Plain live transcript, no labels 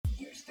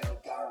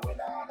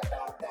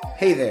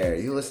Hey there,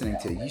 you're listening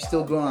to You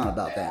Still Going On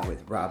About That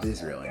with Rob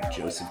Israel and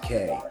Joseph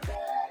K.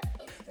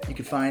 You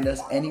can find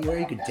us anywhere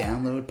you could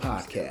download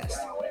podcasts.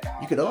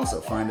 You could also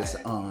find us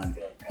on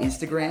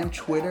Instagram,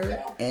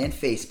 Twitter, and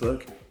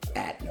Facebook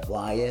at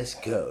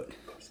YSGOAT.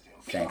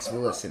 Thanks for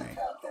listening.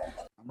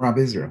 I'm Rob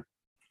Israel.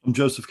 I'm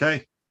Joseph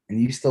K. And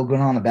you still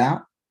going on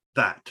about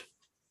that?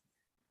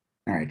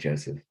 All right,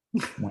 Joseph.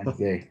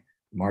 Wednesday,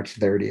 March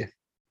 30th.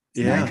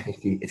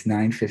 It's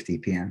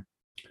 9:50 p.m.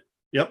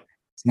 Yep.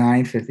 It's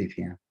 9:50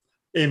 p.m.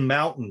 In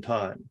Mountain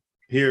Time.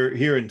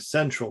 Here in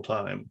Central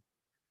Time.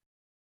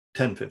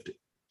 10:50.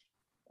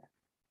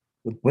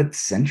 What's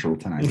Central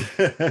Time?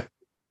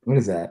 What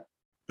is that?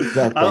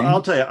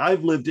 I'll tell you,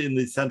 I've lived in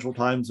the Central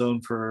Time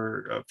Zone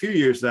for a few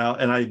years now,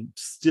 and I'm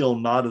still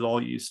not at all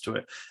used to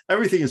it.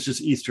 Everything is just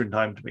Eastern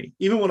Time to me.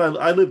 Even when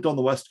I lived on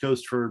the West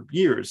Coast for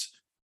years,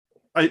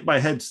 my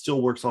head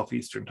still works off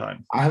Eastern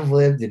Time. I've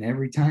lived in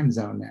every time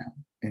zone now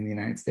in the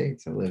United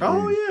States. I lived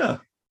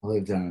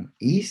on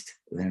East,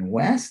 then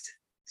West,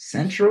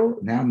 Central,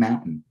 now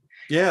Mountain.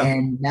 Yeah.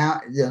 And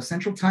now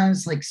Central Time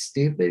is like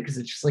stupid because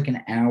it's just like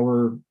an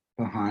hour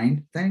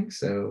behind thing.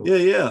 So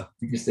yeah.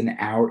 Just an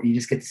hour. You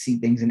just get to see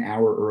things an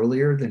hour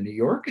earlier than New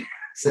York.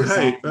 So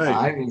right.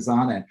 I was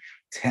on at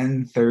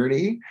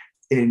 10:30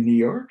 in New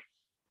York,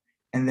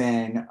 and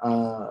then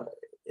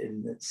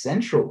in the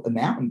Central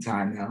Mountain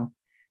Time though,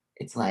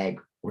 it's like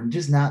we're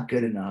just not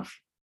good enough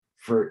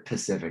for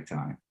Pacific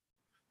Time.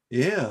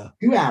 Yeah,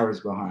 2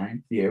 hours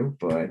behind you,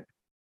 but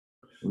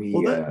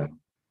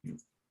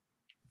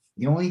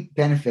the only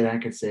benefit I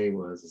could say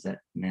is that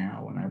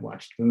now when I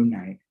watched Moon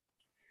Knight,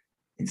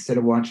 instead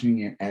of watching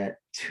it at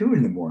 2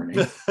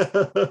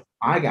 a.m,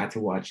 I got to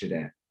watch it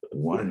at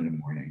 1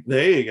 a.m.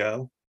 There you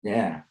go.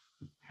 Yeah,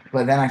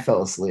 but then I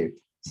fell asleep,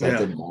 so it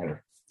didn't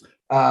matter.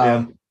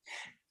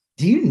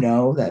 Do you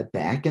know that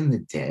back in the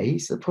day,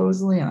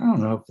 supposedly, and I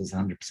don't know if it's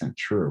 100%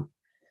 true,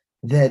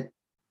 that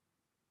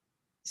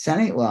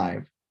Saturday Night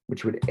Live,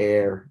 which would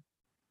air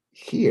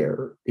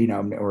here,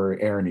 or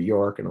air in New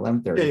York at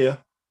 11:30,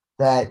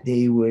 that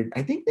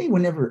I think they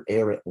would never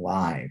air it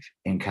live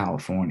in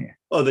California.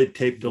 Oh, they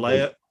tape delay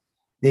it?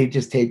 They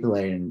just tape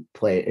delay and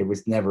play it. It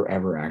was never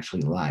ever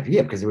actually live.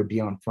 Yeah, because it would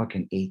be on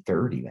fucking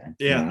 8:30 then.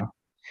 Yeah.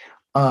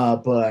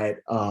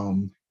 But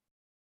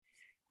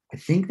I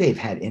think they've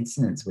had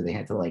incidents where they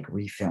had to like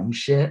refilm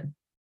shit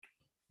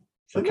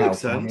for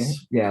California. Makes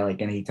sense. Yeah,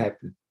 like any type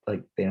of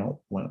like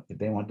if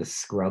they want to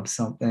scrub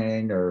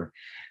something or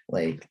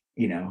like,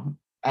 I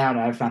don't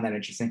know. I found that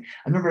interesting.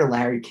 I remember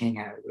Larry King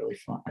had it really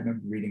fun. I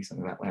remember reading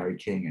something about Larry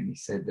King, and he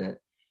said that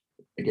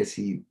I guess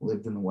he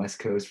lived in the West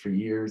Coast for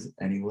years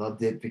and he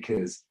loved it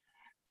because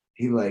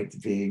he liked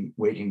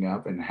waking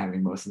up and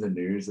having most of the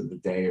news of the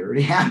day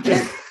already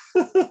happened.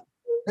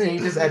 And he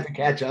just had to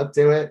catch up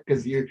to it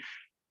because it's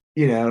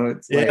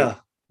like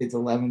it's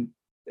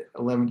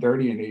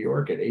 11:30 in New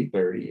York at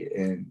 8:30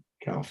 in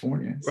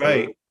California. So,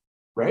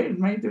 right?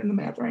 Am I doing the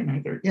math right?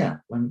 9:30. Yeah,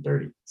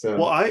 11:30. So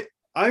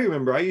I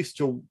remember I used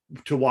to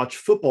watch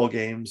football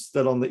games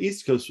that on the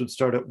East Coast would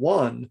start at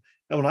 1,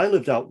 and when I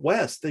lived out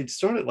west, they'd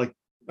start at like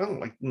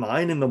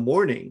 9 in the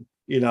morning.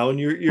 And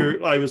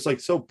I was like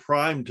so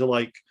primed to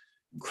like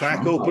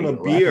crack open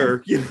a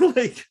beer.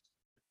 Like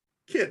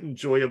can't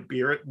enjoy a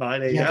beer at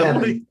 9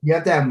 a.m. You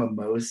have to have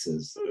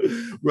mimosas.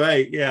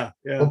 Right. Yeah.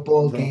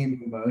 Football game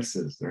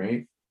mimosas,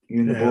 right? You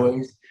and the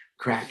boys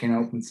cracking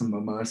open some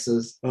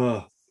mimosas.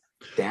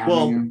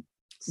 Them.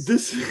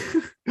 This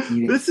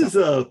is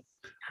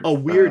a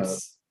weird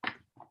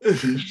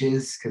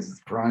quiches because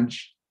it's brunch.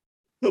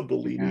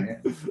 Believe me.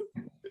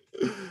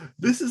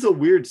 This is a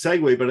weird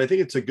segue, but I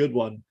think it's a good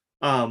one.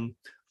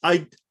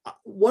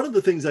 One of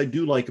the things I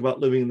do like about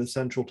living in the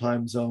Central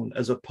Time Zone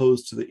as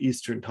opposed to the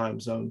Eastern Time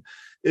Zone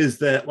is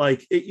that,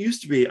 like, it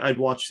used to be I'd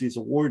watch these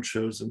award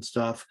shows and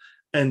stuff,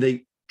 and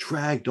they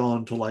dragged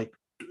on to like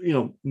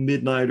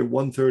midnight or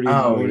 1:30 in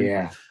the morning.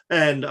 Yeah.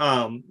 And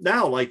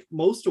now, like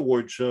most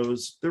award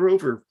shows, they're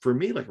over for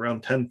me like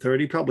around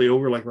 10:30, probably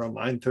over like around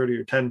 9:30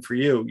 or 10 for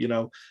you.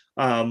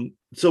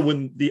 So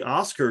when the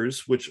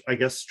Oscars, which I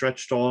guess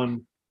stretched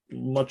on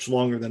much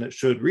longer than it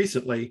should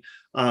recently,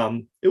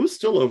 it was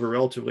still over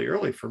relatively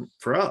early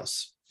for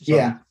us. So,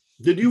 yeah.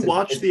 Did you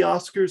watch the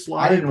Oscars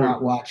live? I did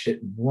not watch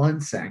it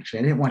once, actually.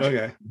 I didn't watch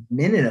a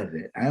minute of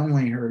it. I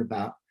only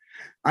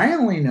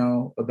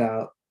know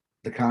about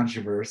the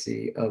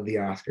controversy of the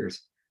Oscars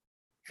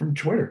from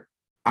Twitter.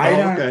 I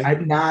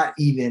didn't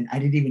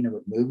even know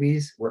what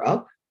movies were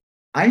up.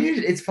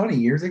 It's funny,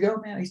 years ago,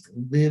 man, I used to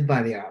live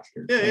by the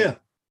Oscars. Yeah.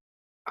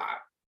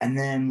 And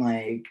then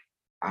like,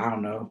 I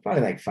don't know,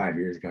 probably like 5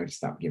 years ago, I just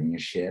stopped giving a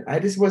shit. I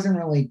just wasn't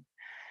really,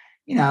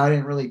 I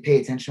didn't really pay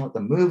attention to what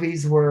the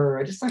movies were.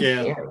 I just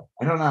didn't care.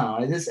 I don't know.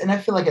 And I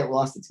feel like it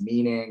lost its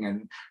meaning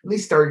and really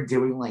started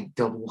doing like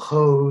double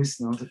hosts.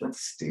 And I was like,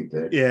 that's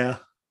stupid. Yeah.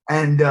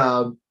 And,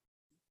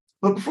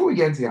 but before we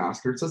get into the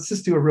Oscars, let's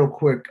just do a real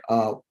quick,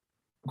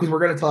 because we're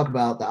going to talk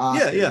about the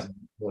Oscars. Yeah.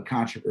 The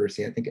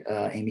controversy. I think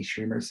Amy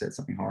Schumer said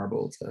something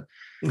horrible to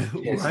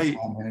Jesse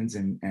Plemons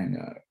and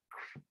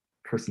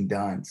Kirsten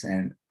Dunst,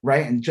 and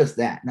right, and just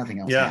that, nothing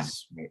else happened.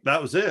 Yes, Right? that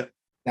was it.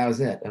 That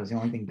was it. That was the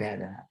only thing bad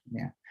that happened.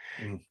 Yeah.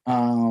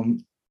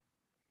 Mm.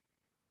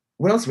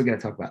 What else are we going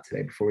to talk about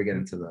today before we get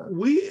into the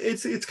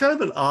It's kind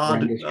of an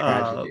odd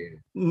tragedy?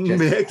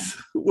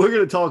 mix. We're going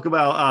to talk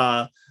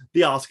about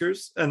the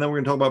Oscars, and then we're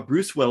going to talk about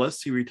Bruce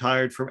Willis. He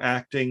retired from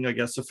acting, I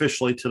guess,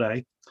 officially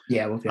today.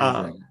 Yeah, we'll get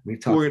into that.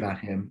 We've talked about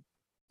him.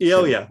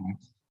 Oh yeah.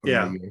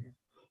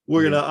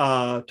 We're going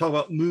to talk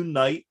about Moon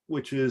Knight,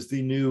 which is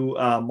the new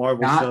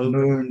Marvel show.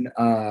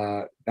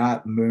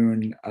 Not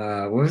Moon.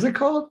 What was it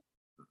called?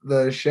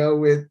 The show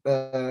with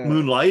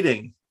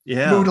Moonlighting.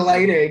 Yeah.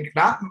 Moonlighting.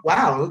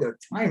 Wow, look at the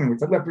timing. We're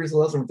talking about Bruce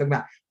Willis, and we're talking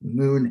about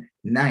Moon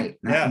Knight,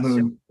 not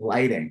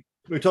Moonlighting.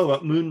 We're talking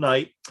about Moon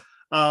Knight.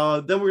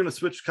 Then we're going to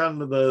switch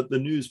kind of the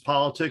news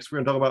politics. We're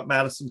going to talk about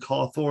Madison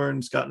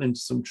Cawthorne's gotten into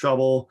some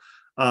trouble,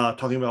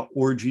 talking about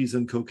orgies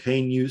and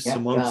cocaine use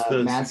amongst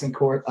the Madison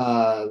Court.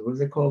 What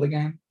is it called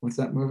again? What's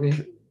that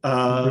movie?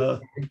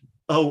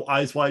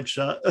 Eyes Wide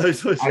Shut.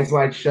 Eyes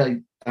Wide Shut.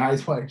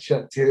 Eyes Wide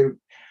Shut too.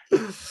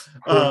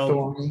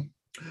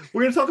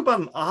 We're going to talk about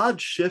an odd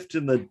shift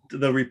in the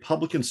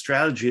Republican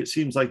strategy. It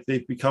seems like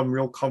they've become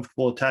real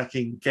comfortable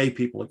attacking gay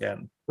people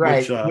again.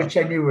 Right, which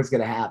I knew was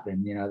going to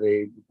happen. You know,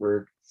 they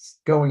were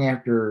going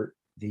after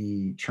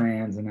the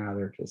trans, and now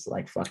they're just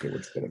like, fuck it,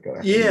 what's going to go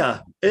after? Yeah,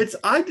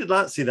 I did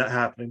not see that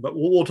happening, but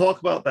we'll talk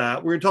about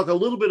that. We're going to talk a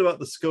little bit about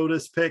the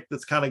SCOTUS pick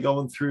that's kind of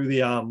going through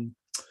the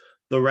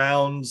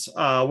rounds.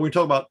 We're going to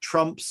talk about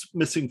Trump's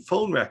missing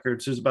phone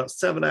records. There's about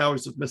 7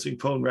 hours of missing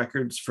phone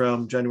records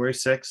from January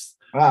 6th.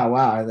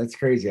 Wow, that's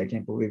crazy. I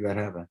can't believe that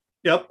happened.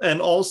 Yep, and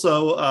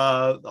also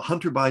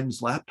Hunter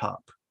Biden's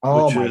laptop.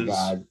 Oh my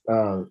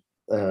God.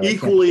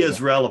 Equally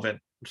as relevant.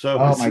 So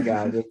oh my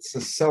God, it's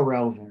just so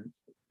relevant.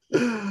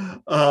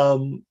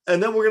 And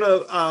then we're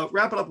gonna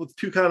wrap it up with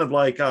two kind of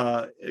like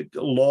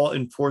law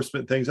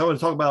enforcement things. I want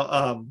to talk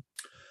about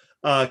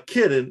a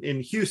kid in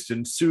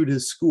Houston sued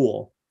his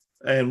school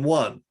and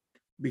won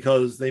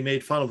because they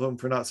made fun of him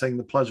for not saying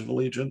the Pledge of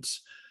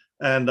Allegiance.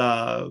 And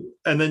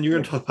then you're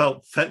going to talk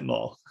about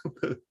fentanyl,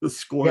 the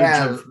scourge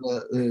of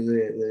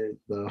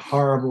the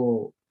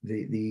horrible,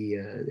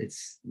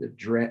 it's the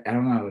dread. I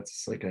don't know.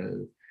 It's like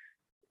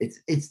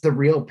it's the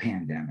real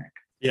pandemic.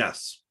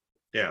 Yes.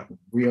 Yeah.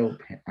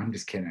 I'm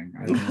just kidding.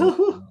 I don't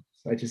know.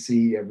 I just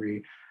see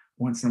every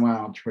once in a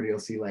while, you'll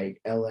see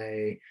like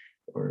LA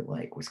or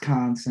like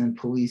Wisconsin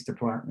police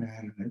department,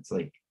 and it's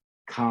like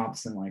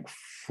cops in like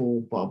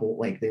full bubble,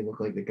 like they look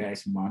like the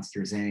guys from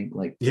Monsters Inc.,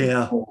 like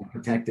full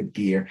protective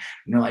gear,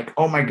 and they're like,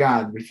 oh my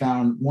God, we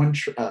found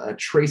a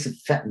trace of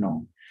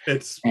fentanyl.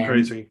 It's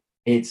crazy.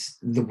 It's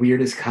the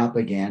weirdest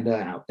propaganda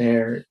out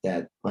there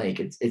that like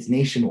it's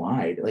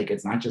nationwide. Like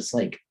it's not just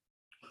like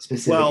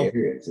specific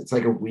areas. It's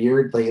like a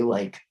weird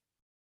like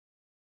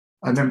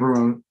I remember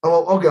when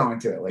I'll go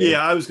into it later.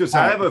 Yeah, I was gonna say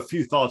I have a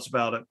few thoughts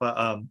about it,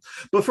 but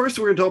first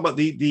we're gonna talk about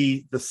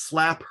the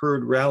slap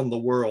heard around the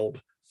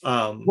world.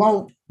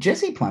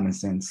 Jesse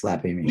Plemons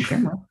slapped Amy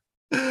Schumer.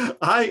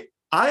 I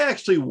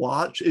actually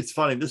watch. It's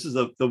funny. This is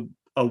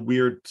a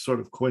weird sort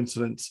of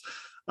coincidence.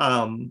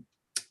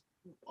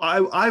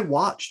 I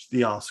watched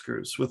the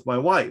Oscars with my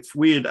wife.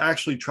 We had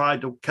actually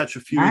tried to catch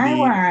a few.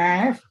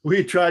 We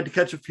had tried to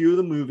catch a few of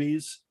the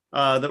movies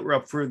that were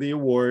up for the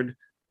award,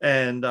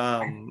 and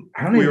I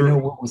don't even know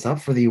what was up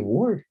for the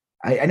award.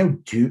 I know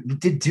Dune.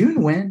 Did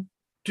Dune win?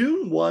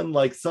 Dune won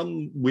like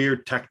some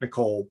weird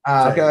technical.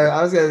 Okay,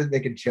 I was gonna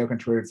make a joke on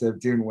Twitter. So if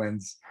Dune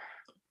wins,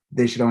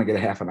 they should only get a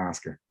half an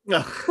Oscar.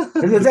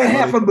 It's a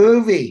half a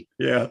movie.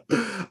 Yeah.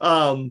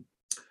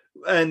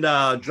 And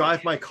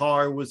Drive My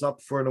Car was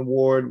up for an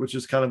award, which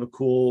is kind of a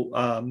cool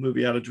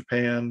movie out of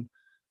Japan.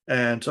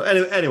 And so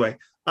anyway,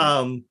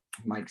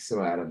 Mike's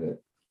so out of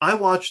it. I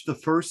watched the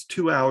first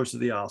 2 hours of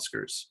the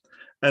Oscars,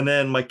 and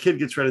then my kid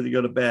gets ready to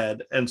go to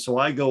bed, and so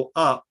I go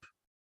up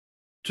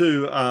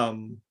to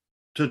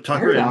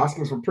tuck her in. The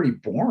Oscars were pretty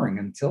boring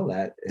until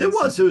that. It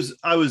was.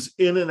 I was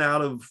in and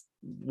out of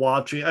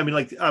watching. I mean,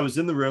 like I was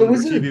in the room.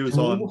 Was the TV was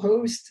on.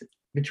 Host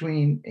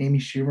between Amy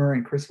Schumer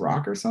and Chris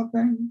Rock or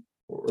something,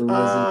 or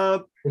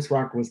was it Chris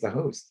Rock was the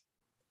host?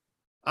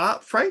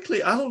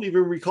 Frankly, I don't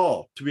even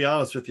recall. To be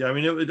honest with you, I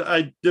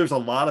mean, there's a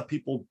lot of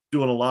people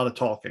doing a lot of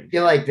talking. I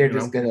feel like they're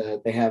just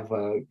they have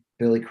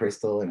Billy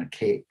Crystal in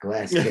a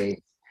glass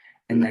case,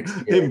 and next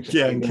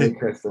year Billy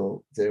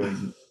Crystal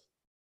doing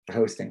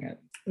hosting it.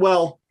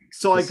 Well.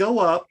 So I go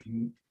up,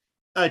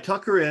 I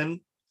tuck her in,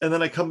 and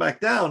then I come back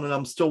down, and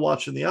I'm still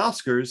watching the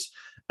Oscars.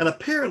 And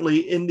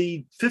apparently, in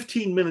the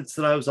 15 minutes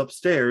that I was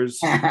upstairs,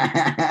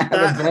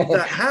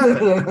 that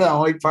happened. The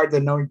only part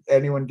that no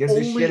anyone gives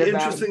a shit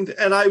about. Interesting.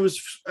 And I was,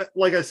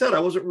 like I said, I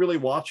wasn't really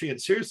watching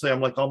it seriously.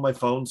 I'm like on my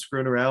phone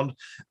screwing around,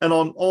 and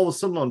on all of a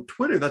sudden on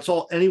Twitter, that's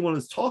all anyone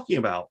is talking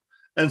about.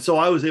 And so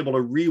I was able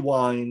to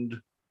rewind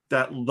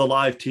the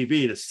live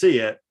TV to see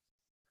it,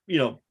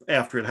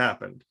 after it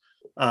happened.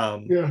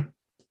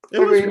 It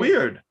was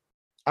weird.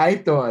 I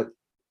thought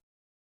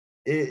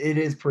it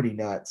is pretty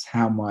nuts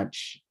how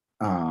much.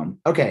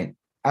 Okay,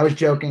 I was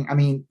joking. I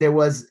mean, there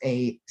was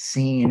a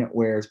scene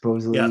where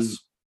supposedly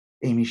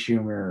Amy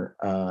Schumer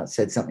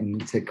said something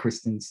to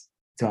Kristen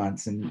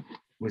Dunst and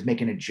was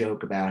making a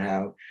joke about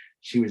how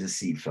she was a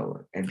seed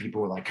filler, and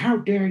people were like, "How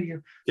dare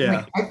you?" Yeah,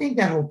 like, I think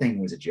that whole thing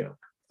was a joke.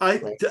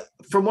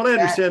 From what I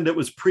understand, it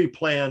was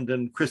pre-planned,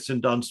 and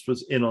Kristen Dunst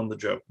was in on the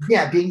joke.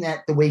 Yeah, being that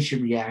the way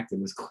she reacted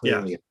was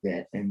clearly a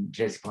bit, and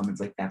Jessica Clemens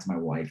like, "That's my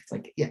wife." It's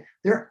like, yeah,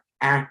 they're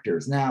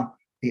actors. Now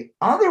the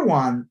other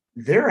one,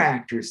 they're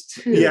actors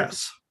too.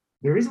 Yes,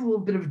 there is a little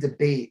bit of a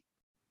debate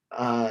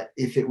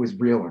if it was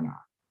real or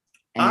not.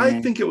 And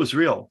I think it was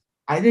real.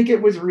 I think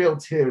it was real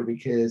too,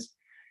 because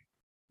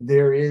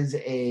there is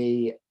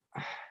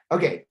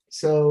okay,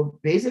 so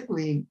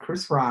basically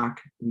Chris Rock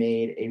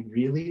made a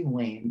really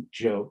lame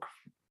joke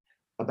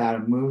about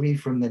a movie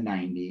from the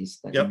 90s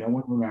that no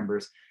one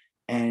remembers.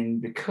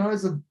 And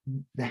because of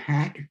the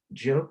hack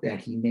joke that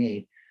he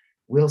made,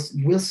 Will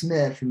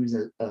Smith, who's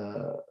a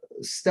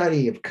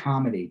study of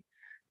comedy,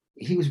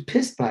 he was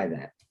pissed by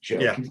that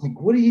joke. Yeah. He's like,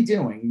 "What are you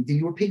doing?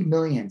 You were paid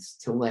millions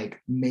to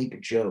like make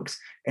jokes,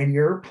 and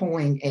you're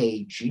pulling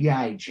a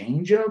G.I.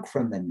 Jane joke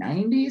from the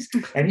 90s?"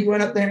 And he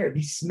went up there and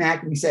he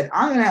smacked me. He said,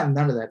 "I'm gonna have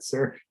none of that,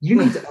 sir.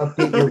 You need to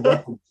update your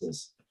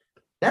references."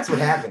 That's what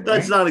happened.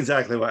 That's right? not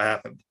exactly what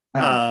happened.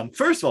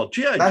 First of all,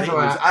 G.I. Jane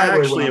was I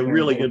actually a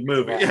really good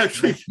movie.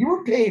 Actually, you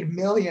were paid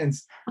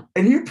millions,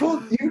 and you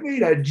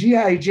made a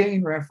G.I.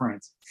 Jane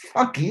reference.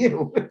 Fuck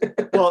you.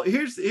 Well,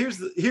 here's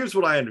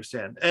what I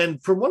understand,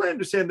 and from what I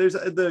understand, there's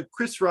the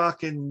Chris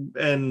Rock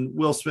and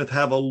Will Smith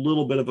have a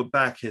little bit of a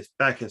back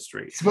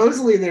history.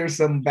 Supposedly, there's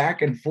some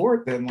back and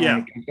forth, and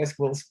like I guess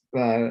Chris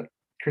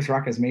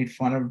Rock has made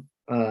fun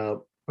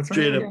of what's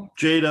her name?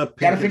 Jada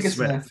Pinkett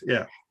Smith.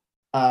 Yeah.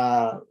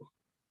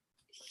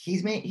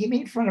 He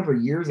made fun of her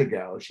years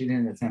ago. She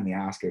didn't attend the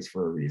Oscars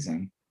for a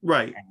reason,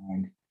 right?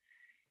 And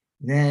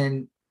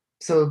then,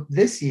 so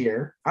this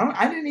year,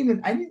 I don't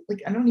even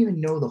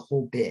know the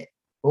whole bit.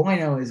 All I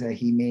know is that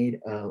he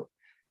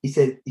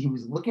said he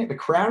was looking at the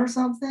crowd or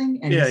something,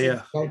 and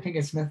Jada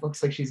Pinkett Smith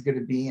looks like she's going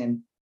to be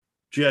in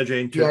G.I.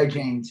 Jane 2. G.I.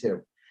 Jane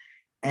 2,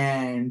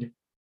 and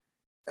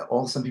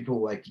some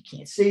people were like, "You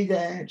can't say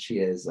that. She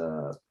has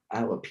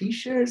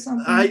alopecia or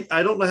something."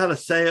 I don't know how to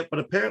say it, but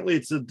apparently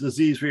it's a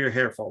disease where your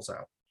hair falls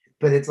out.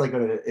 But it's like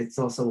it's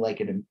also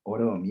like an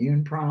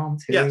autoimmune problem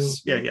too.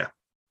 Yes, yeah.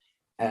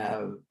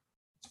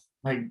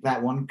 Like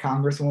that one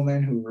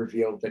congresswoman who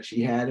revealed that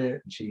she had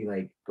it, and she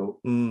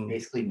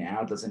basically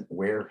now doesn't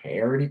wear her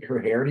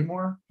hair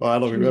anymore. Well, I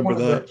don't remember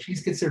that.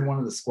 She's considered one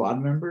of the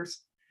squad members.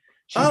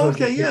 She's with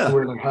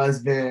her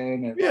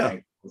husband, and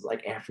it was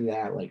like after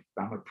that, like,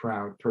 I'm a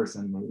proud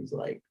person who's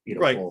like,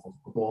 a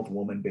bald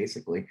woman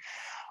basically.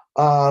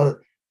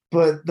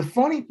 But the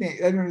funny thing,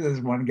 I remember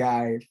there's one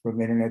guy from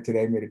Internet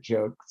Today made a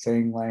joke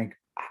saying, like,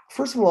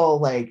 first of all,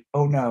 like,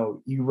 "Oh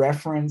no, you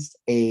referenced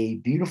a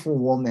beautiful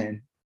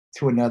woman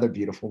to another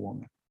beautiful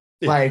woman."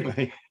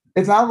 Like,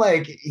 it's not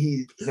like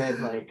he said,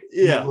 like,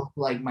 "You look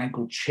like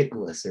Michael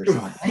Chiklis" or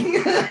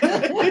something.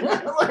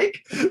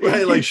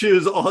 like she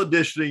was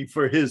auditioning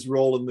for his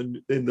role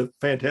in the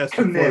Fantastic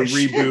Four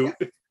reboot.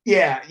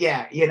 Yeah,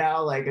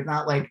 like, it's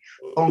not like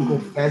Uncle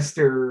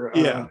Fester.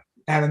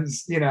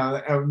 Adam's,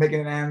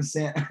 making an Adam's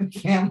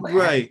family,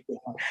 right?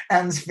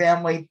 Adam's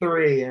Family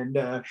 3, and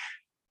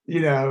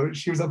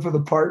she was up for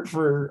the part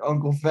for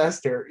Uncle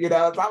Fester. It's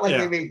not like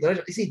they made those.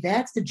 You see,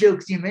 that's the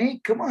jokes you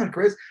make. Come on,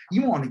 Chris,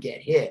 you want to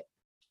get hit.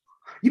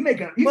 You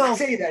can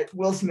say that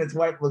Will Smith's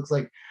wife looks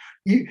like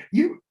you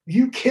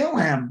kill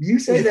him. You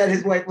say that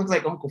his wife looks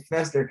like Uncle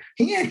Fester.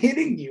 He ain't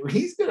hitting you.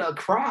 He's gonna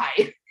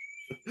cry.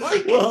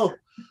 Like, oh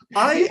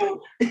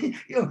no,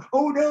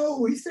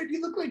 he said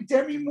you look like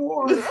Demi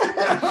Moore.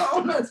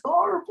 Oh, that's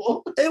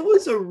horrible. It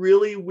was a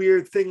really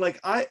weird thing. Like,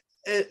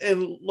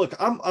 and look,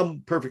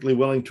 I'm perfectly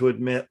willing to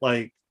admit,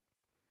 like,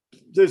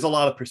 there's a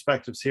lot of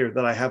perspectives here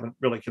that I haven't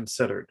really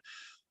considered.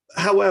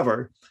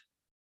 However,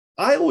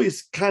 I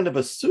always kind of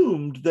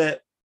assumed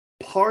that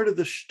part of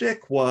the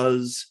shtick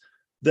was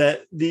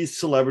that these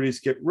celebrities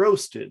get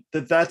roasted,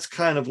 that's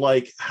kind of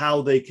like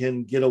how they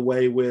can get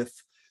away with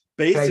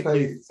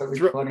basically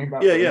funny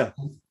about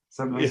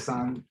so my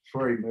son,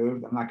 before he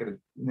moved, I'm not going to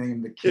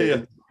name the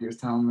kid. He was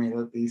telling me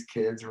that these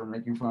kids were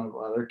making fun of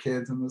other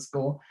kids in the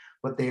school,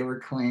 but they were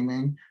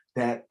claiming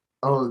that,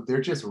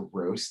 they're just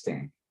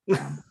roasting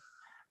them.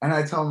 And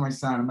I told my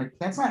son, I'm like,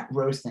 that's not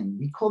roasting.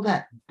 We call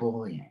that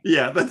bullying.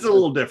 Yeah, that's a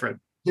little different.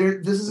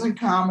 This isn't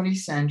Comedy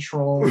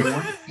Central. We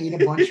weren't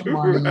paid a bunch of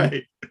money.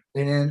 Right.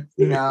 They didn't,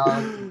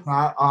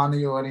 not on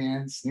the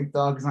audience. Snoop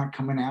Dogg is not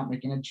coming out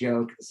making a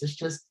joke. This is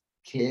just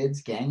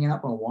kids ganging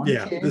up on one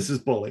kid. This is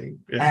bullying.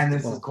 And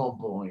this is called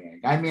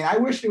bullying. I mean, I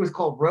wish it was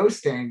called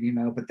roasting,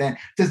 but then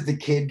does the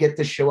kid get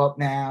to show up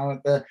now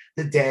at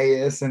the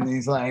dais, and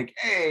he's like,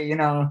 "Hey,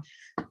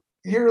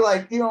 you're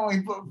like, you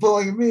only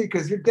bullying me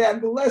because your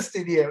dad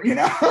molested you,"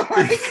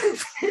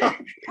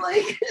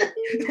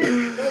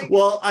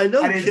 Well, I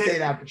know I didn't say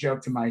that joke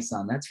to my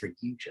son. That's for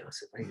you,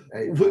 Joseph. Because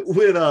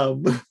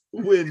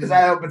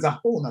that opens a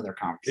whole nother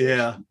conversation.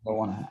 Yeah. I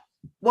want to have.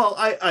 Well,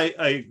 I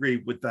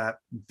agree with that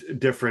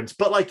difference,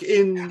 but like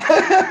in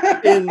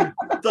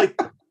like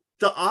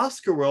the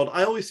Oscar world,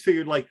 I always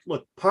figured, like,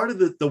 look, part of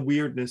the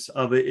weirdness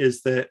of it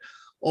is that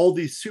all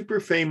these super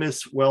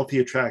famous, wealthy,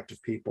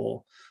 attractive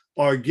people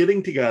are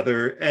getting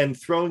together and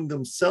throwing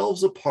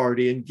themselves a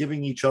party and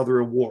giving each other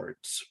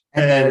awards.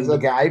 And there's a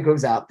guy who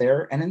goes out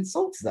there and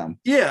insults them.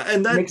 Yeah,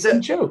 and makes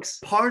some jokes.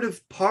 Part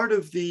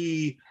of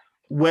the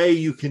way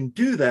you can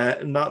do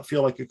that and not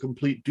feel like a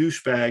complete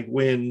douchebag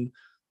when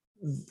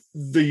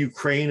the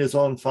Ukraine is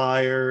on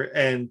fire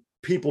and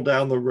people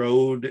down the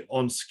road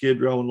on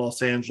Skid Row in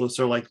Los Angeles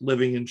are like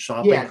living in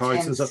shopping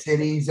carts and stuff.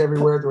 Cities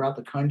everywhere throughout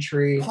the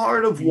country.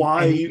 Part of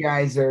why you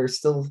guys are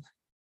still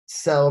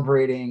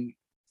celebrating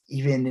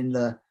even in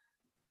the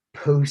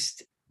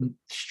post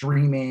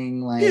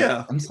streaming, like,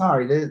 I'm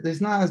sorry,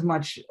 there's not as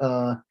much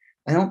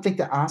I don't think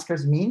the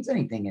Oscars means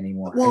anything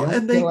anymore. Well,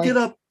 and they get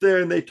up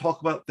there and they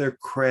talk about their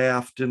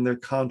craft and their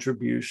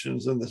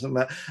contributions and this and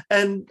that.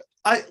 And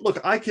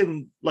I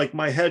can, like,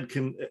 my head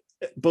can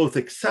both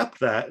accept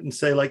that and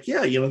say, like,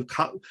 yeah, you know,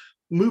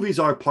 movies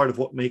are part of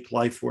what make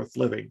life worth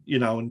living, you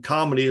know, and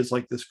comedy is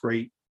like this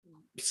great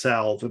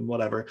salve and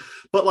whatever.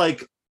 But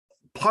like,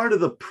 part of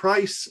the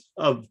price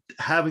of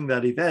having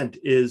that event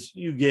is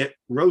you get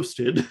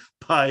roasted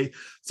by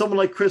someone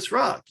like Chris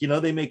Rock. You know,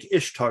 they make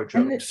Ishtar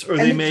jokes,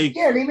 they make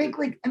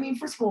like, I mean,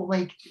 first of all,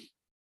 like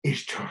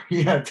Ishtar,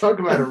 talk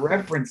about a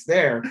reference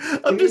there.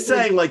 I'm just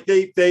saying, like,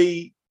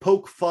 they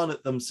poke fun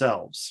at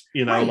themselves,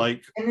 you know,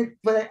 right. Like,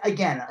 but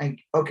again,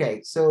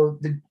 okay, so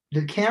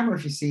the camera,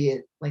 if you see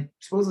it, like,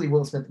 supposedly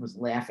Will Smith was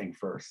laughing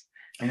first,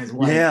 and his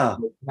wife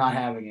was not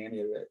having any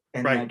of it,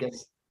 and I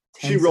guess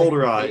she rolled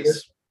her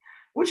eyes.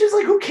 Which is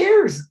like, who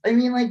cares? I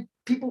mean, like,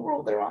 people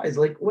roll their eyes,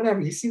 like, whatever.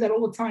 You see that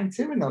all the time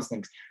too in those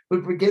things.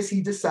 But I guess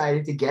he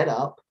decided to get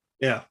up.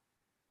 Yeah.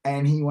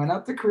 And he went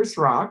up to Chris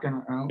Rock,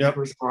 and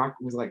Chris Rock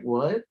was like,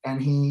 "What?"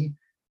 And he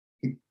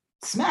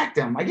smacked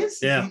him. I guess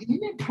he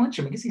didn't punch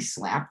him. I guess he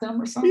slapped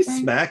him or something. He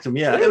smacked him.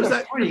 Yeah, it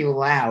was pretty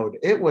loud.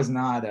 It was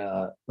not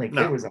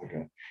it was like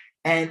a.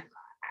 And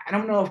I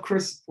don't know if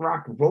Chris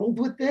Rock rolled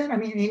with it. I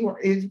mean, he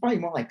was probably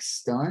more like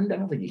stunned. I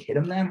don't think he hit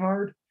him that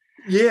hard.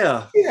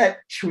 Yeah. See that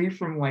tweet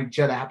from like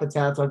Judd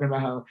Apatow talking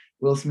about how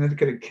Will Smith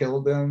could have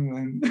killed him,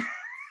 and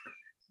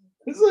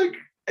it's like,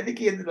 I think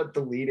he ended up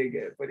deleting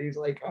it, but he's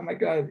like, "Oh my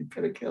God, he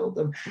could have killed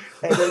him."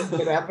 And then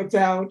Judd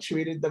Apatow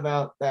tweeted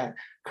about that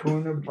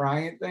Conan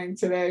Bryant thing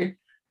today.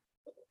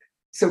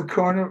 So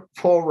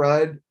Paul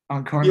Rudd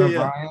on Conan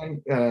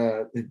O'Brien,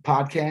 the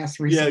podcast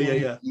recently,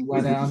 he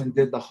went out and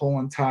did the whole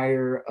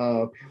entire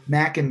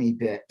Mac and Me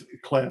bit.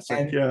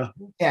 Classic,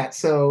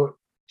 So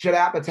Judd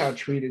Apatow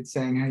tweeted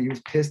saying how he was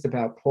pissed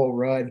about Paul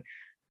Rudd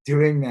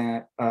doing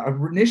that.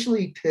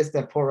 Initially pissed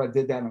that Paul Rudd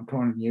did that on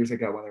Conan years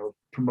ago when they were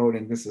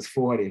promoting This Is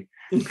 40,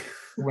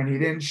 when he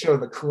didn't show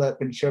the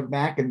clip and showed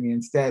Mac and Me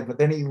instead. But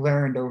then he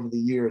learned over the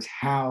years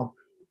how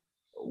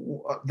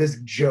this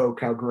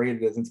joke, how great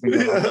it is. It's been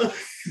going on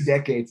for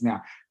decades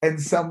now.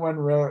 And someone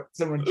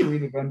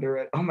tweeted under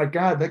it, "Oh my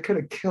God, that could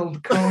have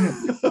killed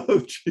Conan."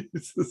 Oh,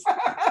 Jesus.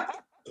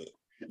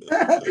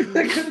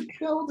 That could have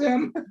killed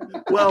him.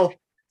 Well,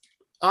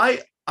 I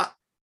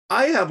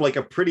have like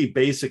a pretty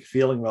basic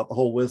feeling about the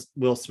whole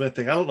Will Smith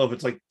thing. I don't know if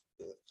it's like,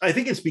 I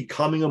think it's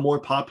becoming a more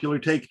popular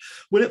take.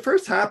 When it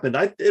first happened,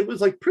 it was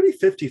like pretty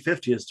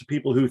 50-50 as to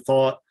people who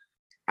thought,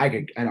 I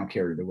don't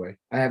care either way.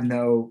 I'm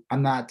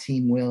not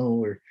team Will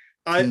or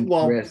team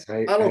Chris.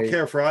 I don't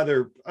care for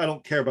either. I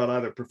don't care about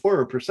either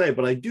performer per se,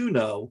 but I do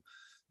know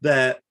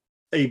that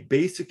a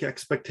basic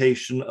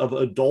expectation of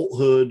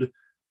adulthood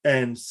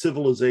and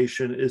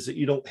civilization is that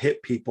you don't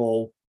hit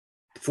people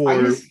for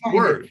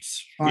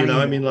words. You know,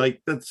 I mean,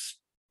 like, that's.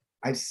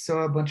 I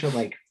saw a bunch of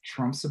like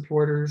Trump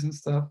supporters and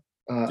stuff.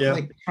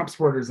 Like Trump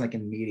supporters, like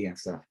in media and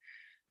stuff,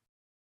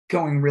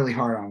 going really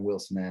hard on Will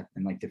Smith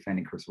and like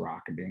defending Chris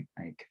Rock and being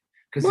like,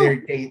 because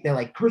they're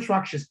like, Chris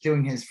Rock's just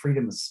doing his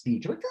freedom of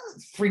speech. Like, this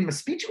is freedom of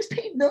speech. He was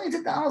paid millions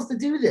of dollars to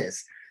do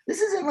this.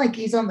 This isn't like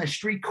he's on the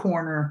street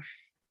corner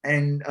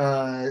and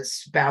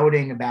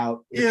spouting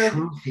about the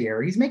truth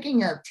here. He's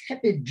making a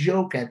tepid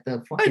joke at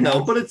the fucking. I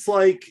know, but it's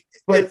like,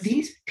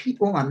 these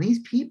people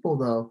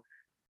though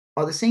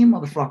are the same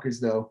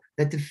motherfuckers though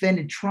that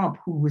defended Trump,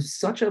 who was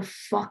such a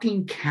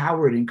fucking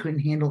coward and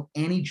couldn't handle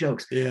any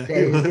jokes.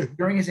 That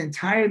during his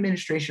entire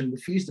administration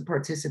refused to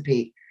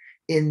participate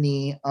in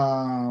the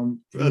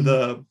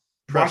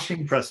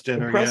press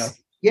dinner.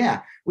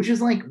 Which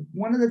is like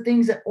one of the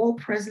things that all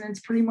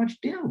presidents pretty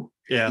much do.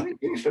 Even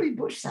George W.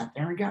 Bush sat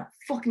there and got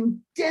fucking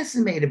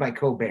decimated by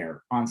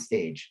Colbert on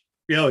stage.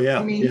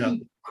 I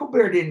mean,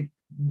 Colbert didn't.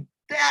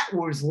 That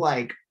was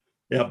like,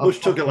 Bush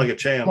took it like a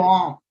champ.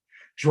 Bomb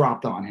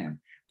dropped on him,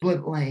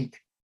 but like,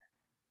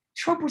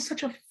 Trump was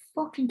such a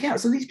fucking cow.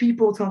 So these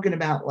people talking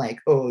about like,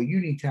 oh,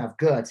 you need to have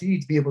guts, you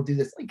need to be able to do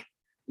this. Like,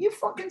 you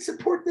fucking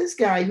support this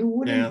guy who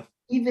wouldn't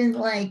even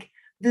like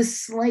the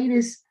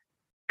slightest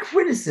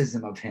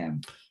criticism of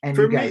him, and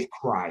you guys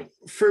cry.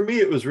 For me,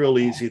 it was real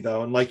easy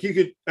though, and like, you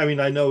could. I mean,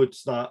 I know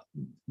it's not;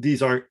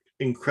 these aren't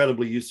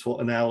incredibly useful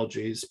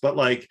analogies, but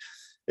like,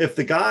 if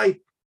the guy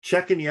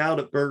checking you out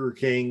at Burger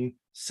King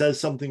says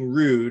something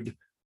rude,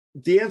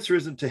 the answer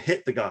isn't to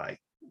hit the guy.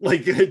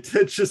 Like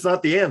it's just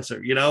not the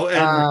answer, you know.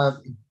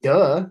 And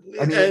Duh.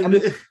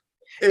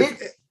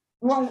 if,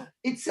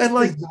 it's and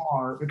like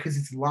bizarre because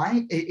it's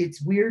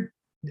it's weird.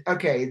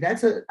 Okay,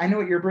 I know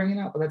what you're bringing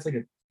up, but that's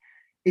like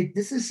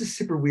this is just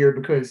super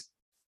weird because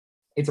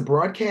it's a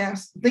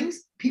broadcast. The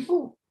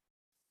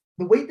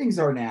way things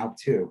are now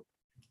too.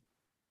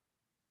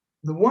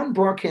 The one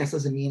broadcast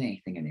doesn't mean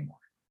anything anymore.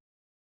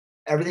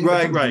 Everything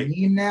becomes a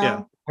meme now.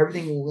 Yeah.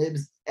 Everything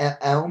lives.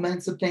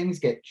 Elements of things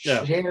get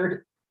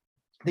shared.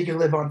 They can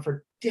live on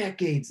for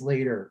decades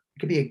later. It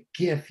could be a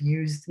GIF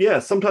used. Yeah,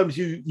 sometimes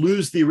you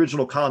lose the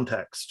original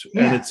context,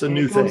 and it's a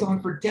new thing. It goes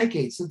on for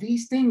decades. So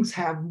these things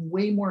have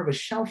way more of a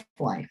shelf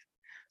life.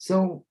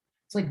 So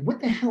it's like,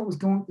 what the hell was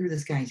going through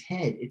this guy's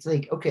head? It's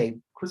like, okay,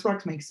 Chris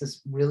Rock makes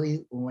this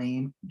really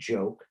lame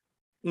joke.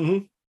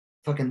 Mm-hmm.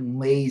 Fucking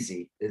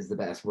lazy is the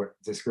best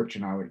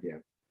description I would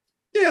give.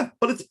 Yeah,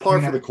 but it's par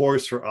for the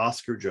course for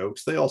Oscar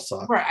jokes. They all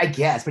suck. Right, I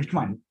guess. But come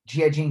on,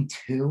 G.I. Jane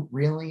 2,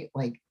 really?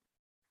 Like,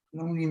 I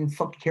don't even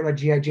fucking care about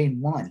G.I.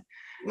 Jane 1.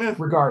 Yeah.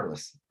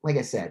 Regardless, like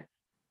I said,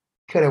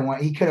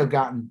 he could have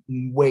gotten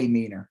way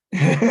meaner.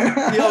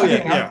 Oh,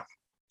 yeah,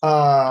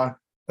 yeah.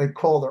 Like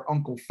called her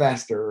Uncle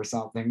Fester or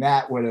something.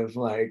 That would have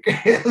like and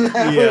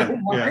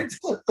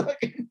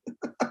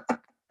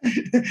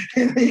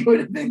he would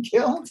have been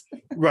killed.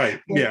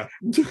 Right.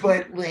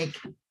 But like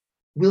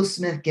Will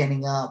Smith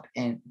getting up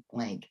and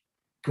like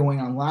going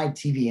on live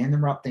TV,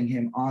 interrupting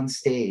him on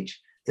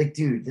stage. It's like,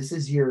 dude, this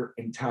is your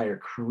entire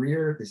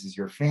career. This is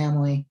your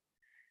family.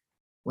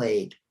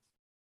 Like,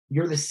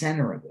 you're the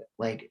center of it.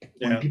 Like,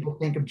 when people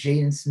think of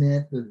Jaden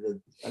Smith,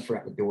 I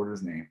forgot the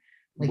daughter's name.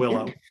 Like,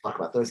 Willow. Don't talk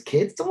about those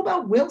kids. It's all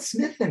about Will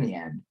Smith in the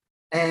end.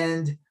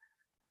 And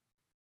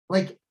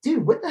like,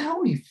 dude, what the hell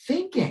are you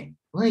thinking?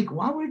 Like,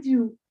 why would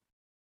you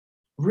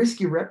risk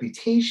your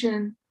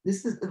reputation?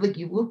 This is like,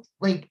 you look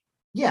like,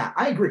 yeah,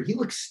 I agree. He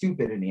looks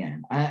stupid in the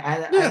end.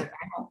 I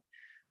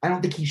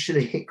don't think he should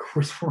have hit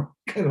Chris Rock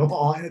at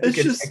all. I think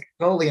it's like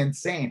totally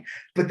insane.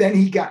 But then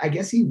I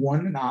guess he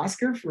won an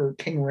Oscar for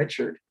King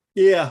Richard.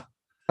 Yeah.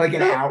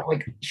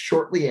 Like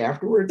shortly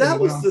afterwards. That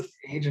was on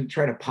stage and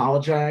tried to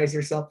apologize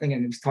or something.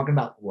 And he was talking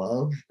about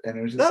love. And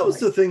it was just that was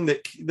the thing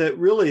that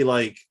really,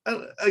 like,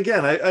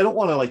 again, I don't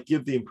want to like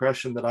give the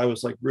impression that I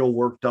was like real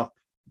worked up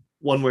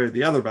one way or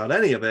the other about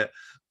any of it.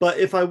 But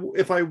if I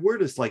were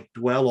to like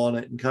dwell on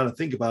it and kind of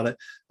think about it,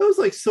 that was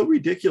like so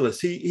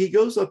ridiculous. He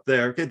goes up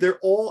there. Okay, they're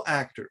all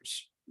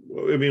actors.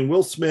 I mean,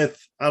 Will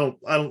Smith, I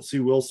don't see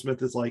Will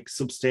Smith as like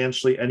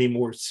substantially any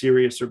more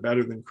serious or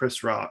better than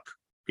Chris Rock,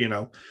 you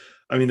know.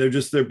 I mean,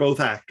 they're both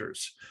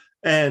actors.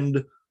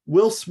 And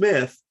Will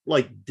Smith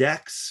like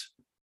decks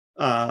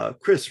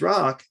Chris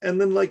Rock, and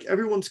then like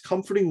everyone's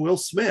comforting Will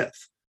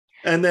Smith.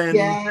 And then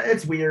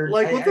it's weird.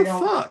 Like, what the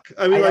fuck?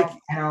 I mean, I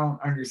don't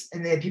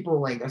understand. And then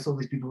people like, I saw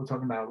these people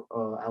talking about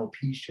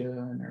alopecia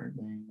and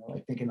everything,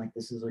 like thinking like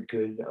this is a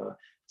good to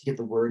get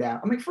the word out.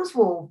 I mean, first of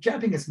all,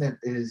 Jada Pinkett Smith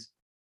is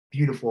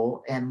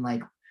beautiful and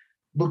like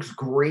looks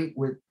great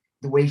with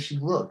the way she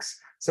looks.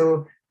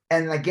 So,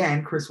 and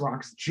again, Chris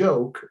Rock's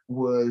joke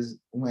was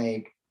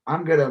like,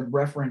 I'm gonna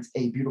reference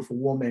a beautiful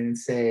woman and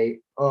say,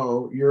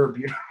 "Oh, you're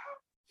beautiful."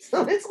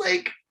 So it's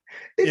like,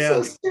 it's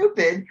so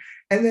stupid.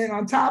 And then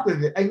on top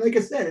of it, and like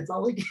I said, it's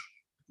not like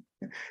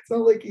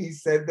he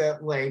said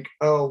that like,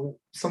 oh,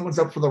 someone's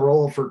up for the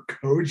role for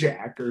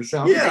Kojak or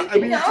something. Yeah, I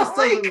mean, it just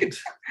like,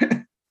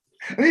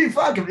 I mean,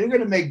 fuck, if you're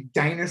gonna make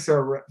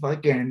dinosaur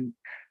fucking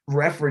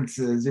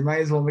references, you might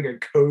as well make a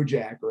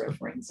Kojak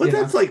reference. But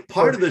that's like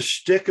part of the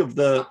shtick of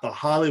the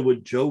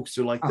Hollywood jokes.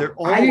 Are like they're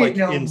all like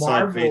inside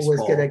Marvel baseball.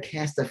 Was gonna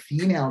cast a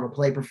female to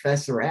play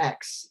Professor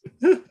X.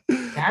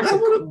 That's a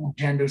cool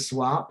gender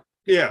swap.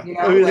 Yeah, you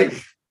know, I mean, like.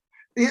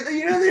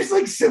 You know, there's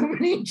like so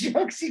many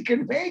jokes you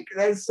can make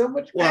that's so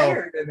much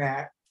better than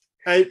that.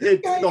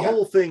 The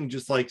whole thing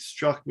just like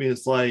struck me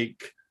as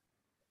like,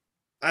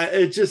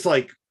 it's just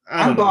like,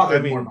 I'm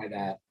bothered more by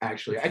that,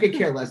 actually. I could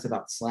care less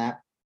about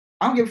slap.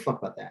 I don't give a fuck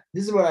about that.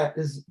 This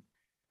is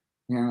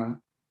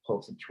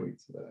hopes and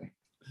tweets that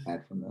I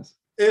had from this.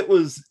 It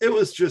was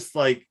just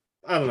like,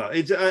 I don't know.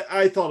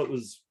 I thought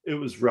it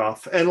was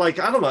rough. And like,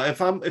 I don't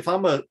know if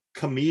I'm a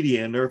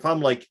comedian or if I'm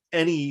like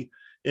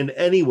in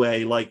any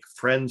way like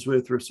friends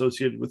with or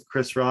associated with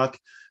Chris Rock,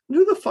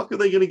 who the fuck are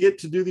they going to get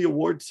to do the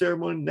award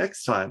ceremony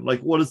next time?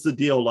 Like, what is the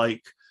deal?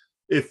 Like,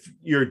 if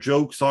your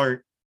jokes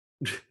aren't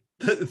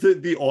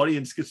the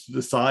audience gets to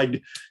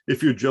decide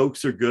if your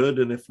jokes are good,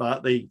 and if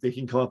not, they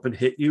can come up and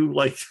hit you.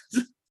 Like,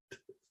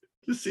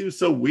 just seems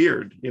so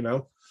weird, you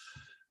know.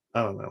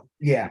 I don't know.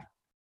 Yeah,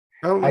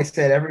 I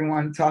said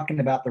everyone talking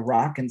about the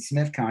Rock and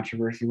Smith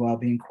controversy while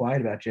being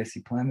quiet about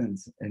Jesse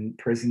Plemons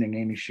imprisoning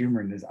Amy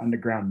Schumer in his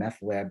underground meth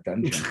lab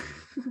dungeon.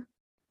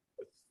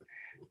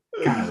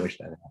 Kind of wish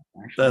that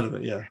happened, actually.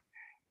 That'd be, yeah.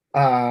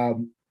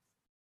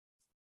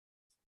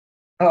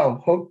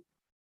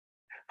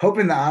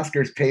 Hoping the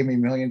Oscars pay me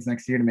millions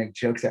next year to make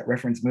jokes that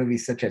reference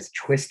movies such as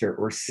Twister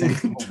or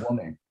Sensible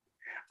Woman.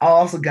 I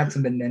also got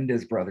some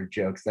Menendez brother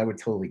jokes that would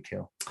totally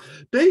kill.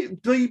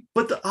 But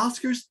the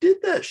Oscars did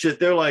that shit.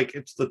 They're like,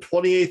 it's the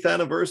 28th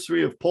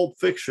anniversary of Pulp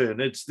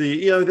Fiction. It's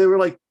the, they were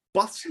like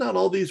busting out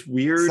all these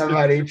weird.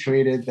 Somebody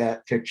tweeted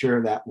that picture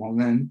of that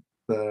woman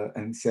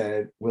and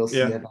said, Will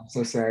Smith, I'm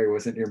so sorry it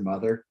wasn't your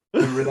mother.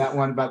 Remember that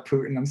one about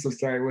Putin? I'm so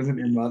sorry it wasn't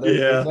your mother.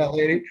 Yeah. That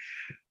lady.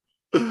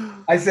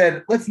 I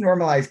said, let's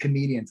normalize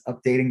comedians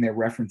updating their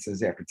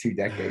references after 2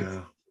 decades.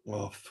 Yeah.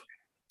 Well,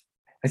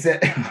 I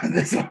said,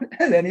 this one,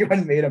 has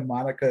anyone made a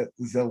Monica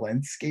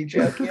Zelensky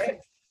joke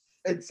yet?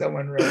 And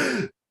someone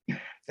wrote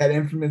that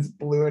infamous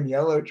blue and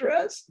yellow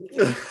dress.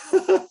 This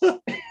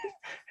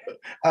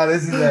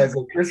is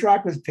so Chris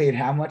Rock was paid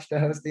how much to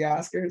host the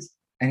Oscars?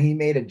 And he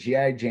made a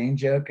G.I. Jane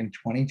joke in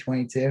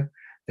 2022.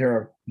 There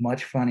are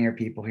much funnier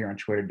people here on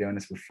Twitter doing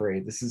this for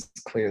free. This is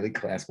clearly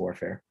class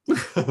warfare.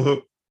 That's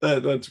a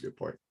good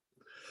point.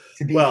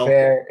 To be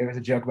fair, it was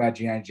a joke about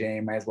G.I.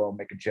 Jane. Might as well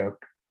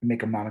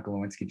make a Monica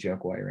Lewinsky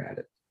joke while you're at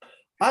it.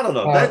 I don't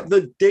know.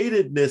 The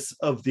datedness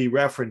of the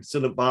reference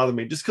didn't bother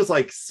me, just because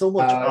like so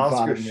much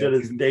Oscar shit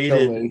is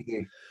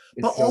dated.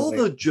 But all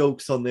the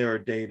jokes on there are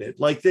dated.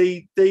 Like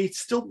they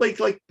still make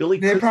like Billy.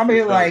 They're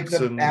probably like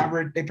the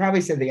average. They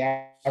probably said the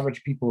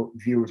average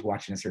viewers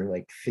watching this are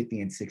like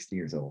 50 and 60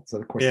 years old. So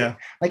of course,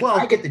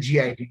 I get the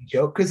GI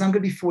joke because I'm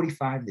gonna be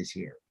 45 this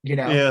year.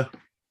 Yeah.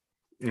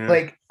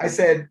 Like I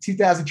said,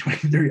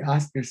 2023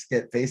 Oscar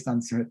skit based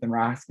on Smith and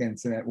Rock's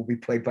incident will be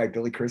played by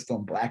Billy Crystal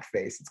in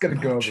blackface. It's gonna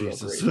go over real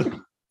great.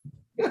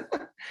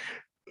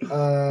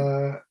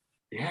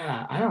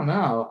 Yeah, I don't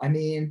know. I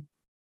mean,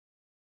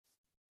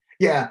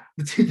 yeah,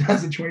 the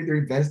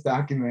 2023 Best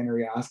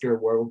Documentary Oscar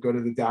Award will go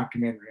to the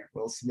documentary of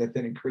Will Smith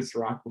and Chris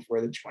Rock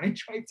before the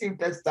 2022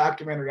 Best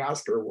Documentary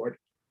Oscar Award.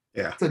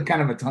 Yeah, it's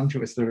kind of a tongue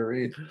twister to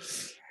read.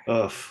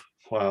 Oh,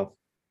 wow.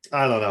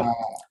 I don't know.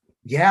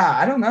 Yeah,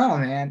 I don't know,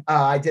 man.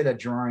 I did a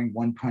drawing,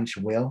 One Punch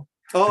Will.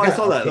 Oh, I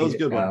saw that. That was a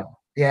good one.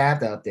 Yeah, I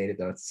have to update it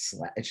though.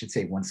 It should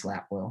say One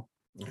Slap Will.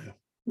 Yeah.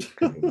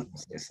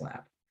 Say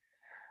slap.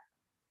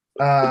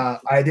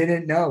 I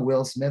didn't know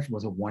Will Smith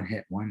was a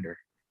one-hit wonder.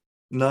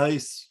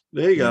 Nice.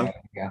 There you go.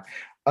 Yeah.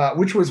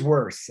 Which was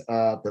worse,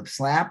 the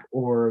slap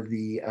or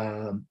the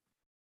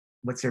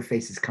what's their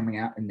faces coming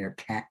out in their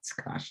cats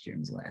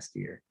costumes last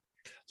year?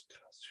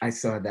 I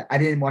saw that. I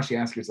didn't watch the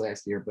Oscars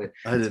last year, but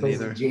I didn't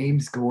either.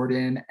 James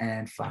Gordon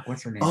and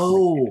what's her name?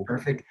 Oh,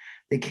 Perfect.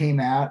 They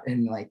came out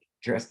and like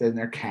dressed in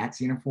their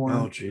cat's uniform.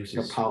 Oh,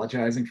 Jesus.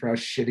 Apologizing for how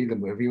shitty the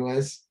movie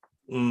was.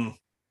 Mm.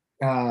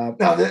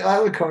 I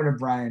would come to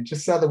Brian.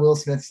 Just saw the Will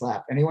Smith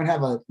slap. Anyone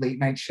have a late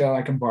night show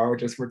I can borrow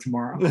just for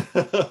tomorrow?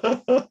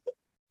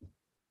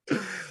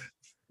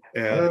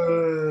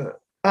 Yeah.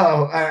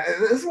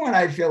 This one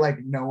I feel like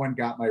no one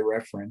got my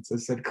reference. It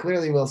said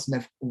clearly Will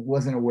Smith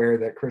wasn't aware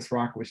that Chris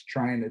Rock was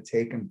trying to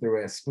take him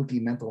through a spooky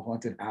mental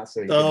haunted house.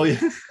 So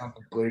some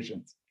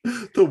conclusions.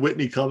 The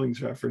Whitney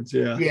Cummings reference,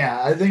 yeah.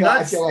 Yeah,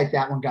 I feel like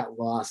that one got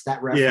lost.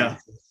 That reference. Yeah.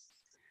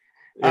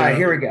 All right,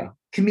 here we go.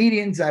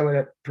 Comedians I would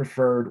have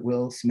preferred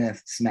Will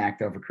Smith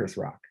smacked over Chris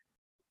Rock.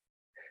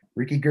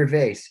 Ricky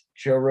Gervais,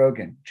 Joe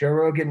Rogan,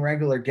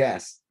 regular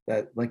guest,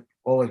 that like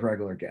always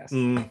regular guest.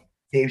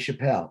 Dave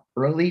Chappelle,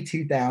 early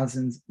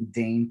 2000s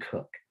Dane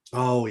Cook.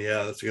 Oh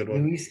yeah, that's a good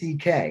one. Louis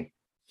C.K.,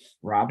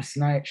 Rob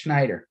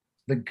Schneider,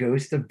 the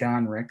ghost of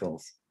Don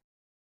Rickles.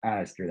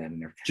 I just threw that in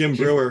there. Jim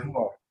Brewer.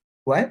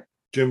 What?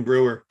 Jim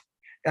Brewer.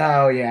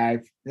 Oh yeah,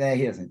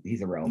 he doesn't.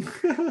 He's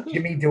irrelevant.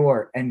 Jimmy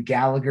Dore and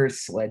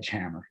Gallagher's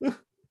Sledgehammer.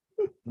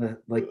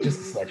 Just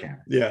a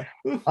sledgehammer. Yeah.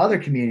 Other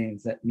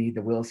comedians that need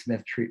the Will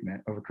Smith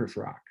treatment over Chris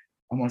Rock.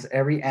 Almost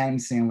every Adam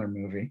Sandler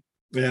movie.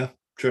 Yeah,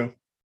 true.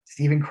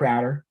 Steven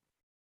Crowder,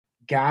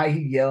 guy who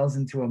yells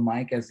into a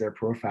mic as their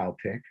profile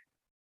pic.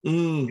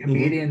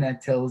 Comedian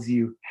that tells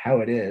you how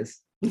it is.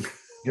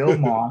 Bill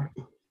Maher,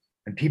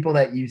 and people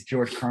that use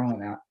George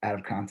Carlin out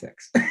of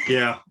context.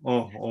 Yeah,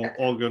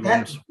 all good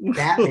ones.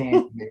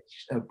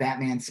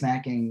 Batman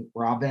smacking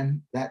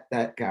Robin,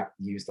 that got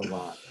used a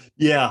lot.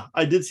 Yeah,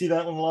 I did see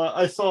that one a lot.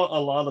 I saw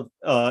a lot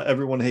of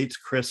Everyone Hates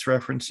Chris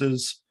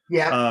references.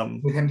 Yeah,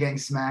 with him getting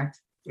smacked.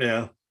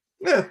 Yeah.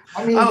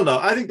 I mean, I don't know.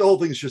 I think the whole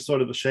thing is just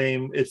sort of a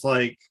shame. It's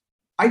like,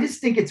 I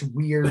just think it's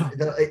weird.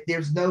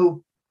 There's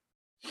no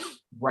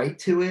right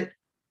to it.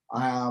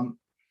 I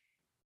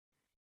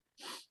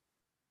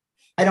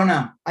don't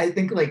know. I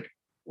think like,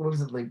 what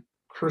was it, like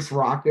Chris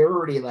Rock? They're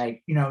already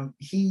like,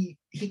 he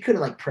could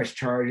have like pressed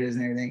charges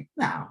and everything.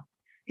 No,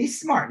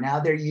 he's smart. Now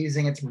they're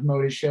using it to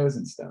promote his shows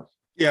and stuff.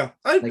 Yeah,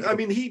 I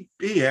mean, he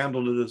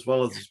handled it as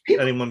well as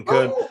anyone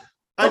could.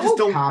 I just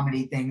don't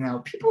comedy thing though.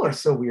 People are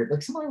so weird.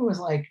 Like somebody was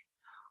like,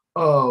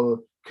 "Oh,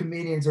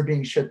 comedians are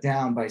being shut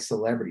down by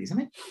celebrities." I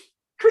mean,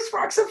 Chris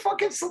Rock's a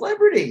fucking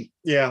celebrity.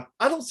 Yeah,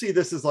 I don't see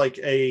this as like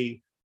I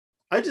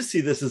just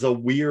see this as a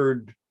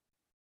weird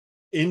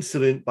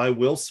incident by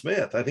Will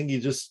Smith. I think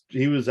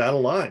he was out of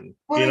line.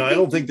 Well, I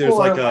don't think there's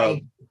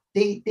like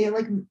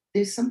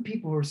there's some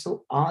people who are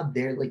so odd.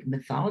 They're like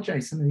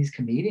mythologize some of these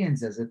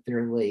comedians as if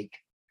they're like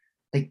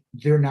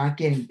they're not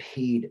getting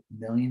paid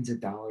millions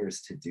of dollars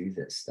to do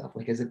this stuff.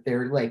 Like as if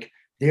they're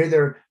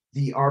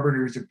the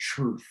arbiters of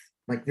truth.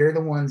 Like they're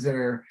the ones that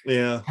are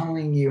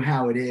telling you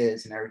how it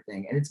is and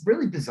everything. And it's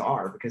really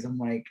bizarre because I'm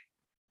like,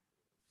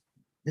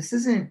 this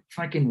isn't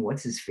fucking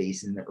what's his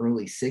face in the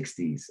early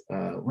 60s,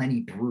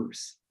 Lenny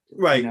Bruce.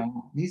 Right. You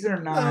know, these are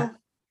not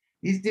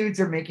these dudes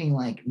are making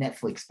like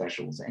Netflix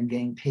specials and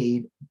getting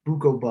paid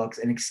buco bucks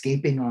and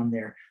escaping on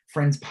their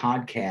friends'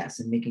 podcasts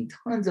and making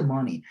tons of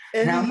money.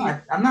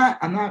 Now I'm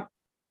not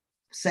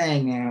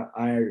saying that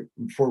I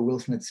for Will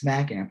Smith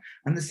smacking him.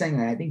 I'm just saying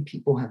that I think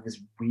people have this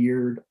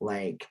weird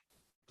like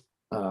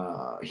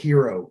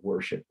hero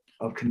worship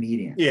of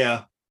comedians.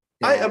 Yeah.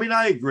 I mean,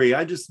 I agree.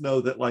 I just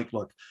know that, like,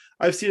 look,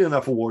 I've seen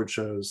enough award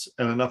shows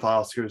and enough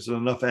Oscars and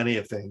enough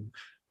anything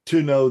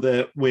to know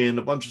that when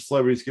a bunch of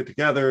celebrities get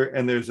together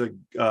and there's a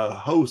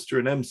host or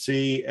an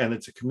MC and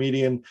it's a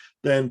comedian,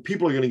 then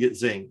people are going to get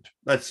zinged.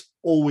 That's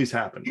always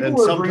happened.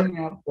 People were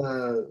bringing up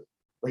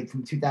like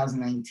from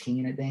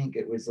 2019, I think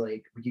it was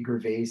like Ricky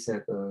Gervais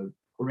at or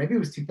maybe it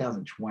was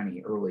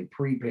 2020, early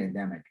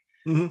pre-pandemic,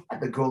 at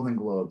the Golden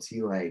Globes.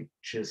 He like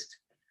just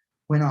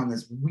went on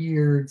this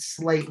weird,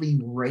 slightly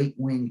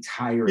right-wing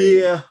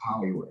tirade of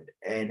Hollywood,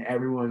 and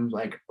everyone's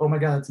like, "Oh my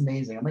god, that's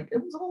amazing!" I'm like,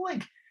 it was all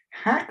like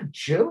hack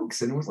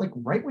jokes, and it was like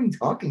right-wing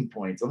talking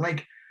points. I'm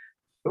like,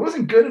 it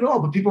wasn't good at all.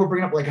 But people were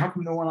bringing up like, how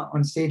come no one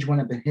on stage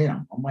went up to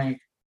him? I'm like,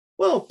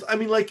 well, I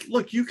mean, like,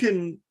 look, you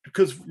can,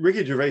 because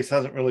Ricky Gervais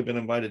hasn't really been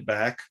invited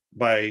back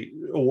by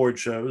award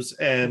shows,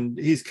 and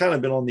he's kind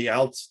of been on the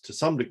outs to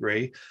some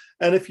degree.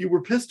 And if you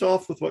were pissed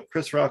off with what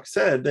Chris Rock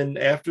said, then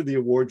after the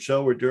award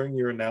show or during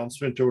your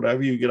announcement or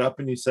whatever, you get up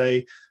and you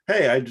say,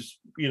 hey, I just,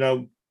 you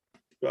know,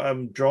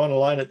 I'm drawing a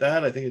line at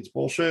that. I think it's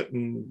bullshit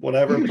and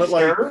whatever. But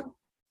like,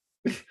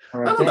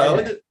 I don't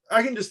know.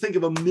 I can just think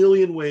of a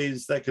million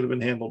ways that could have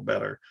been handled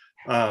better.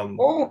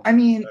 Well, I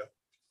mean,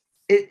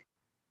 in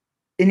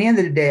the end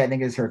of the day, I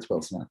think it hurts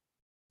Will Smith.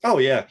 Oh,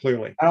 yeah,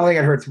 clearly. I don't think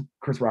it hurts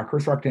Chris Rock.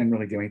 Chris Rock didn't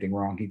really do anything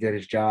wrong. He did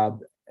his job,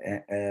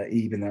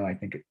 even though I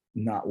think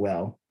not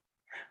well.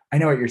 I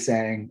know what you're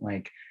saying.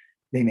 Like,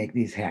 they make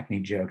these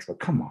hackneyed jokes, but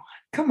come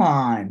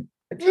on.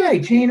 A G.I.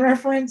 Jane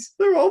reference?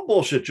 They're all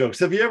bullshit jokes.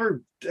 Have you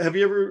ever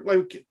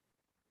like...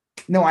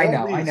 No, I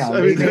know.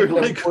 I mean, they're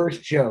like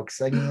worst jokes.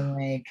 I mean,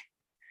 like...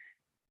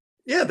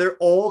 Yeah, they're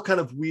all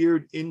kind of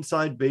weird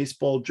inside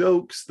baseball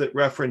jokes that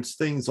reference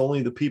things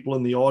only the people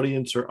in the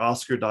audience or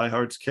Oscar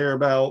diehards care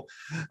about.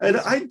 And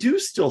I do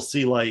still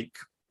see like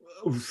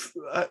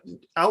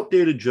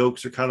outdated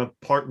jokes are kind of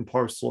part and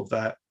parcel of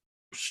that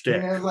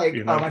shtick. And like,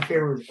 my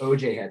favorite was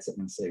OJ had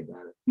something to say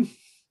about it.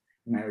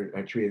 And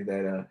I tweeted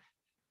that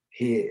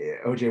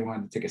OJ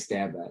wanted to take a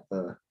stab at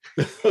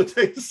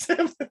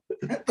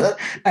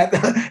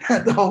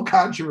at the whole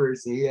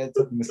controversy. He had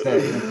something to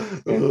say.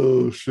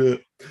 Oh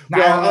shit!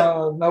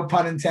 No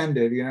pun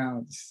intended. You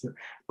know,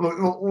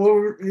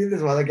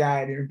 there's one other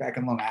guy back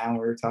in Long Island.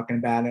 We were talking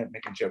about it,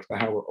 making jokes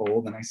about how we're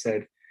old, and I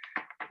said,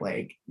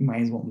 like, you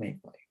might as well make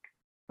like,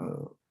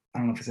 I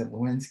don't know if I said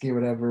Lewinsky or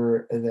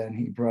whatever, and then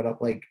he brought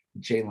up like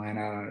Jay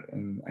Leno,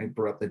 and I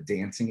brought up the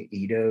dancing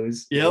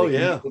Edos. Yeah, like,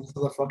 yeah.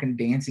 The fucking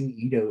dancing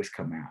Edos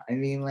come out. I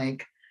mean,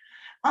 like,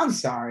 I'm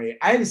sorry.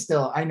 I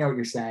know what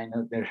you're saying.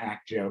 They're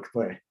hack jokes,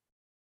 but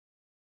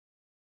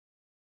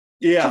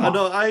yeah, I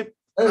know. I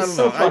don't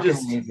know. I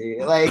just lazy.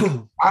 Like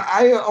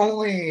I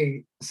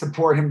only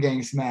support him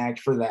getting smacked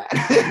for that.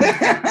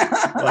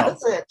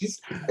 That's it.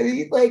 Just I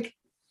mean, like,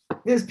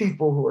 there's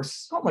people who are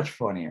so much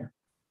funnier.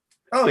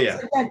 Oh yeah,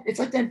 it's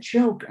like that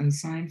joke on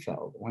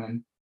Seinfeld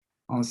when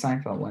it's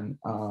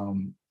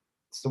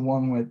the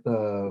one with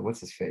what's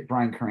his face,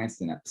 Bryan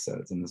Cranston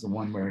episodes, and there's the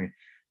one where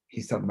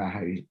he's talking about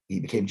how he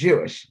became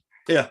Jewish.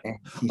 Yeah.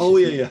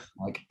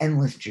 Like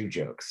endless Jew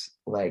jokes.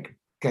 Like,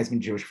 guy's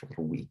been Jewish for like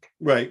a week.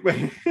 Right.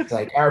 It's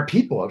like our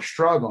people have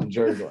struggled in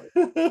Jersey.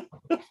 And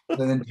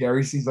then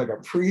Jerry sees like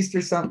a priest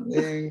or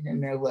something,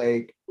 and they're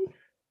like,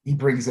 he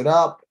brings it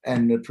up,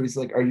 and the priest's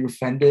like, "Are you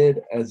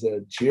offended as a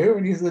Jew?"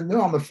 And he's like,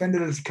 "No, I'm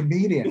offended as a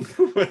comedian."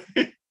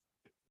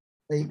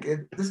 Like,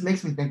 this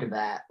makes me think of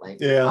that.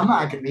 Like, I'm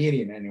not a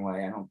comedian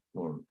anyway. I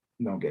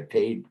don't get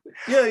paid.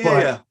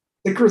 Yeah.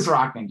 The Chris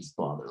Rock thing just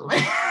bothers me.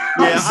 Yeah,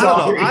 I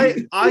don't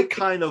know. I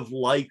kind of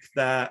like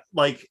that.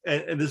 Like,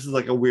 and this is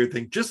like a weird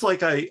thing. Just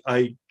like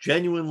I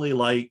genuinely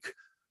like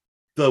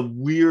the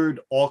weird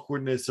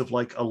awkwardness of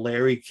like a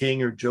Larry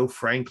King or Joe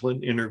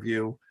Franklin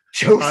interview.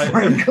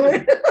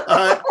 Franklin.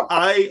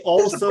 I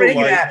also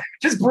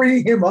just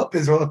bringing him up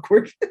is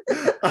awkward.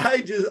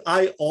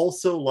 I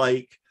also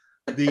like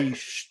the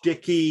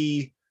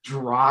shticky,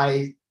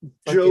 dry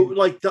joke,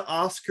 like the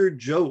Oscar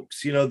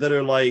jokes, you know, that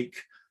are like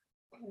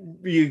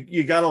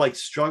you gotta like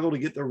struggle to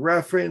get the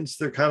reference.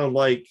 They're kind of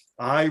like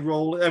eye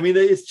rolling. I mean,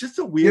 it's just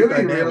a weird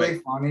dynamic. Really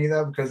funny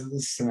though, because of the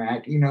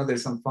smack. You know,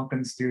 there's some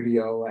fucking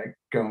studio like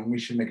going, we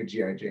should make a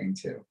G.I. Jane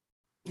too.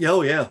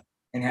 Oh yeah.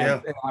 And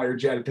hire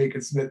Jada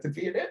Pinkett Smith to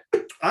be in it.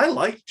 I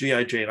liked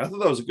G.I. Jane. I thought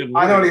that was a good movie.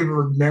 I don't even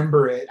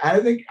remember it.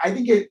 I think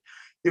it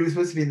was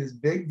supposed to be this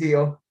big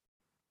deal,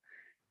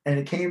 and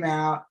it came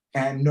out,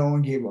 and no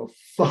one gave a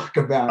fuck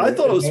about it. I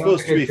thought it was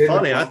supposed to be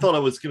funny. I thought I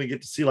was going to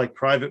get to see like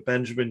Private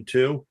Benjamin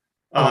too.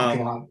 Oh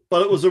God.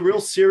 But it was a real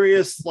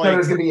serious, Thought it like,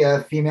 was gonna be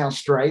a female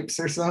stripes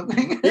or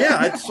something. yeah,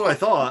 that's what I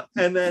thought.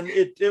 And then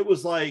it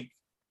was like,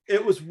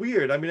 it was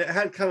weird. I mean, it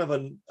had kind of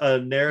a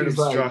narrative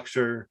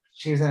structure.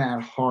 She was in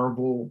that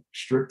horrible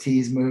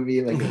striptease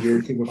movie like a year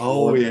or two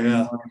before. Oh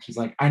yeah. She's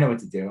like, I know what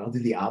to do. I'll do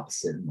the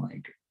opposite and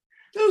like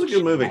it was a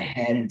good movie. My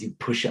head and do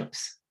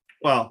push-ups.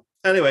 Well,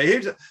 anyway,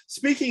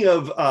 speaking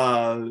of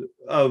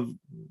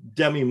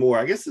Demi Moore,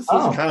 I guess this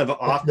is kind of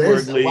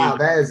awkwardly. Wow,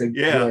 that is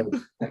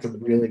that's a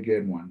really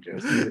good one,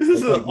 Joseph. This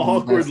is an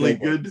awkwardly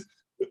good.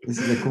 This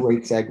is a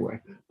great segue.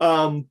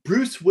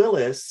 Bruce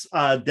Willis,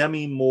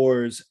 Demi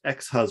Moore's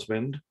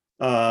ex-husband.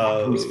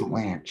 Bruce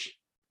Blanche.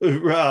 Who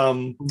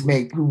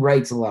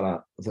writes a lot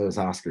of those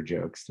Oscar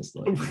jokes, just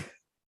like.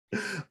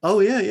 Oh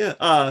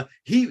yeah.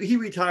 He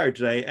retired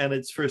today, and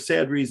it's for a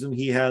sad reason.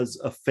 He has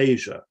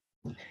aphasia.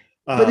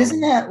 But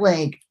isn't that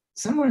like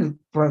someone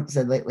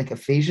said like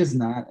aphasia is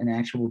not an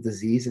actual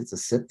disease, it's a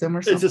symptom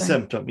or something? It's a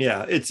symptom,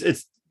 yeah. It's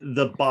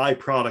the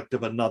byproduct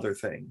of another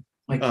thing.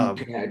 Like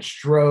he had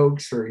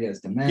strokes or he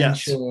has dementia.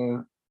 Yes.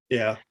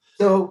 Yeah.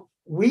 So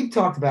we've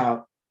talked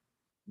about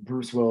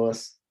Bruce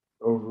Willis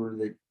over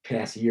the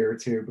past year or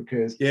two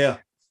because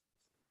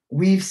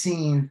we've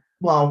seen,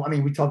 well, I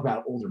mean, we talk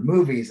about older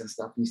movies and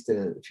stuff. We used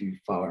to, if you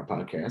follow our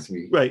podcast,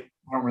 we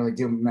don't really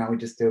do, now we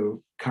just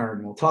do current,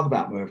 and we'll talk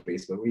about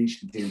movies, but we used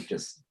to do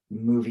just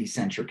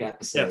movie-centric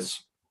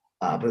episodes.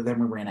 But then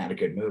we ran out of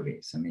good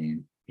movies. I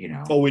mean, you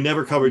know. Oh, we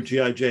never covered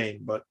G.I.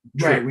 Jane, but.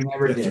 Right, we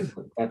never did.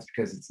 But that's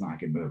because it's not a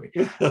good movie.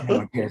 No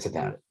one cares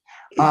about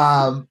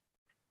it.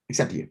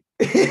 Except you.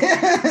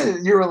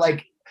 You were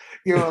like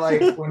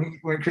when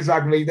Chris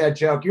Rock made that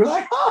joke, you were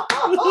like,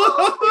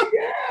 oh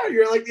yeah,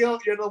 you're like you're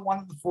the one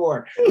of the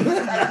four.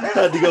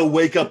 Had to go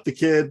wake up the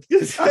kid. Hey,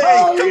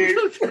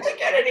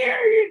 get in here!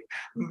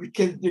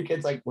 Your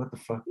kid's like, what the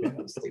fuck? Man,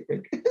 I'm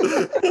sleeping.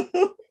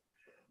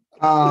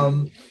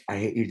 I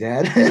hate you,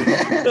 Dad.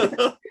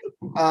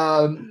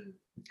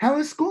 How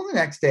was school the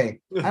next day?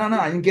 I don't know.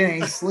 I didn't get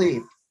any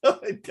sleep.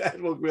 My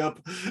dad woke me up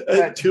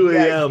at 2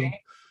 a.m.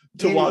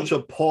 to watch a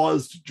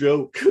paused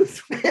joke.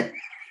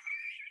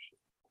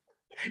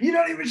 You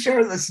don't even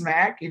show the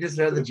smack. You just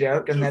show the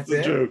joke, and that's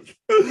it. Joke.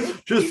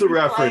 Just the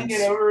reference.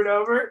 It over and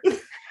over.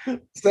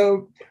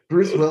 So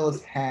Bruce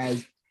Willis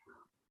has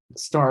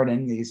starred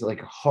in these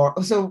like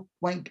horror. So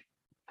like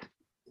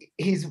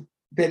he's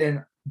been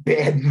in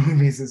bad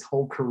movies his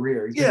whole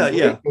career. He's been in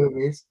great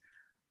movies.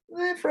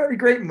 For every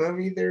great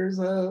movie, there's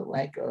a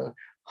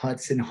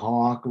Hudson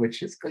Hawk,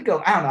 which is like, I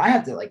don't know. I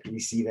have to like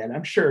re-see that.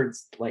 I'm sure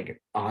it's like an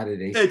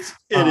oddity. It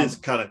is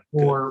kind of.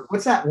 Or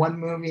what's that one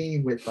movie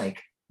with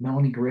like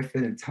Melanie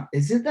Griffith and Tom?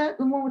 Is it that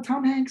the one with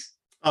Tom Hanks?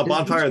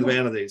 Bonfire of the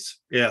Vanities.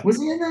 Yeah. Was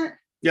he in that?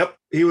 Yep,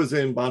 he was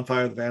in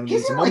Bonfire of the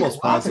Vanities. He's in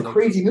almost lots of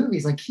crazy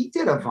movies. Like he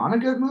did a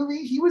Vonnegut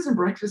movie. He was in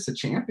Breakfast of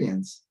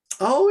Champions.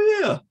 Oh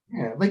yeah.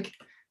 Yeah, like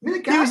I mean,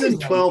 the guy he was in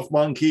 12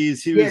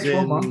 Monkeys. He was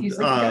 12 in Monkeys.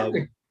 Like,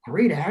 a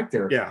great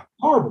actor. Yeah.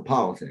 Horrible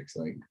politics.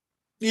 Like.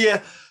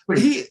 Yeah, but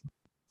he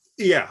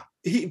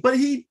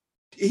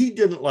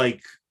didn't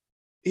like.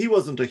 He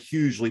wasn't a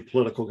hugely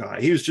political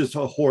guy. He was just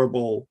a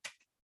horrible.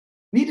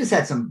 He just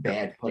had some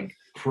bad, like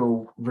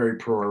very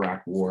pro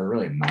Iraq war,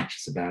 really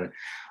obnoxious about it.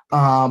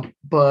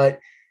 But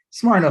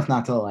smart enough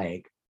not to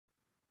like.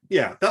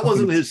 Yeah, that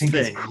wasn't his thing.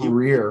 His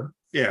career.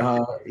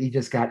 He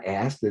just got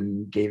asked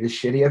and gave his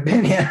shitty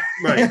opinion.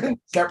 Right,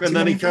 and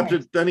then he kept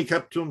it. Then he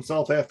kept to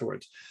himself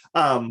afterwards.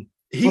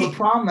 The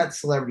problem that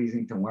celebrities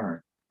need to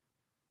learn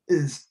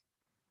is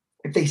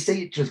if they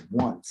say it just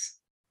once,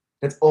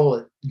 that's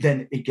all.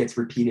 Then it gets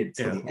repeated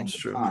to the end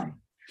of time.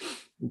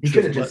 He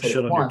could have just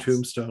said it once. Your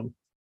tombstone.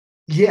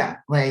 Yeah,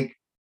 like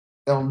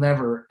it'll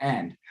never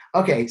end.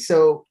 Okay,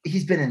 so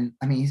he's been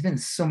in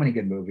so many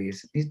good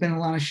movies. He's been in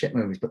a lot of shit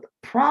movies, but the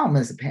problem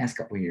is the past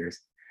couple of years,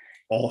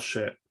 all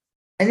shit.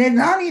 And then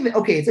not even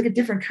it's like a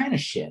different kind of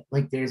shit.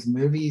 Like there's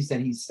movies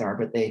that he starred,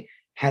 but they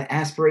had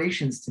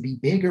aspirations to be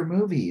bigger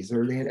movies,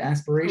 or they had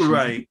aspirations.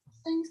 Right.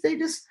 Things they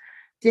just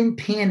didn't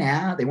pan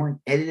out. They weren't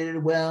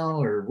edited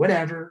well, or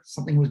whatever.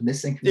 Something was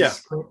missing from the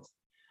script.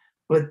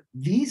 But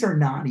these are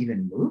not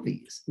even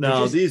movies.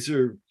 No, these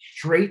are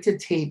straight to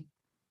tape.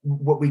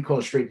 What we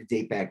call straight to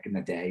tape back in the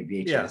day,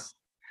 VHS. Yeah.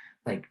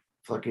 Like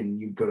fucking,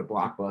 you go to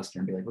Blockbuster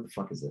and be like, "What the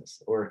fuck is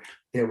this?" Or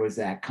there was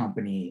that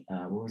company.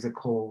 What was it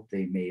called?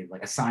 They made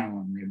like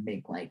Asylum. They would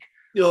make like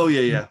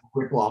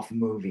rip off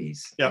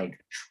movies. Yep. Like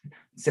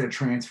instead of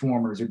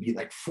Transformers, it'd be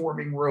like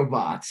forming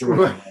robots or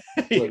whatever.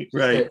 Like,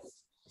 right.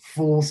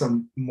 Fool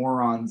some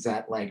morons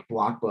at like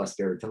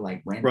Blockbuster to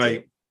like rent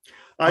it.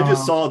 I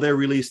just saw they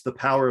released The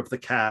Power of the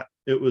Cat.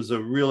 It was a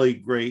really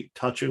great,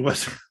 touching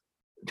Western.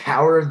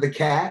 Power of the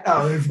Cat?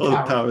 Oh, it was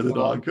The Power of the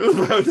Dog.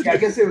 I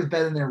guess it was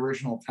better than the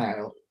original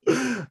title, which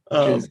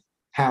is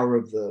Power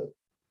of the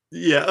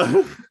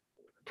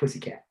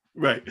Pussycat.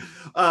 Right.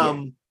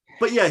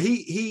 But yeah,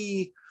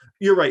 he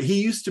you're right.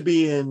 He used to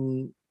be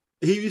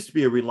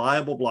a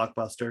reliable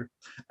blockbuster,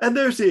 and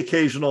there's the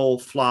occasional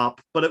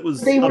flop, but it was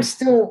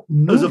still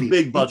movies. It was a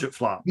big budget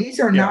flop. These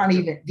are not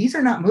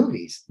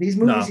movies. These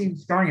movies he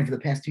was starring in for the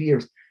past 2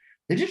 years,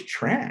 they're just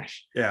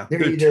trash. Yeah, They're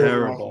they're either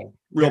terrible,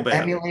 real they're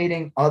bad.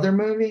 emulating other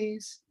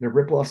movies, they're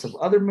rip-offs of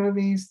other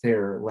movies.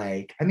 They're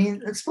like, I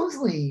mean,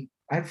 supposedly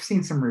I've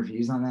seen some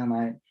reviews on them.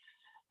 I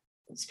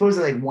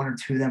supposedly like one or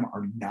two of them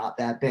are not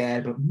that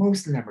bad, but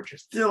most of them are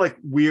just They're like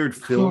weird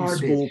film garbage.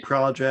 school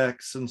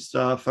projects and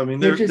stuff. I mean,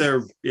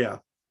 they're yeah.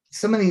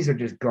 Some of these are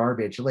just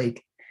garbage.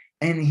 Like,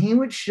 and he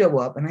would show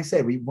up, and I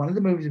said, one of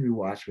the movies we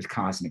watched was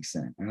Cosmic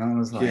Sin, and I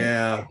was like,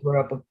 Yeah. I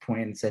brought up a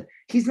point and said,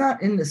 he's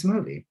not in this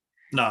movie.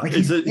 No, like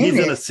he's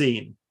in a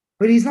scene,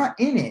 but he's not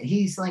in it.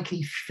 He's like,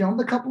 he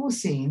filmed a couple of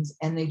scenes,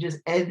 and they just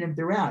edited him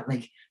throughout.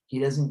 Like, he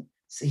doesn't.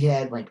 So he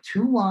had like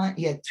two lines.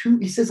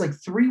 He says like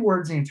 3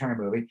 words in the entire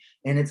movie,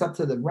 and it's up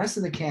to the rest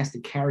of the cast to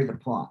carry the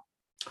plot.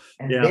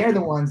 And they're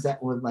the ones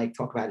that would like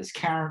talk about his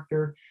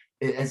character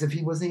as if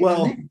he wasn't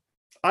even there.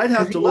 I'd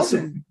have to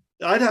listen.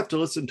 I'd have to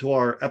listen to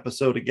our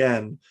episode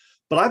again,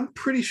 but I'm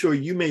pretty sure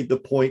you made the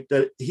point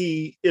that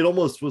it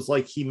almost was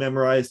like he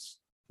memorized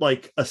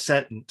like a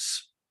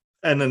sentence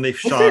and then they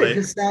shot it. It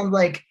just sounds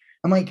like,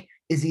 I'm like,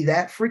 is he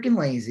that freaking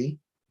lazy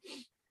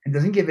and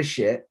doesn't give a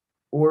shit?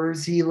 Or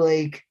is he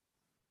like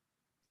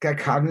got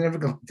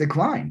cognitive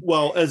decline?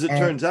 Well, as it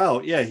turns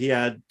out, yeah, he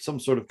had some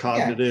sort of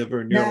cognitive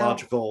or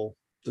neurological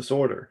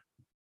disorder.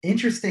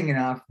 Interesting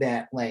enough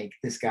that like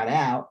this got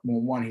out.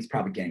 Well, one, he's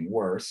probably getting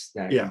worse.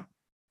 That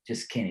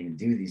just can't even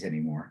do these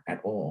anymore at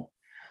all.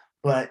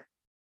 But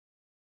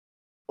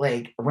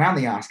like around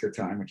the Oscar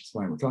time, which is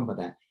why we're talking about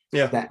that.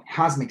 Yeah, that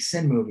Cosmic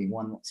Sin movie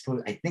won.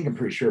 I think I'm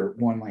pretty sure it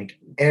won like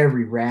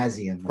every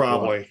Razzie in the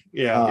probably. World.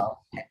 Yeah.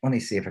 Let me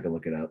see if I can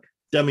look it up.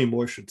 Demi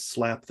Moore should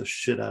slap the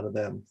shit out of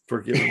them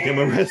for giving him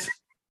a Razzie.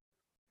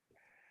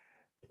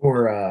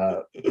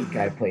 Or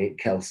guy played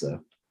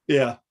Kelso.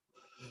 Yeah.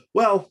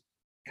 Well,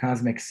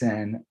 Cosmic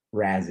Sin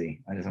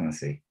Razzie. I just want to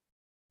see.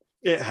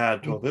 It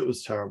had to have. It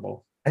was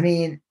terrible. I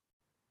mean,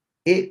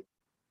 it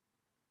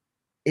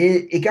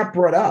got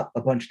brought up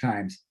a bunch of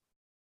times.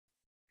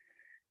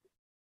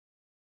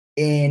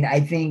 And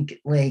I think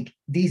like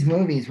these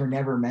movies were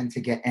never meant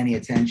to get any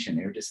attention.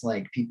 They were just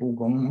like people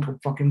going to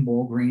fucking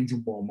Walgreens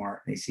and Walmart.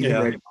 And they see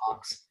the red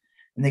box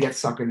and they get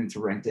suckered into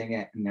renting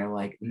it. And they're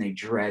like, and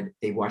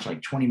they watch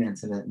like 20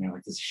 minutes of it and they're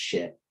like, this is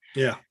shit.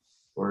 Yeah.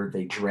 Or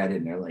they dread it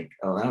and they're like,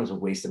 oh, that was a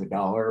waste of $1.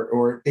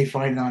 Or they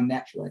find it on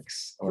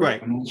Netflix or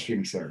on a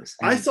streaming service.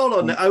 And I saw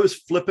it I was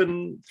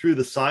flipping through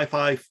the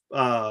sci-fi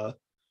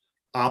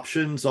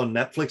options on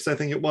Netflix, I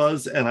think it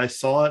was, and I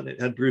saw it and it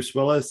had Bruce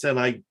Willis and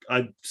I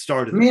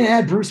started. I mean, it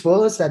had Bruce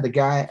Willis, had the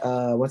guy,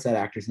 what's that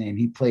actor's name?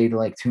 He played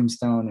like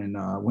Tombstone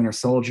and Winter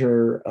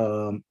Soldier,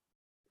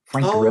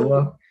 Frank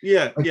Grillo.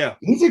 Yeah, like, yeah.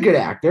 He's a good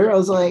actor. I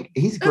was like,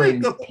 he's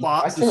great. The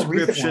plot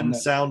description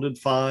sounded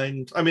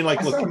fine. I mean, like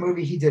I saw a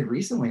movie he did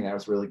recently that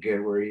was really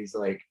good where he's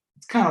like,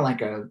 it's kind of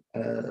like a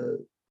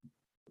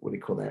what do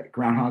you call that?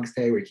 Groundhog's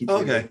Day, where he keeps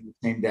the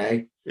same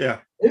day. Yeah.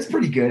 It's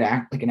pretty good,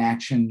 like an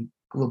action,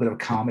 a little bit of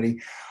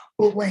comedy.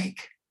 But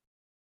like,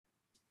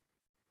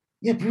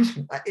 yeah, Bruce,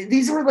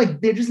 these were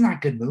like, they're just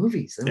not good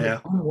movies. They're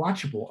like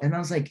unwatchable. And I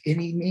was like,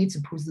 and he made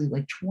supposedly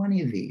like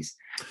 20 of these.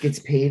 Gets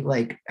paid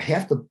like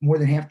more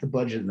than half the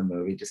budget of the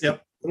movie, just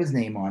to put his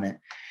name on it.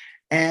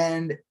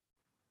 And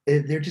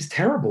they're just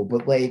terrible.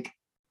 But like,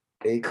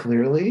 it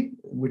clearly,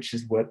 which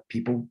is what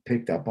people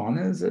picked up on,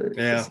 is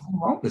something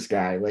wrong with this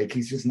guy. Like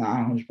he's just not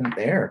 100%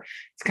 there.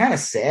 It's kind of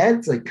sad.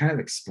 It's like kind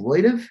of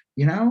exploitive,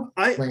 you know.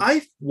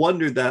 I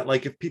wondered that,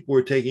 like, if people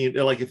were taking it,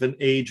 like if an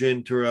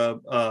agent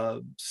or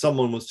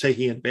someone was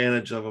taking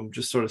advantage of him,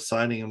 just sort of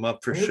signing him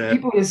up for shit.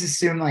 People just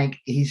assume like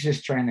he's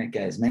just trying to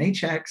get as many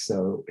checks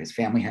so his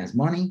family has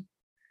money,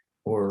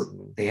 or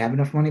they have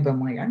enough money. But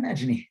I'm like, I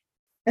imagine he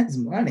has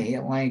money.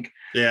 I'm like,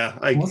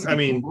 I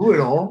mean, blew it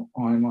all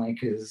on like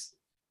his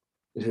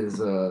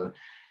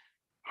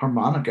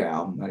harmonica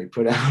album that he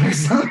put out or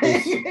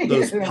something.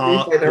 Those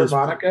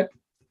harmonica.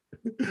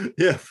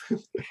 Yeah,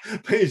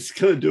 he's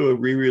gonna do a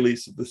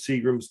re-release of the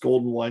Seagram's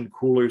Golden Wine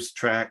Coolers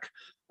track.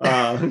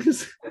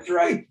 That's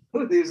right.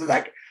 He was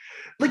like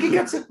he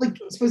got like,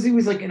 suppose he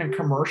was like in a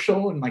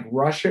commercial in like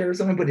Russia or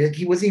something, but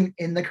he wasn't even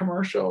in the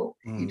commercial.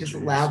 He just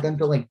allowed them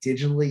to like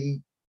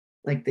digitally,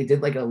 like they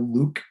did like a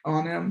Luke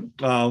on him.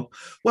 Oh,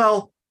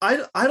 well,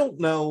 I don't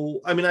know.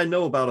 I mean, I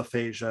know about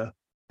aphasia.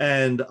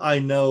 And I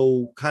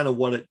know kind of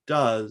what it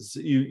does.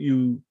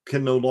 You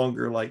can no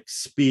longer like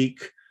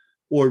speak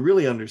or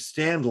really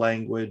understand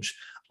language.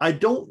 I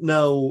don't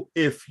know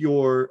if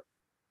you're,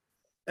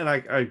 and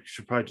I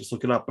should probably just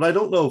look it up, but I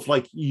don't know if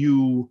like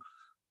you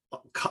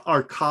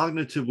are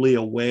cognitively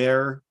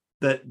aware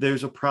that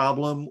there's a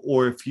problem,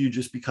 or if you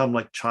just become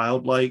like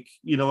childlike,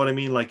 you know what I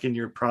mean? Like in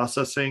your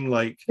processing,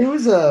 like. There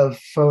was a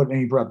photo,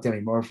 and you brought up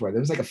Demi Moore for it.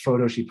 There was like a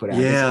photo she put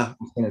out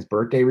in his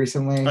birthday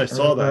recently. I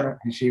saw that.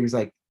 And she was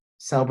like,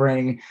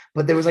 celebrating,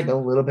 but there was like a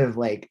little bit of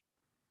like,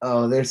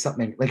 oh, there's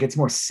something like it's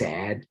more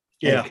sad.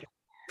 Yeah, like,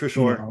 for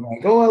sure. You know,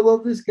 like, oh, I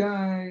love this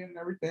guy and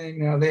everything.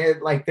 You know, they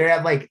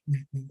have like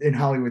in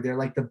Hollywood, they're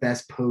like the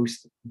best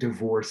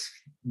post-divorce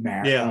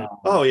marriage. Yeah.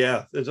 Oh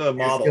yeah, there's a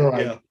model.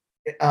 Like,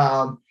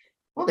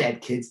 well, well, they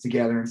had kids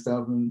together and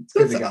stuff, and it's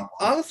good to go.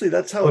 Honestly,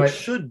 that's how it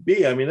should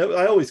be. I mean,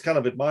 I always kind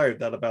of admired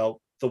that about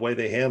the way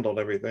they handled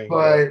everything.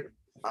 But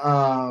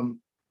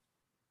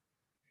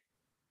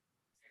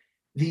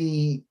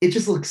it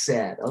just looks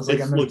sad. I was like,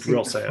 I'm looking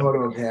at a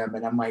photo of him,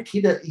 and I'm like,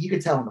 you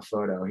could tell in the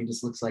photo, he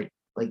just looks like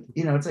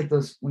it's like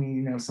those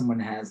when someone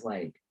has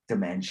like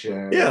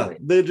dementia. Yeah, like,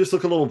 they just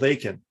look a little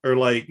vacant, or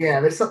like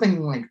there's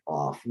something like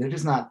off. They're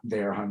just not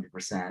there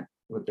 100%.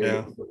 What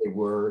they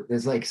were.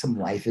 There's like some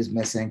life is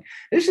missing.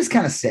 It's just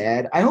kind of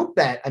sad. I hope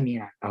I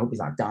hope he's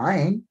not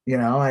dying.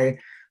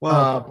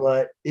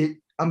 But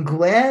I'm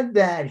glad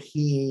that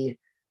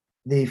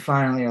they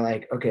finally are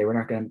like, okay, we're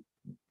not going to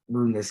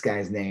ruin this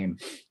guy's name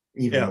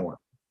even more,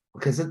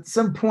 because at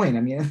some point, I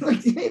mean,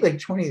 like he made like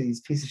 20 of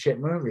these piece of shit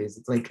movies.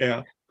 It's like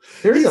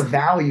there's a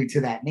value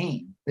to that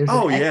name. There's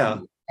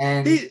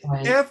and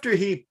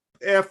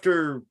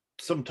after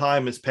some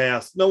time has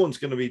passed, no one's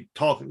going to be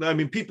talking. I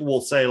mean, people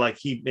will say like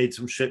he made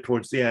some shit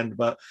towards the end,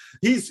 but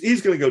he's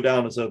going to go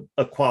down as a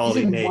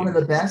quality name. One of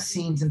the best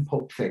scenes in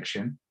Pulp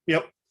Fiction.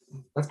 Yep.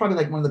 That's probably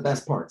like one of the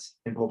best parts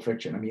in Pulp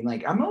Fiction. I mean,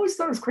 like I always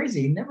thought it was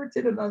crazy. He never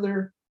did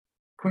another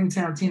Quentin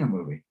Tarantino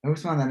movie. I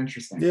always found that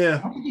interesting. Yeah.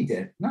 I don't think he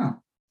did. No.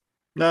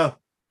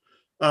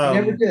 I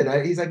never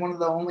did. He's like one of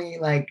the only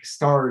like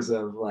stars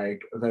of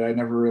like that I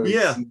never really.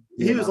 Seen,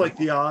 he was like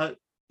the odd.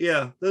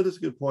 Yeah, that is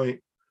a good point.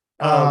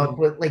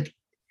 But like,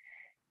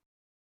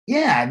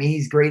 I mean,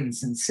 he's great in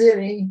Sin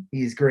City.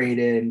 He's great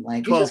in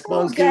like 12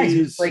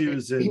 Monkeys. Like, he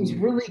was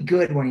really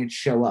good when he'd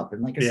show up.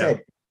 And like I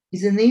said,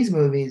 he's in these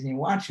movies and you're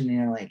watching and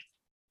you're like,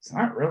 it's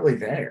not really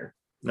there.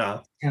 No.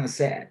 It's kind of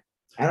sad.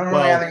 I don't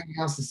really have anything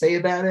else to say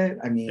about it.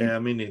 I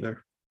mean, me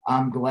neither.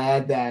 I'm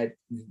glad that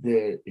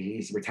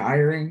he's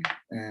retiring,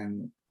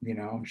 and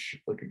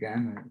look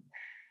again.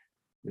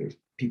 There's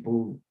people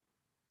who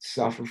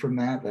suffer from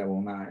that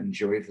will not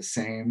enjoy the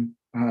same.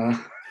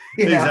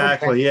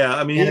 Exactly.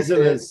 I mean, he's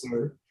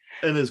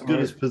in as good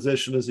as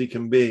position as he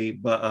can be,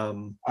 but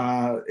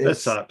that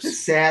sucks. It's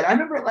sad. I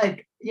remember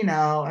I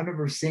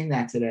remember seeing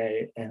that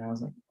today, and I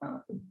was like,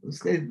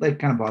 this like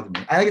kind of bothered me.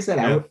 Like I said,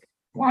 a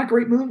lot of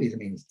great movies. I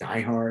mean, it's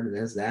Die Hard.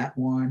 There's that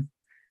one.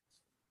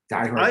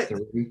 Die Hard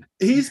 3.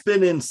 He's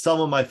been in some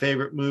of my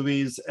favorite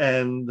movies,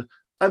 and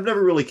I've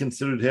never really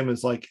considered him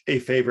as like a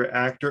favorite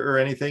actor or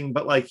anything,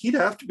 but like he'd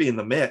have to be in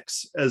the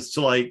mix as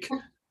to like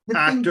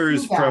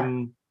actors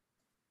from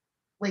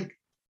like,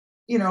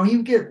 he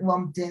would get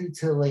lumped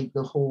into like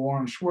the whole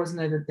Arnold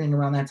Schwarzenegger thing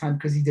around that time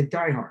because he did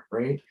Die Hard,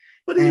 right?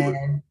 But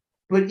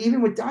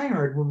even with Die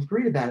Hard, what was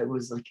great about it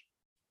was like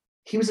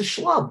he was a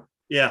schlub.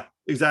 Yeah,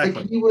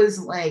 exactly. Like, he was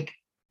like,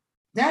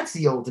 that's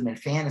the ultimate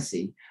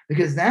fantasy,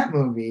 because that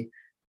movie,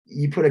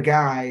 you put a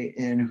guy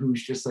in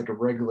who's just like a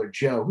regular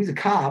Joe. He's a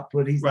cop,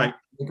 but he's not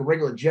like a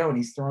regular Joe, and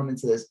he's thrown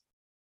into this.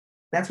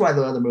 That's why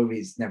the other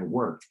movies never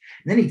worked.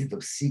 And then he did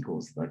those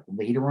sequels like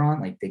later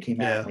on, like they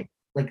came out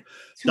like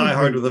Die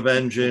Hard with a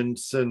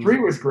Vengeance, and 3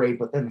 was great,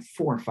 but then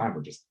 4 and 5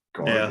 were just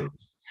garbage. Yeah,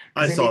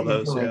 I saw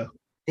those.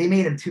 They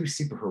made him too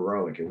super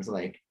heroic. It was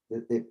like,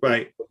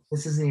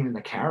 this isn't even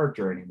the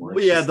character anymore.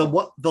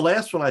 Well, the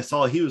last one I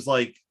saw, he was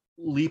like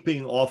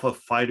leaping off a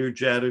fighter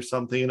jet or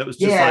something, and it was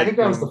just I think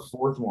that was the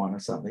 4th one or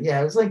something.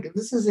 It was like,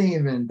 this isn't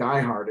even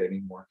Die Hard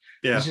anymore.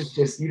 It's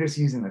just you're just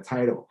using the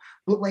title.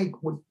 But like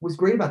what was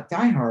great about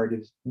Die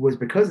Hard was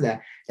because of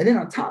that, and then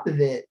on top of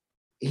it,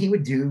 he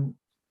would do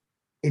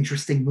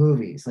interesting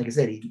movies. Like I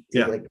said, he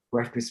did like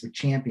Breakfast with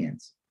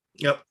Champions.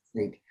 Yep.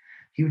 Like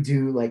he would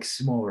do like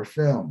smaller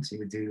films. He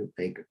would do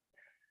like,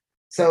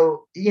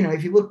 so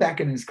if you look back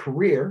in his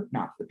career,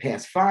 not the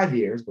past 5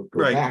 years, but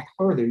go back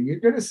further, you're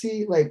gonna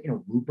see like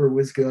Looper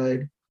was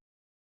good.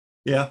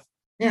 Yeah.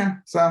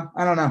 So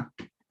I don't know.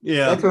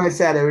 Yeah. That's what I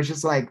said. It was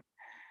just like,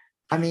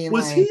 I mean,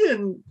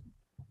 wasn't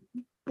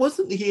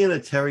he in a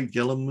Terry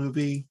Gilliam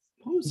movie?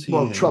 What was he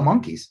in? 12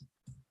 Monkeys.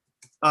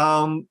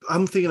 I'm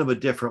thinking of a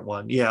different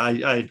one. Yeah,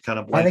 I kind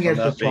of I think it was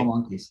just 12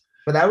 Monkeys.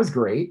 But that was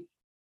great.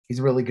 He's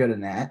really good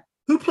in that.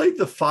 Who played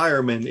the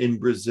fireman in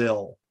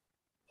Brazil?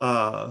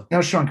 That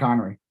was Sean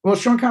Connery. Well,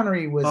 Sean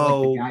Connery was like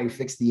the guy who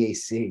fixed the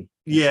AC.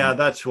 Yeah,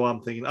 that's who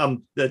I'm thinking.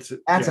 That's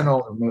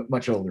an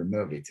much older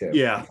movie too.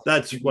 Yeah,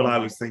 that's what I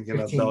was thinking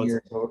 15 of.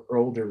 Years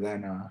older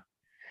than. All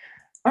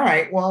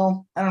right.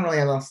 Well, I don't really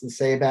have else to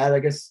say about it. I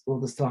guess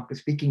we'll just talk.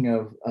 Speaking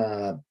of,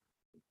 I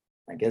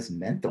guess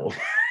mental.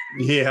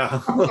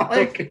 Yeah.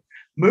 Like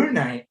Moon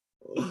Knight.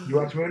 You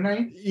watch Moon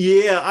Knight?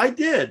 Yeah, I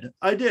did.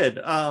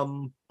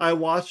 I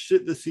watched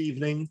it this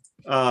evening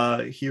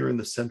here in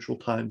the Central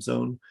Time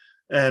Zone,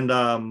 and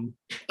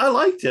I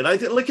liked it. I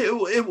did like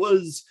it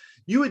was,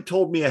 you had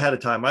told me ahead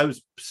of time. I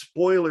was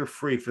spoiler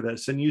free for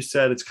this, and you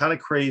said it's kind of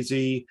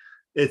crazy.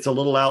 It's a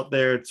little out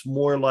there. It's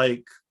more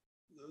like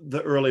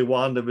the early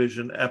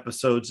WandaVision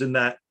episodes in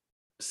that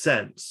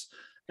sense.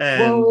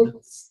 And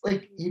it's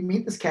like you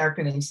meet this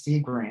character named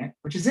Steve Grant,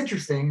 which is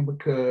interesting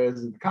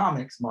because in the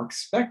comics, Mark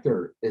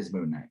Spector is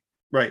Moon Knight.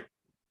 Right.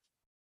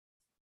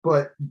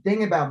 But the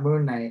thing about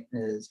Moon Knight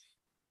is,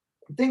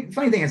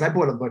 funny thing is, I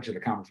bought a bunch of the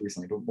comics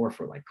recently, but more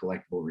for like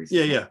collectible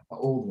reasons. Yeah. The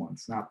old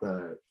ones, not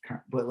the,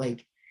 but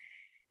like,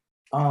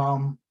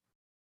 Um,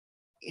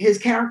 his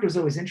character is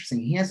always interesting.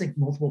 He has like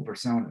multiple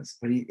personas,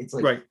 but it's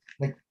like Right.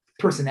 like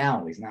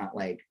personalities, not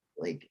like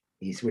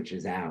he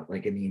switches out.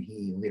 Like, I mean,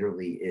 he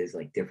literally is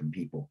like different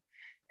people.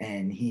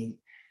 And he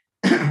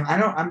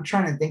I'm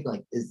trying to think,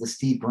 like, is the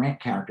Steve Grant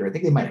character, I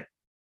think they might have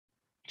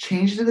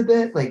changed it a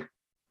bit. Like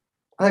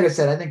I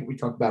said, I think we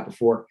talked about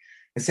before.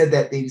 I said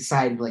that they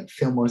decided to like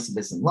film most of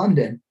this in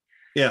London,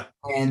 Yeah.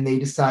 and they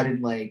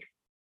decided like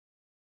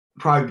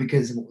probably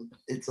because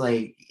it's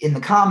like in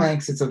the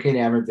comics, it's okay to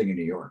have everything in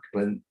New York,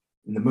 but in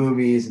the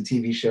movies and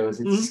TV shows,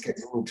 it just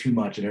gets a little too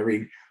much, and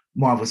every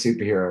Marvel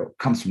superhero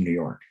comes from New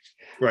York.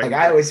 Right. Like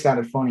I always found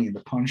it funny in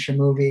the Punisher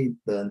movie,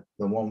 the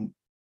one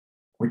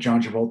where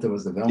John Travolta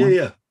was the villain.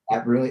 Yeah.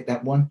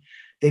 That one,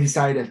 they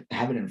decided to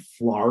have it in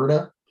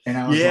Florida, and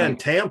I was like,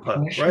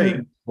 Tampa,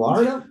 right?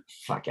 Florida,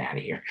 fuck out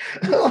of here.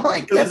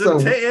 Like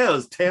it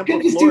was Tampa,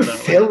 you just Florida. Do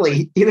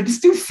Philly,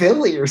 just do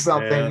Philly or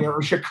something, Yeah.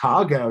 or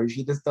Chicago. If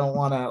you just don't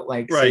want to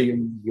like say you're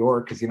in New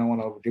York because you don't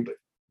want to overdo, but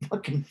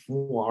fucking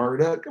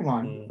Florida, come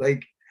on,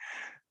 like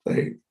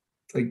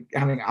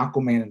having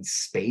Aquaman in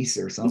space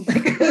or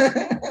something.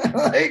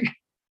 Like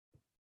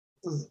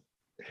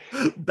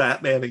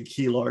Batman in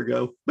Key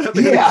Largo.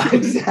 Yeah,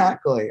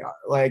 exactly.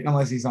 Like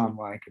unless he's on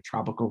like a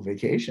tropical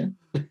vacation.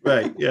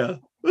 Right. Yeah.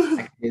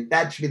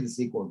 That should be the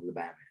sequel to the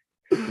Batman.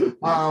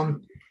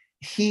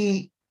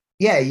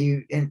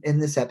 You in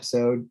this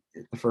episode,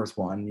 the first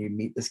one, you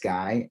meet this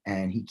guy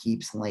and he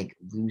keeps like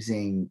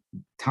losing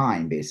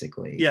time,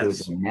 basically. Yes.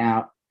 Goes in and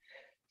out.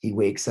 He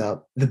wakes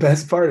up. The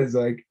best part is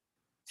like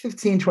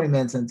 15, 20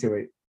 minutes into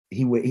it,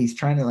 he's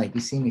trying to like,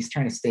 you see him, he's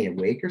trying to stay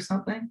awake or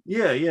something.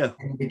 Yeah.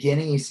 In the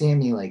beginning, you see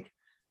him,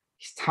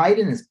 he's tied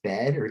in his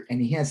bed,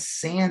 and he has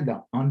sand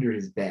under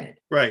his bed.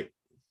 Right.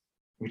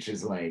 Which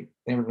is like,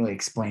 they haven't really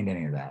explained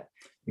any of that.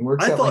 He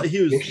works at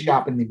he was gift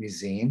shop in the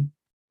museum.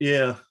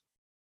 Yeah.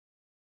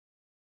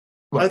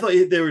 What? I thought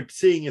they were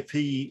seeing if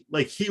he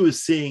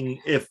was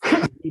seeing if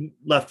he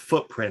left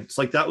footprints.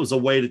 Like that was a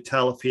way to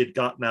tell if he had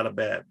gotten out of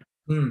bed.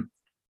 Yeah.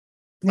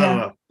 I don't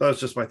know. That was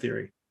just my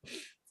theory.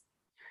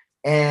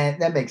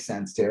 And that makes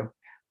sense too.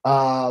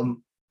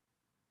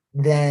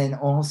 Then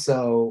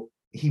also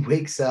he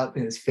wakes up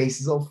and his face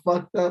is all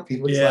fucked up. He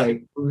looks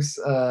like Bruce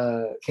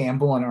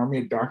Campbell on Army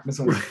of Darkness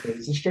when his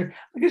face is straight.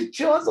 Like his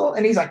jaw's all,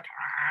 and he's like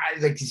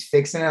he's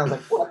fixing it. I was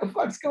like, what the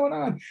fuck's going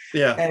on?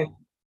 Yeah. And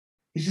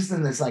he's just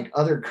in this like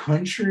other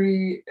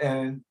country,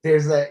 and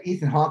there's a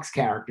Ethan Hawke's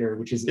character,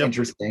 which is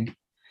interesting.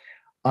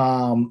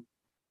 I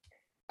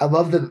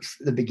love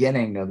the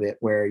beginning of it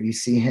where you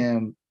see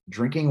him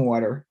drinking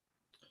water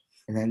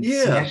and then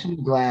smashing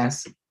the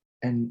glass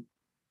and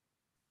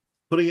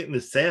putting it in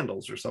his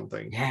sandals or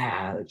something.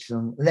 Yeah.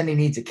 Then he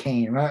needs a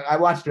cane. I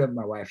watched it with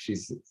my wife. She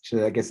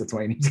I guess that's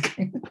why he needs a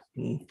cane.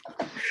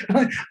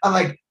 I'm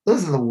like,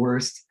 those are the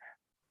worst.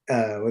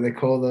 What do they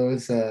call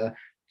those?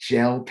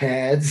 Gel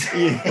pads.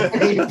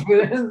 Yeah. You put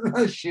it in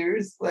those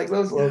shoes. Like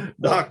those look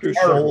Dr.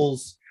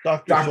 Scholl's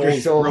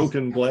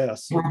broken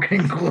glass.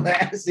 Broken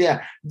glass.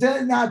 Yeah.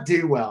 Did not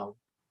do well.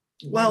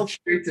 Well,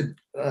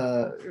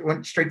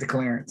 went straight to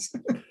clearance.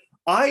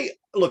 I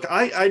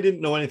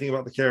didn't know anything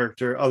about the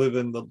character other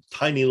than the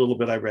tiny little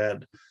bit I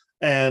read.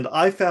 And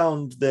I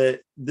found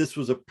that this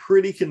was a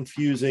pretty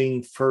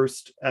confusing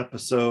first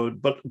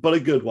episode, but a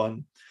good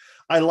one.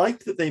 I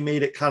liked that they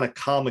made it kind of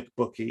comic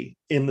booky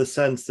in the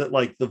sense that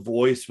like the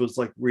voice was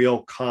like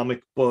real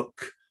comic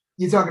book.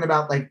 You're talking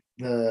about like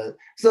the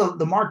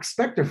Mark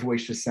Spector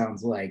voice just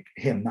sounds like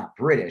him, not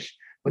British,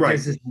 but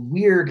there's this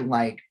weird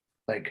like,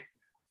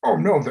 oh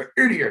no, the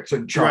idiot's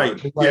in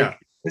charge. Right. Like,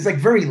 it's like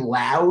very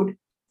loud.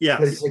 Yeah.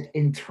 But it's like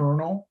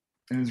internal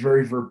and it's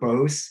very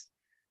verbose.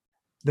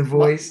 The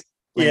voice.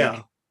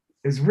 It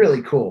was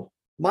really cool.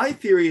 My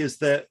theory is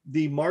that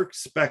the Mark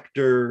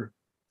Spector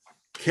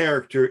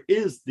character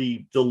is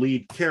the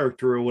lead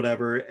character or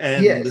whatever.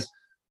 And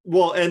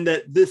and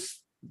that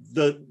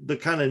the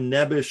kind of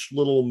nebbish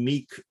little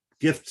meek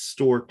gift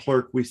store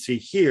clerk we see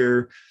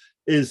here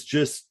is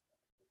just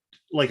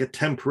like a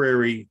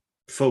temporary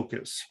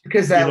focus.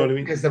 Because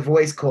because the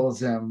voice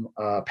calls him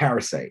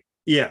Parasite.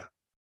 Yeah.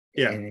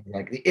 Yeah. And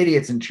like the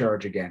idiot's in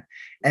charge again.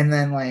 And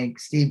then like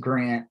Steve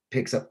Grant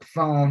picks up the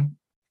phone,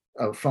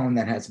 a phone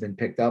that hasn't been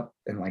picked up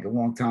in like a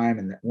long time,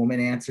 and that woman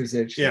answers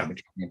it. She's trying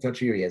to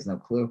touch you. He has no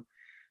clue.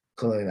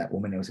 Clearly that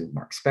woman knows who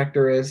Mark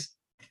Spector is.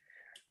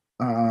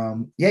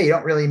 You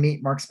don't really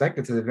meet Mark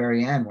Spector to the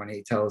very end when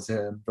he tells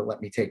him to let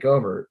me take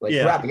over. Like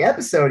throughout the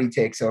episode he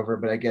takes over,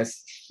 but I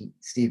guess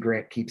Steve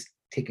Grant keeps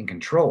taking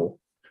control.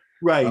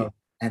 Right.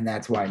 And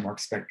that's why Mark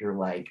Spector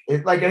like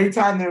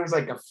anytime there was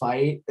like a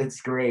fight,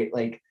 it's great.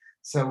 Like,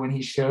 so when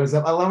he shows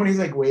up, I love when he's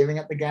like waving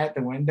at the guy at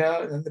the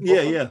window and then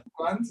the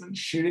guns and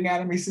shooting at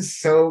him. He's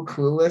just so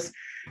clueless.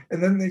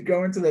 And then they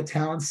go into the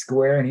town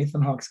square and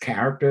Ethan Hawke's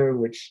character,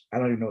 which I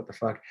don't even know what the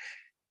fuck.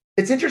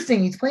 It's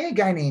interesting. He's playing a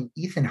guy named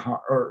Ethan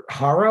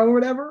Haro or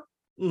whatever.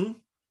 Mm-hmm.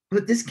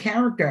 But this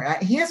character,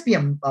 he has to be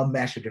a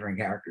mesh of different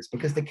characters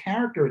because the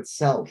character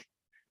itself,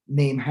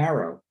 named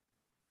Harrow,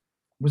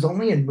 was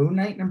only in Moon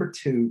Knight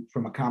 #2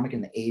 from a comic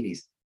in the 80s.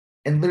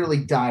 and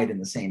literally died in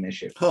the same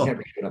issue. Huh.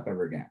 Never showed up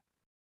ever again.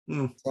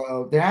 Hmm.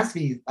 So there has to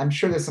be, I'm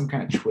sure there's some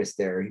kind of twist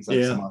there. He's like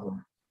Yeah. some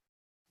other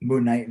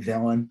Moon Knight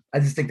villain. I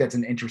just think that's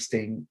that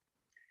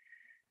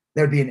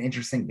would be an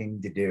interesting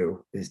thing to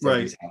do, is to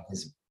Right. just have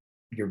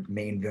your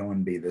main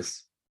villain be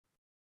this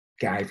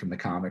guy from the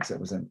comics that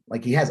was in,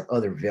 like, he has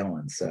other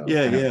villains. So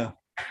Yeah, I don't yeah. know.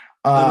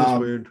 That is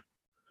weird.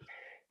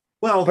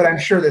 Well, But I'm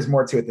sure there's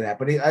more to it than that.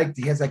 But he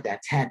has like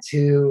that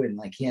tattoo, and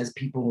like he has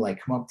people like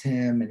come up to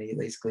him, and he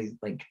basically,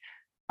 like,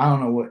 I don't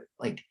know what,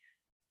 like,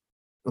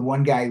 the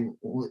one guy,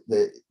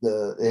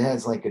 it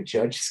has like a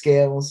judge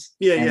scales.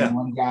 Yeah, and yeah. the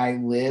one guy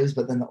lives,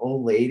 but then the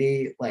old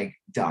lady like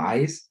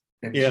dies,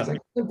 and Yeah. she's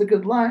like, lived a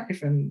good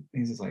life, and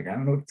he's just like, I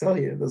don't know what to tell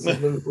you. This is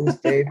the rules,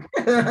 babe.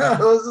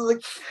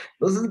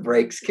 those are the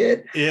breaks,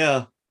 kid.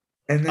 Yeah.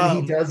 And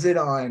then he does it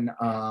on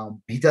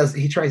he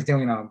tries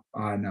doing it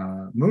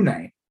on Moon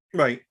Knight.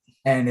 Right.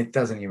 And it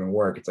doesn't even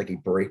work. It's like he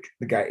break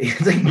the guy.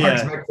 It's like Mark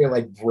Spector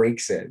like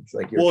breaks it. It's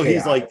like, you're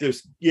he's like,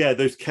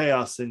 there's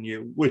chaos in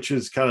you, which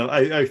is kind of,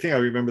 I think I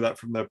remember that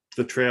from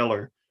the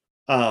trailer.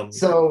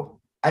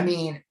 So I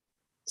mean,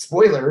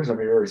 spoilers. I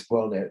mean, we already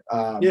spoiled it.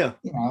 Yeah.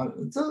 You know,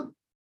 it's a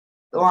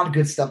lot of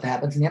good stuff that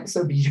happens in the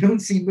episode, but you don't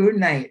see Moon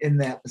Knight in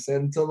the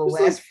episode until the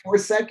last 4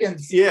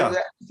 seconds. Yeah. Of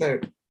the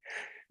episode.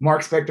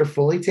 Mark Spector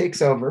fully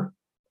takes over.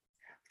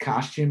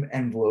 Costume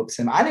envelopes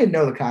him. I didn't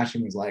know the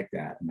costume was like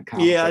that in the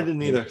comics. Yeah, I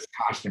didn't either.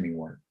 Costume he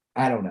wore.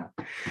 I don't know.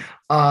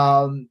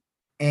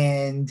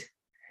 And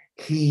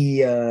he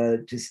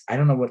just, I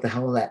don't know what the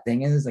hell that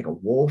thing is, like a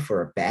wolf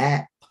or a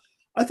bat.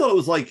 I thought it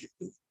was like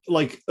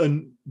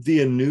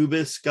the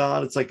Anubis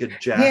god. It's like a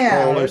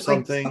jackal or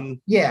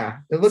something. Yeah,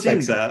 it looks like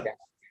that.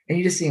 And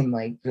you just see him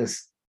like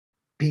just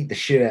beat the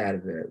shit out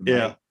of it.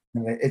 Yeah.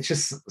 Like, it's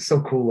just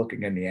so cool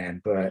looking in the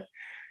end. But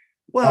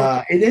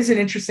well, it is an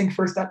interesting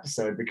first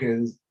episode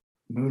because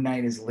Moon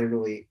Knight is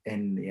literally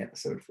in the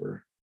episode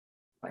for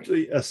like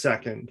a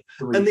second.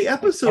 3 And the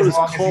episode is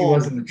called, he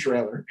was in the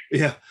trailer.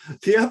 Yeah.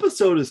 The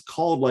episode is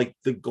called like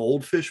the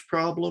goldfish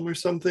problem or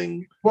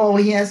something. Well,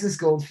 he has this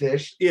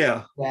goldfish.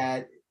 Yeah.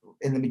 That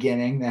in the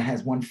beginning that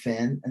has one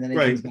fin, and then it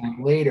comes back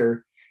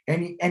later.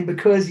 And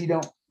because you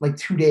don't, like,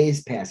 2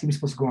 days pass, he was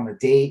supposed to go on a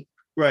date.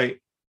 Right.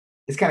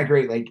 It's kind of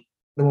great. Like,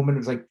 the woman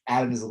was like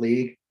out of his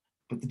league,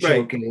 but the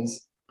joke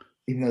is,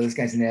 even though this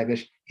guy's an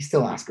Abish, he's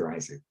still Oscar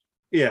Isaac.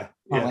 Yeah.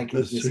 Not like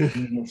he's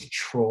this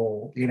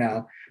troll, you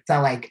know. It's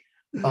not like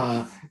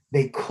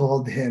they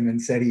called him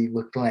and said he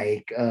looked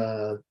like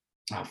oh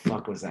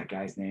fuck, was that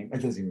guy's name?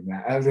 It doesn't even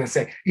matter. I was gonna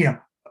say, you know,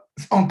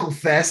 Uncle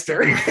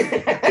Fester.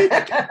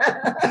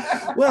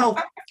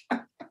 Well,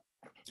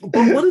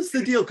 but what is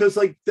the deal? Because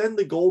like then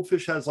the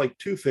goldfish has like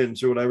 2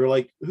 fins or whatever.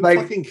 Like, who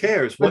fucking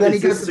cares? But then he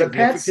goes to the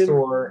pet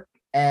store,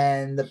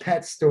 and the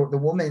pet store, the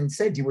woman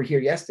said you were here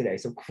yesterday.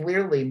 So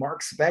clearly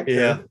Mark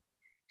Spector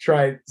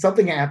tried,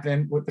 something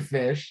happened with the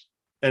fish.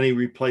 And he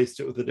replaced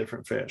it with a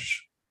different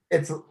fish.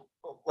 It's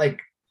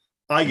like,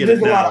 I get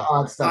it now. A lot of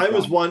odd stuff.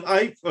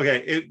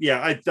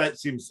 That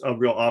seems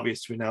real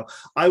obvious to me now.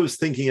 I was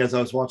thinking as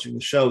I was watching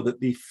the show that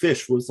the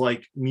fish was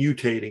like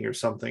mutating or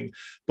something,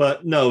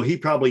 but no, he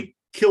probably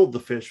killed the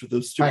fish with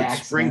those stupid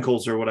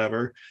sprinkles or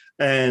whatever,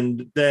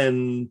 and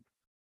then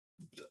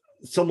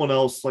someone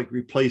else like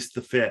replaced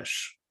the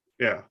fish.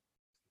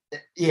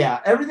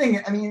 Yeah,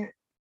 everything. I mean,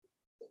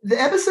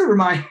 the episode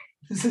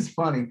this is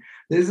funny.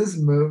 There's this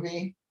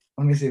movie.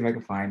 Let me see if I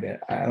can find it.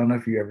 I don't know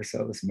if you ever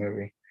saw this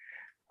movie.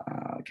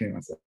 Give me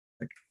one second.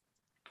 It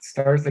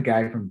stars the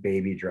guy from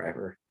Baby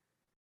Driver.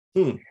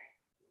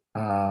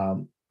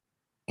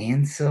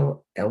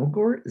 Ansel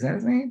Elgort, is that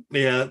his name?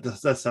 Yeah,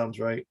 that sounds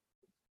right.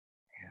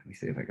 Yeah, let me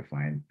see if I can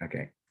find.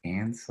 Okay,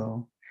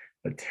 Ansel,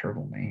 what a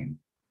terrible name.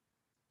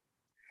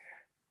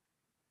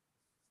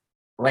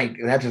 Like,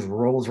 that just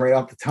rolls right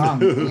off the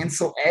tongue.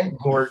 Ansel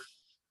Elgort.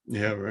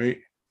 Yeah, right.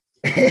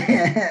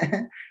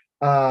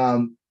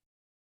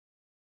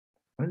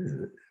 What is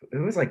it? It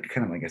was like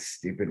kind of like a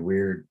stupid,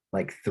 weird,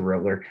 like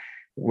thriller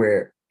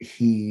where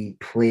he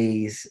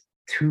plays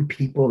 2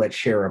 people that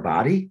share a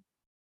body.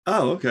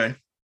 Oh, okay.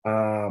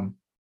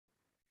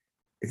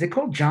 Is it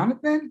called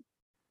Jonathan?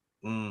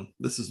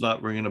 This is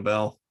not ringing a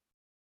bell.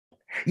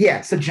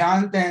 Yeah, so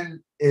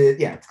Jonathan,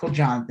 it's called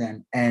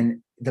Jonathan.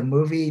 And the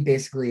movie,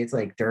 basically, it's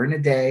like during the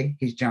day,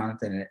 he's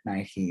Jonathan, and at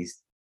night, he's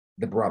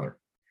the brother.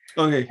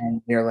 Okay.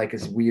 And they're like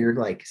this weird,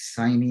 like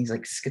Siamese,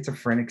 like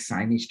schizophrenic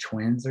Siamese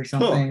twins or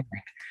something.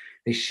 Like,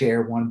 they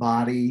share one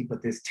body,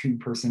 but there's 2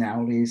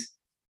 personalities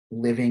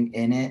living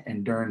in it.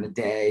 And during the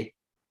day,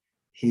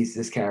 he's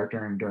this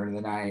character, and during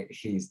the night,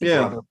 he's the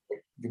brother.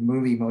 The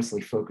movie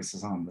mostly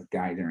focuses on the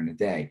guy during the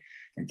day,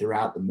 and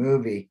throughout the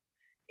movie,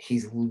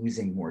 he's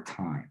losing more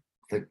time.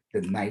 The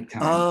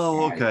nighttime.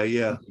 Oh, okay,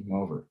 yeah.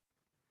 Over,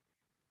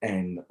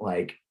 and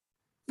like,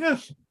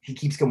 he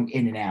keeps going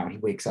in and out. He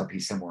wakes up,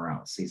 he's somewhere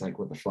else. He's like,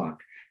 what the fuck?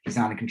 He's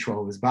not in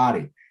control of his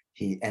body.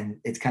 And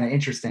it's kind of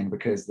interesting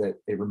because that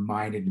it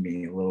reminded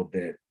me a little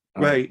bit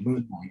of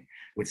Moon Knight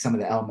with some of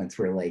the elements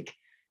where, like,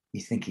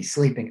 you think he's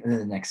sleeping, and then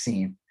the next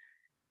scene,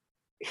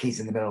 he's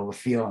in the middle of the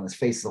field and his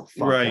face is all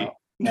fucked up,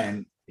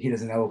 and he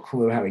doesn't know a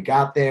clue how he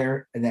got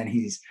there, and then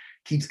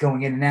keeps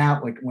going in and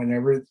out. Like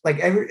whenever, like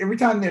every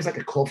time there's like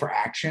a call for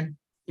action,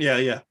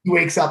 yeah. he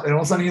wakes up and all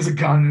of a sudden he has a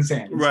gun in his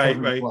hand. Right.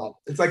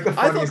 It's like the I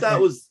thought funniest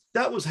thing.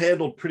 that was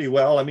handled pretty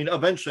well. I mean,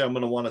 eventually I'm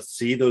going to want to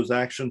see those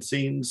action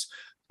scenes,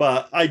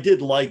 but I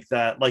did like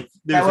that. Like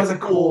that was a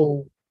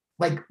cool.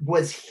 Like,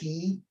 was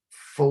he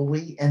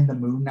fully in the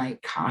Moon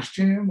Knight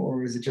costume, or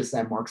was it just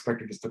that Mark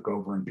Spector just took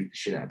over and beat the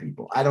shit out of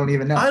people? I don't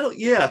even know.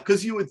 Yeah,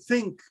 because you would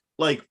think,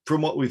 like,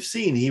 from what we've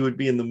seen, he would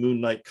be in the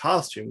Moon Knight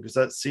costume, because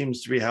that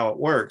seems to be how it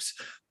works.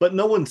 But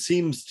no one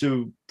seems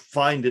to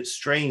find it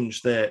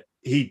strange that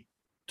he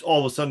all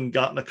of a sudden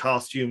got in a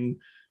costume,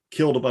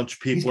 killed a bunch of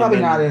people. He's probably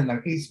not in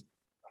the he's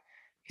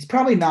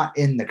probably not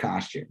in the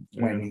costume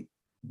when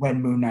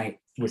Moon Knight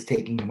was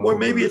taking him over. Or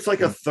maybe it's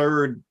like a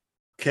third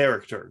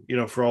character,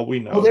 for all we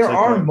know. Well, there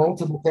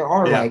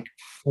are like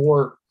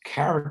 4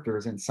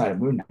 characters inside of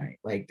Moon Knight.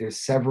 Like there's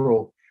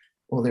several.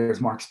 Well,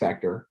 there's Mark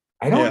Spector.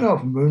 I don't know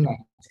if Moon Knight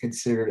is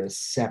considered a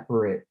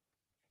separate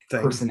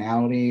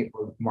personality,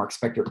 or Mark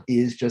Spector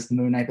is just the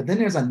Moon Knight. But then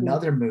there's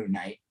another Moon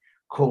Knight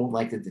called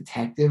like the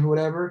detective or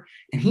whatever,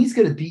 and he's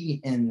going to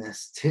be in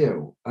this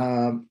too.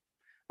 I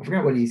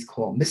forgot what he's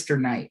called, Mr.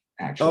 Knight,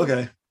 actually.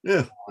 Okay,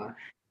 yeah.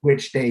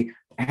 Which they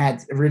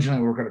had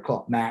originally were going to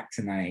call it Mac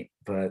tonight,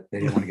 but they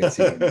didn't want to get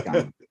sued.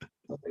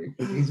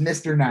 He's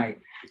Mr. Knight,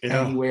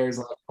 and he wears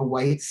like a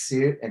white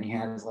suit, and he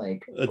has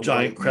like a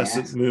giant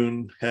crescent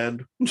moon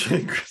head.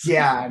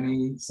 Yeah, and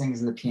he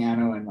sings the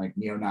piano, and like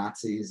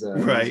neo-Nazis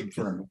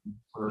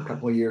for a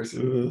couple of years.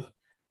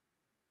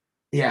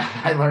 Yeah,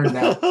 I learned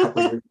that a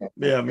couple of years ago.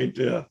 Yeah, me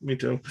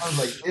too. I was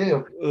like,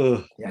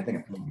 ew. Yeah, I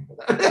think I'm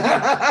for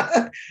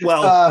that.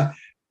 Well,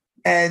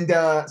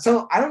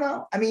 so I don't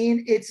know. I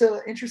mean, it's an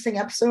interesting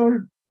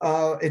episode.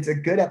 It's a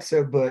good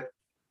episode, but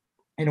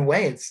in a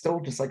way, it's still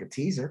just like a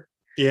teaser.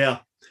 Yeah,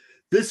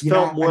 this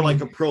felt more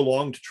like a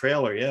prolonged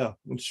trailer. Yeah,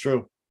 it's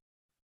true.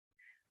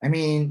 I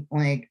mean,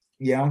 like,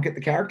 you don't get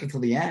the character till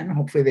the end.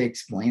 Hopefully, they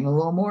explain a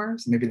little more.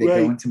 So maybe they go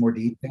into more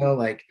detail.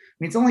 Like, I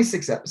mean, it's only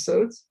 6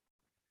 episodes.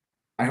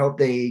 I hope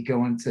they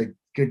go into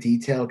good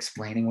detail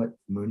explaining what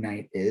Moon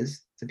Knight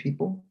is to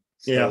people,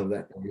 so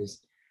that there's,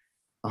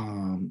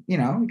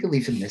 we could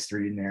leave some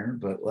mystery in there,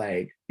 but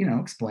like,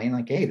 explain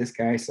like, hey, this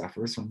guy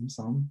suffers from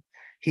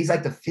he's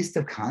like the Fist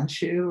of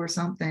Khonshu or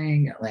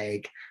something,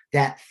 like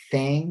that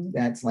thing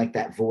that's like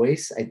that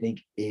voice, I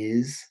think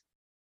is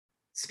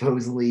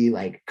supposedly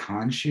like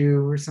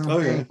Khonshu or something.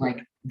 Okay.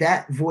 Like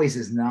that voice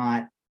is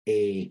not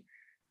I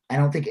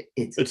don't think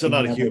it's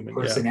not a human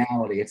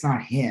personality. Yeah. It's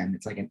not him.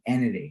 It's like an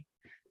entity.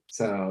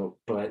 So,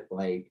 but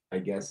like, I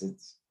guess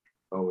it's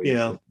always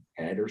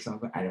head or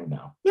something. I don't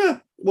know. Yeah.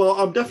 Well,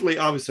 I'm going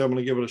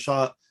to give it a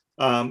shot.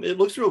 It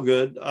looks real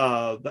good.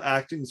 The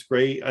acting's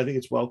great. I think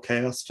it's well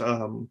cast.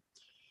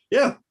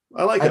 Yeah,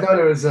 I like it. I thought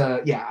it was,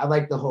 I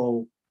like the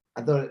whole,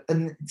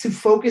 and to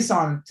focus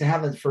on, to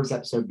have the first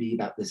episode be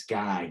about this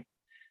guy.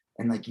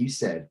 And like you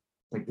said,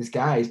 like this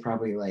guy is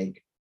probably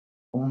like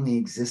only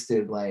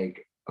existed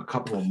like a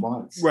couple of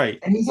months. Right.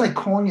 And he's like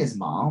calling his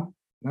mom,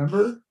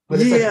 remember? But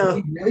it's like, is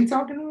he really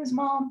talking to his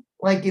mom?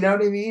 Like, you know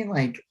what I mean?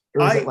 Like,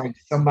 or is it like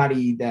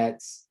somebody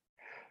that's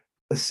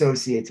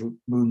associates with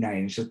Moon Knight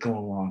and just going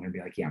along and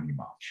be like, yeah, I'm your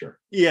mom, sure.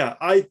 Yeah,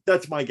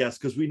 that's my guess,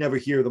 because we never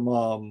hear the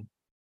mom.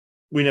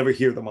 So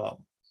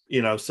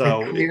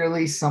like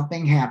clearly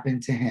something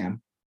happened to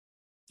him.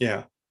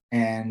 Yeah.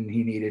 And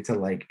he needed to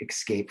like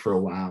escape for a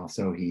while.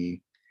 So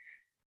he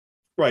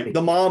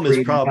the mom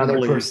is probably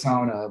another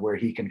persona where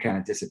he can kind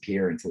of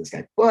disappear into this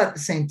guy. But at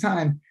the same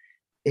time,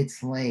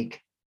 it's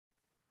like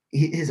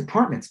his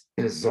apartment's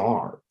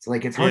bizarre. It's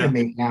like it's hard to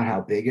make out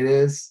how big it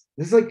is.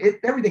 There's like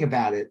everything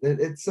about it.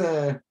 It's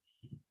a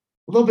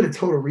little bit of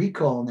Total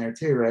Recall in there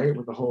too, right?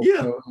 With the whole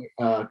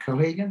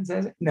Cohagans,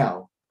 is it?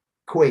 No,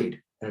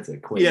 Quaid. That's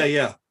it. Quaid.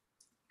 Yeah.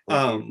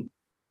 I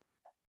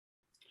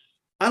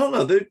don't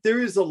know. There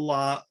is a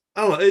lot.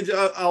 I don't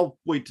know. I'll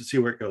wait to see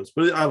where it goes,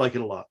 but I like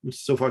it a lot.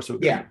 So far, so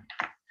good.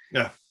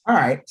 Yeah. All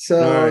right.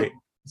 So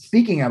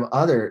speaking of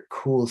other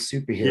cool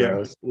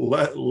superheroes,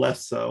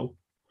 less so.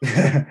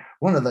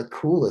 One of the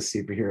coolest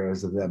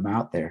superheroes of them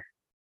out there,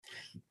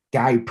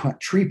 guy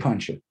tree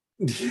punching.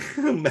 You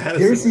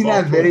ever seen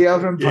that video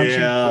of him punching?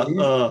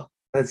 Yeah,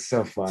 that's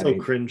so funny. So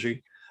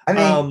cringy. I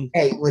mean,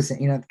 hey, listen,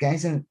 the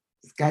guy's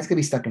gonna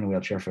be stuck in a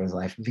wheelchair for his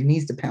life. If he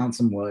needs to pound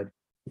some wood,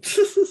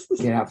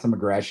 get out some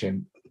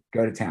aggression,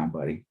 go to town,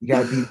 buddy. You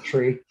gotta beat a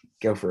tree,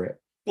 go for it.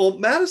 Well,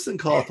 Madison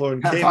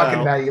Cawthorne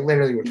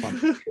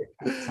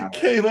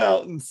came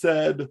out and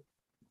said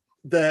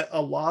that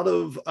a lot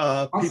of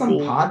on people, some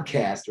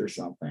podcast or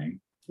something.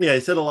 Yeah, he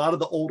said a lot of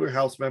the older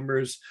House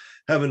members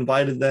have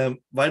invited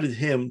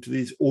him to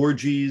these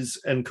orgies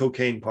and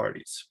cocaine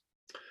parties.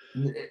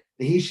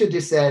 He should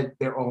just said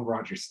they're all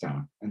Roger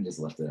Stone and just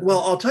left it. Well,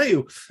 I'll tell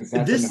you,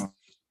 this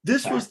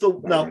was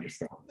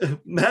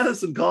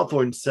Madison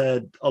Cawthorne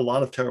said a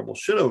lot of terrible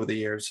shit over the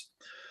years.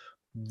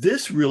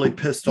 This really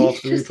pissed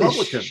off the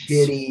Republicans.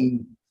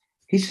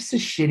 He's just a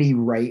shitty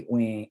right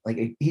wing.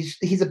 Like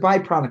he's a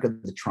byproduct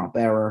of the Trump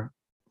era.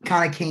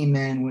 Kind of came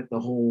in with the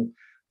whole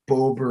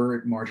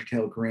Boebert, Marjorie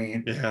Taylor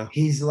Greene. Yeah.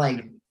 He's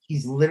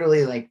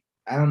literally like,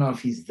 I don't know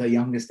if he's the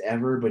youngest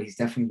ever, but he's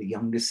definitely the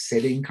youngest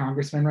sitting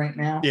congressman right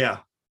now. Yeah.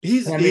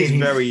 He's he's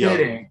very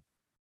sitting. young.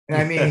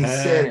 And I mean,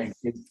 he's sitting.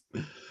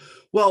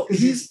 Well,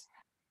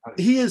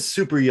 he is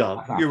super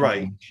young. You're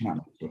right.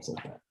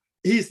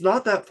 He's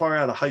not that far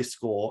out of high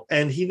school,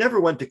 and he never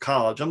went to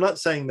college. I'm not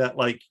saying that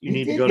like you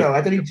need to go.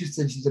 I thought he just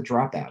said he's a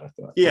dropout. I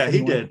thought. Yeah,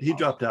 he did. He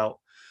dropped out,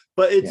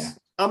 but it's.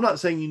 I'm not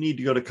saying you need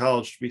to go to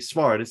college to be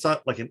smart. It's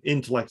not like an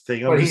intellect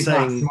thing. I'm just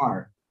saying. Not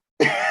smart.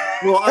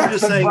 Well, I'm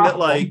just saying that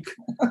like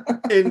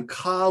in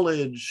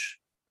college,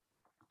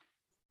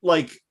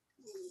 like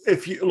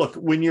if you look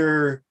when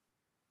you're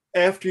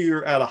after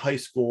you're out of high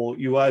school,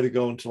 you either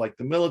go into like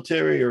the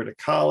military or to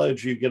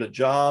college, you get a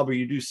job or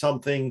you do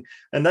something.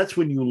 And that's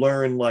when you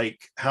learn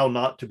like how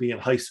not to be in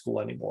high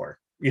school anymore.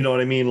 You know what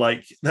I mean?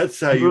 Like that's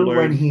how you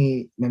learn.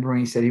 Remember when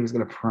he said he was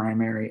going to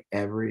primary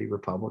every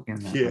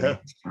Republican? Yeah.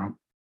 Trump?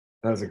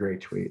 That was a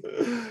great tweet.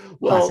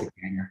 Well,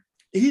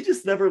 he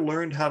just never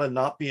learned how to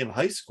not be in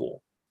high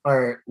school.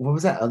 Or what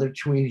was that other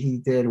tweet he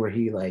did where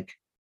he like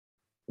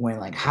went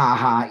like, ha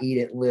ha, eat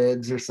it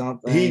lids or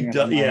something?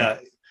 Yeah.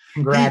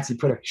 Congrats, he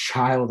put a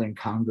child in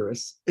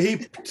Congress. He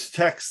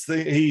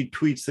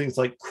tweets things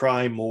like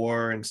cry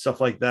more and stuff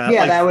like that.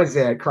 Yeah, like, that was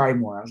it. Cry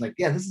more. I was like,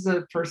 yeah, this is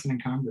a person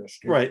in Congress.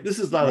 Right. This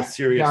is not a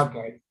serious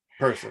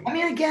person. I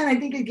mean, again, I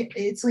think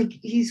it's like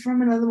he's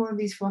from another one of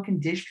these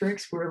fucking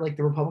districts where like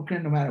the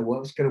Republican, no matter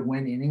what, was going to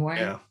win anyway.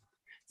 Yeah.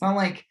 It's not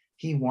like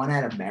he won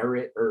out of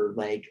merit or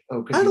like,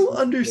 I don't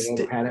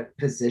understand. Had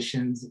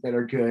positions that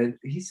are good.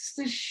 He's just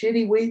a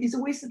shitty waste. He's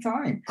a waste of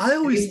time. I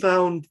always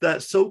found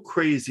that so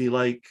crazy.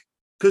 Like,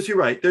 because you're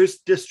right, there's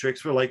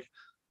districts where like,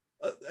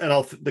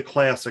 the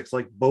classics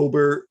like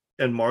Boebert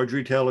and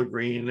Marjorie Taylor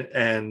Greene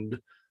and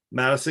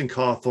Madison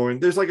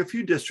Cawthorne. There's like a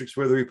few districts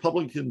where the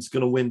Republicans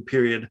going to win.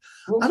 Period.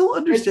 Well, I don't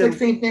understand. It's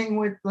the same thing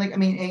with like, I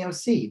mean,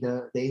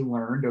 AOC. They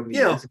learned over the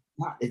years.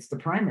 It's the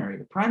primary.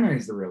 The primary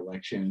is the real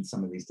election in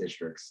some of these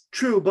districts.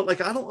 True, but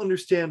like I don't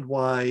understand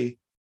why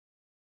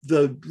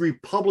the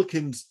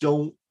Republicans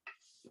don't.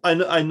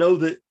 I know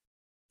that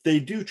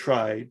they do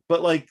try,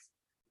 but like.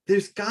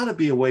 There's got to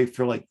be a way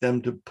for like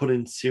them to put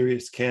in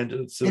serious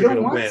candidates so they they're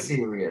don't want win.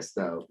 Serious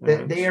though.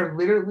 They are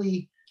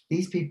literally,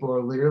 these people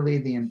are literally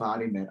the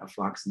embodiment of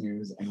Fox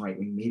News and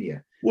right-wing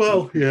media.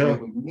 Well, yeah.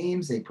 Right-wing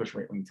memes, they push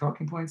right-wing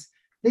talking points.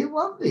 They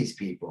love these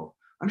people.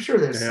 I'm sure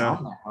there's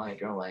some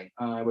that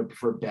I would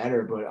prefer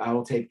better, but I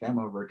will take them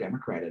over a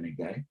Democrat any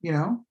day. You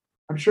know,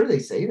 I'm sure they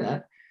say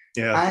that.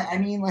 Yeah. I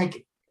mean,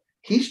 like,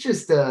 he's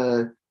just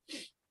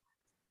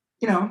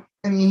you know,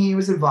 I mean, he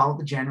was involved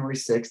with the January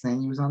 6th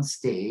thing. He was on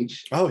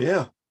stage. Oh,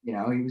 yeah. You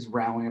know, he was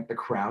rallying up the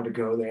crowd to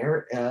go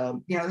there.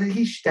 You know,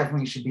 he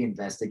definitely should be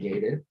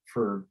investigated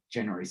for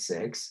January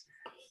 6th.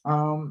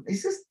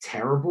 He's just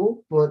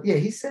terrible. But yeah,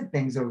 he said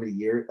things over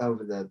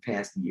the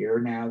past year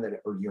now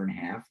or year and a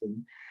half.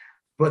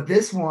 But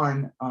this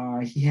one,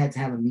 he had to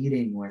have a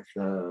meeting with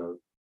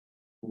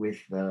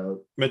Mitch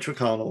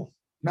McConnell.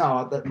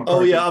 No,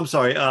 oh yeah, I'm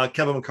sorry,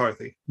 Kevin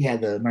McCarthy. Yeah,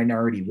 the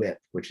minority whip,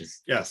 which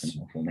is a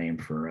full name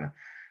for a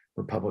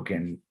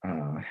Republican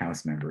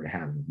House member to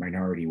have a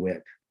minority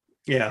whip.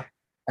 Yeah,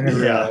 I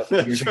remember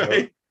that's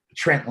right.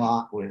 Trent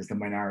Lott was the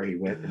minority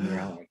whip, and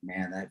they're like,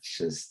 man, that's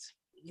just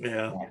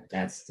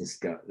that's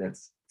that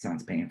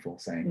sounds painful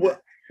saying.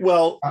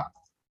 Well,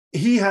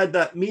 he had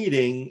that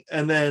meeting,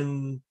 and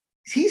then.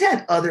 He's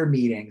had other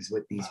meetings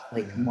with these,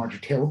 like Marjorie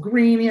Taylor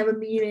Greene. He had a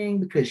meeting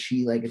because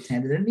she like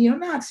attended a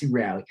neo-Nazi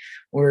rally,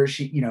 or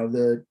she, you know,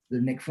 the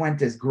Nick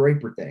Fuentes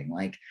Groyper thing.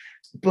 Like,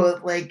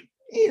 but like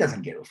he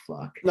doesn't give a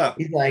fuck. No,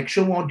 he's like,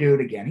 she won't do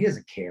it again. He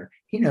doesn't care.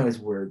 He knows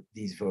where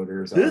these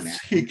voters are.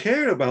 He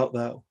cared about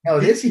though. No,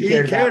 he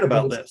cared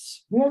about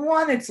this. Well,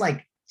 one, it's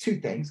like two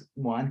things.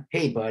 One,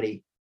 hey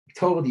buddy, I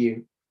told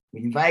you, we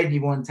invited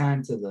you one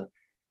time to the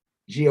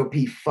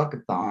GOP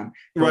fuckathon.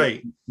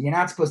 Right. You're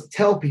not supposed to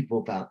tell people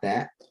about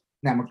that.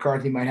 Now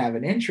McCarthy might have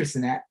an interest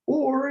in that,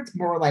 or it's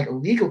more like a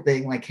legal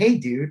thing, like, hey,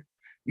 dude,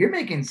 you're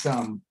making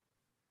some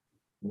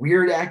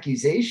weird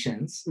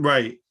accusations.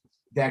 Right.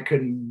 That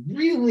could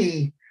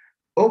really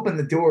open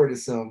the door to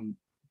some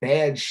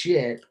bad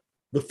shit.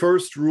 The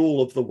first rule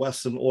of the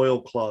Wesson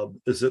Oil Club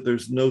is that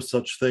there's no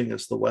such thing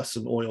as the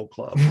Wesson Oil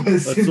Club.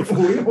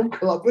 Oil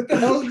Club? What the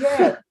hell is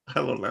that? I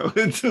don't know.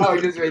 I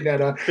just made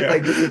that up. Yeah.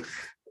 Like,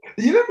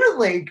 you remember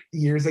like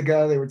years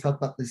ago they would talk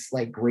about this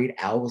like Great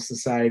Owl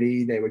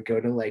Society? They would go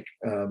to like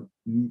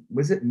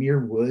was it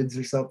Muir Woods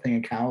or something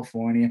in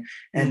California,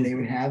 and they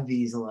would have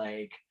these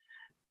like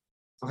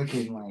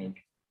fucking like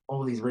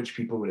all these rich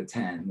people would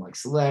attend, like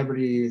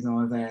celebrities and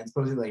all of that. And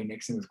supposedly like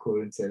Nixon was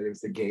quoted and said it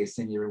was the gayest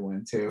thing you ever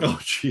went to. Oh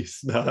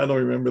jeez, no, I don't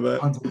remember that.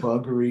 Tons of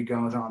buggery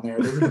going on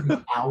there. There's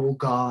an owl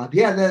god.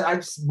 Yeah,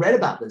 I've read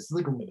about this. It's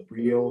like a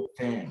real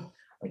thing.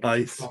 Like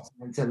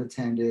presidents have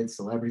attended,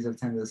 celebrities have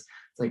attended this.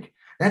 It's like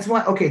that's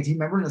why. Okay, do you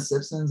remember in The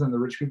Simpsons when the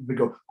rich people would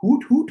go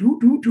hoot hoot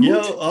hoot hoot hoot?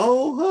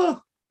 Yeah.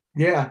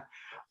 Yeah.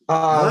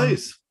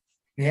 Nice.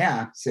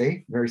 Yeah.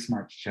 See, very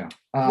smart show.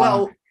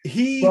 But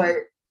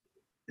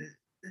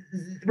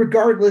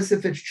regardless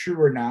if it's true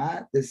or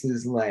not, this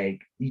is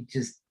like you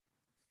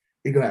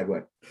go ahead.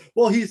 What?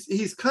 Well,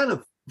 he's kind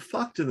of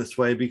fucked in this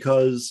way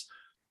because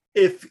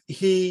if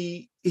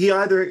he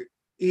either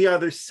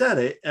said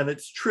it and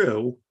it's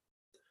true,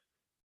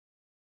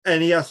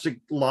 and he has to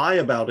lie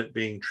about it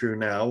being true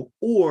now,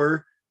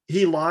 or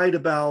he lied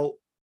about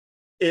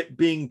it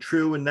being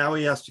true and now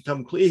he has to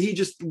come clean. He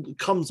just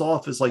comes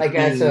off as like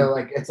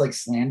it's like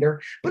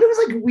slander. But it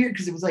was like weird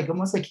because it was like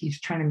almost like he's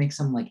trying to make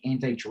some like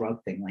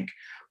anti-drug thing, like,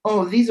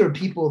 oh, these are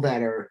people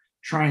that are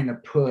trying to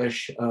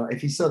push.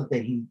 If you saw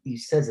that he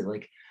says it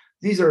like,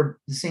 these are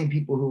the same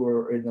people who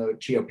are in the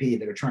GOP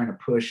that are trying to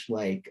push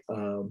like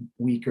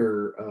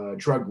weaker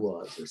drug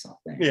laws or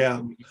something. Yeah,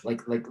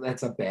 like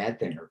that's a bad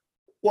thing.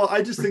 Well,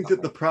 I just think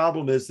that the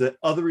problem is that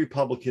other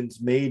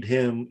Republicans made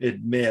him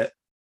admit.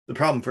 The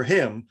problem for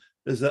him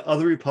is that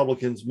other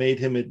Republicans made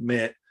him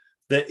admit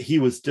that he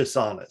was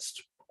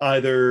dishonest,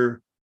 either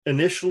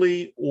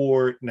initially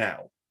or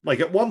now.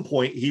 Like at one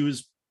point, he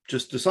was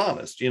just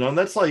dishonest, and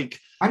that's like,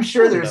 I'm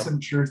sure there's some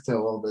truth to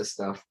all this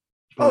stuff.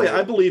 Oh yeah,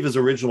 I believe his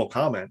original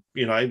comment.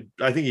 I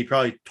think he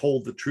probably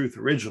told the truth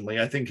originally.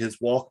 I think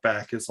his walk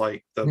back is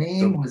like the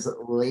name was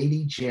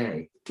Lady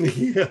J.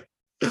 Yeah.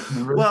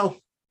 Remember? Well,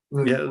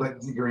 yeah.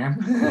 Lindsey Graham.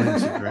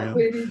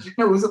 Lady G.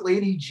 No, was it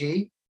Lady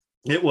G?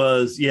 It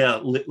was, yeah,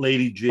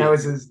 Lady G. That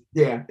was his,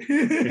 yeah.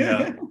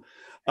 Yeah.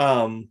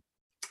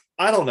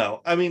 I don't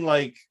know. I mean,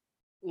 like,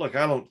 look,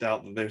 I don't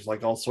doubt that there's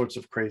like all sorts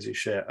of crazy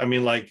shit. I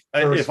mean, like,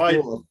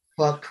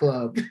 fuck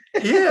club.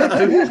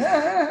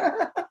 Yeah.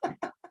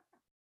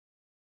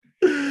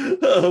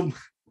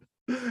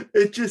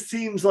 It just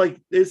seems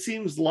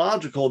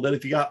logical that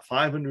if you got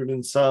 500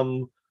 and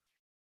some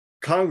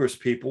Congress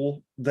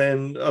people,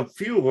 then a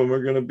few of them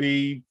are going to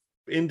be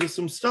into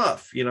some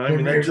stuff, I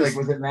mean, like,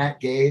 was it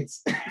Matt Gaetz?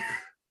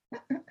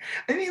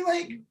 I mean,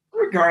 like,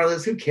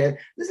 regardless, who cares?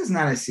 This is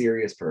not a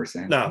serious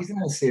person. No, he's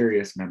not a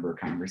serious member of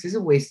Congress. He's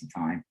a waste of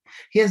time.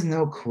 He has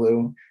no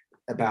clue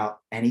about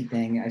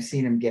anything. I've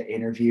seen him get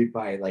interviewed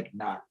by like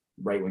not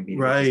right-wing media,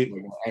 right,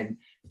 and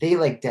they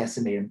like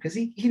decimate him because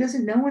he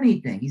doesn't know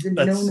anything. He's a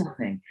know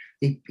nothing.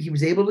 He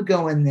was able to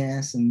go in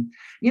this, and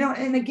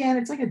and again,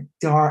 it's like a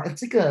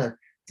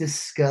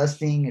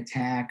disgusting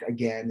attack.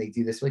 Again, they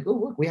do this like, oh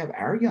look, we have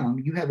our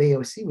young, you have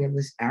AOC, we have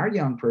this our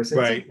young person.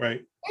 Right,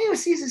 right.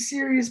 AOC is a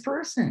serious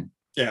person.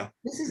 Yeah,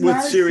 this is with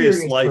not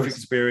serious life person.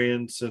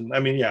 Experience, and I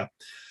mean, yeah.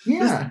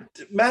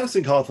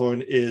 Madison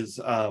Cawthorne is,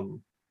 I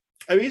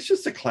mean, it's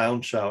just a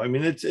clown show. I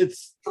mean, it's a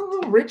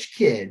little rich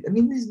kid. I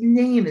mean, his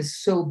name is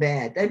so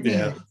bad. That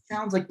name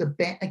sounds like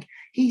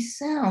he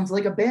sounds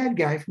like a bad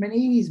guy from an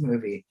 80s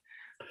movie.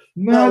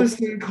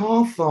 Madison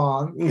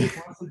Cawthorne.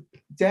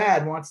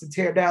 Dad wants to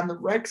tear down the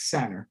rec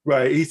center.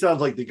 Right. He sounds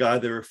like the guy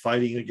they were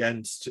fighting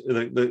against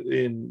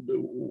in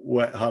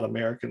Wet Hot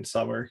American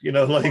Summer.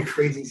 Like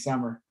Crazy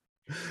Summer.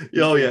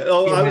 Oh yeah.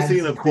 Oh, I was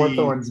thinking of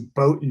Cawthorne's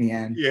boat in the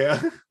end.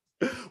 Yeah.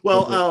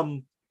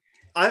 Well,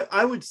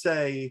 I would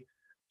say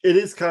it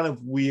is kind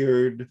of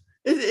weird.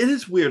 It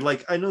is weird.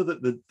 Like, I know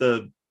that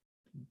the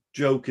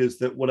joke is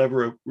that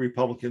whatever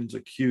Republicans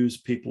accuse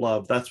people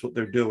of, that's what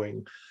they're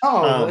doing.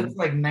 Oh, it's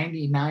like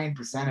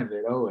 99% of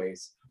it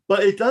always.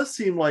 But it does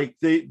seem like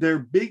their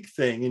big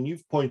thing, and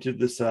you've pointed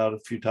this out a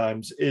few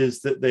times,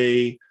 is that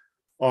they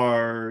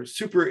are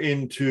super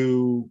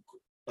into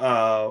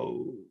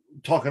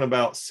talking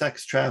about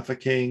sex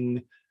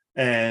trafficking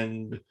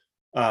and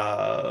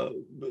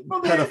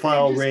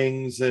pedophile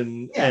rings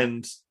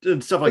and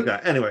stuff like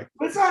that. Anyway,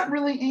 but it's not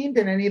really aimed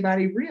at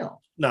anybody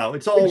real. No,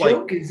 it's all the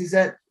joke is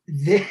that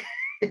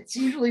it's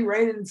usually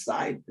right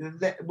inside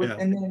that,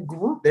 and then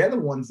group. They're the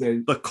ones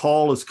that the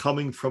call is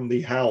coming from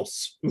the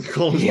house.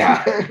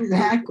 Yeah,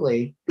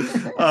 exactly.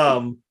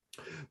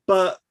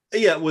 But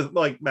yeah, with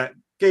like Matt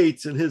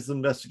Gaetz and his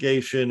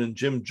investigation, and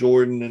Jim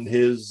Jordan and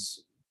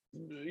his,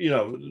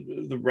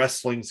 the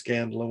wrestling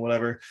scandal and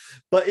whatever.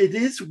 But it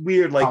is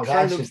weird. Like,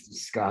 that's just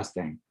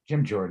disgusting.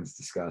 Jim Jordan's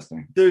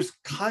disgusting. There's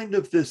kind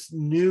of this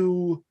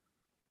new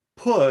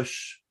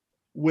push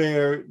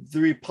where the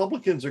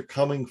Republicans are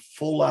coming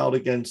full out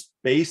against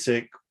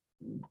basic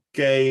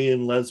gay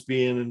and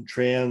lesbian and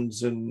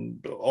trans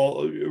and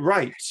all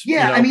rights.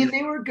 Yeah, I mean,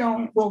 they were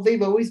going, well,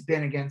 they've always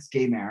been against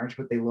gay marriage,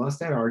 but they lost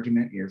that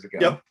argument years ago.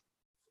 Yep.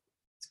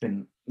 It's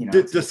been,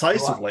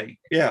 decisively.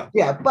 Yeah.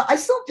 Yeah, but I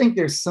still think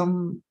there's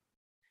some,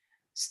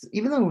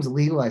 even though it was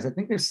legalized, I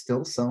think there's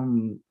still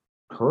some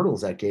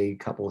hurdles that gay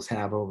couples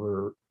have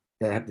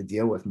that have to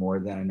deal with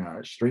more than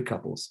straight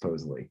couples,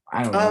 supposedly.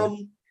 I don't know.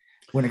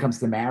 When it comes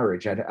to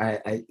marriage,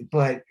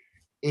 but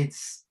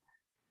it's,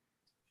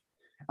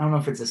 I don't know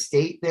if it's a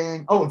state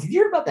thing. Oh, did you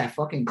hear about that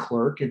fucking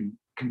clerk in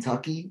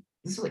Kentucky?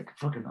 This is like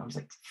fucking, I was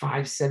like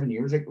 5-7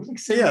 years ago. It was like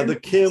 7 years the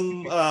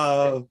Kim,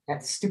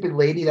 that stupid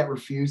lady that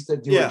refused to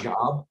do a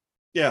job.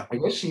 Yeah, I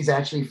guess she's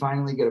actually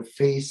finally going to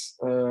face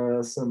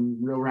some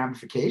real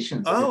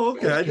ramifications. Oh,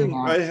 okay.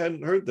 I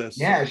hadn't heard this.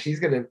 Yeah, she's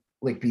going to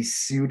like be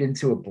sued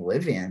into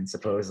oblivion,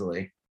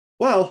 supposedly.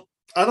 Well,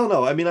 I don't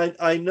know. I mean,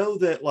 I know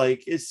that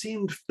like it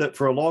seemed that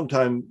for a long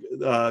time,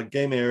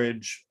 gay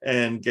marriage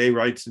and gay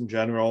rights in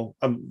general,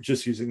 I'm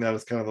just using that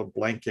as kind of a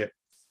blanket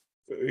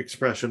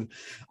expression,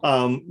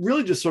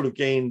 really just sort of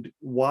gained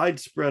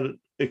widespread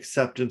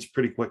acceptance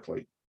pretty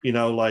quickly. You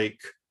know, like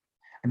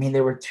I mean,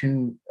 there were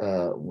two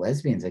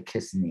lesbians that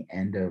kissed in the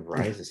end of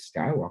Rise of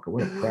Skywalker.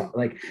 What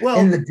like in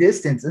well, the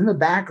distance, in the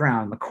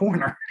background, in the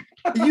corner.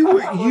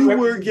 you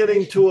were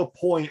getting to a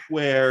point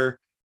where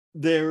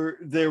there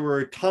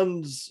were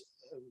tons.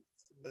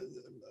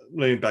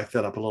 Let me back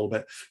that up a little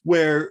bit,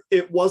 where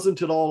it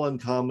wasn't at all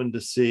uncommon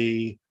to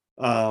see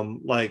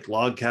like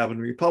log cabin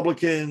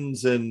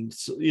Republicans and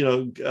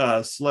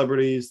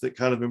celebrities that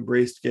kind of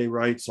embraced gay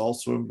rights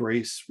also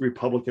embrace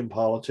Republican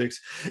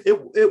politics.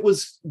 It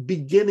was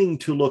beginning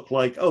to look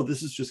like, oh,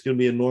 this is just going to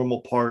be a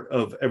normal part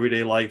of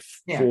everyday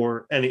life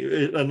for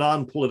a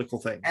non-political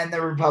thing. And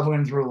the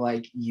Republicans were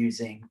like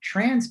using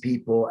trans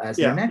people as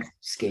their next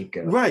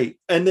scapegoat, right?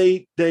 And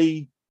they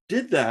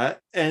did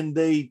that, and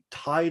they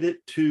tied it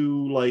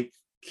to like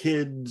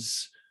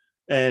kids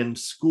and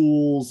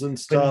schools and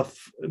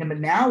stuff. But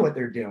now what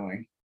they're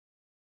doing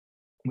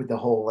with the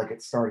whole, like,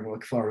 it's starting to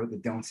look forward with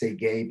the Don't Say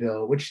Gay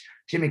bill, which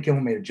Jimmy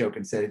Kimmel made a joke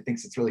and said he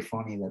thinks it's really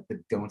funny that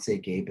the Don't Say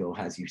Gay bill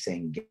has you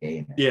saying gay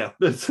in it. Yeah.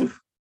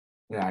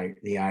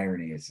 The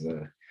irony is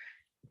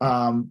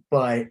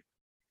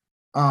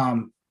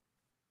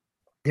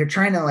they're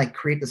trying to like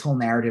create this whole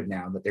narrative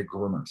now that they're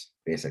groomers,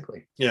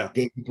 basically. Yeah.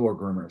 Gay people are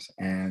groomers,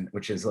 and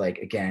which is like,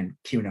 again,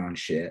 QAnon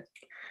shit.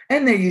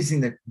 And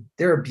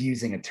they're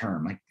abusing a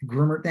term. Like the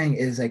groomer thing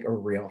is like a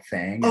real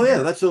thing. Oh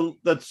yeah,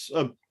 that's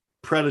a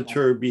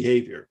predator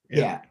behavior.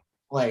 Yeah.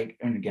 Like,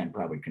 and again,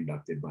 probably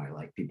conducted by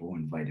like people who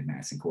invited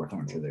Madison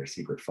Cawthorne to their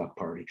secret fuck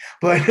party.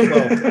 But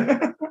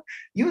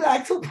you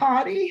like to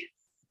party?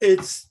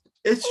 It's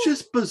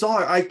just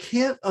bizarre. I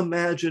can't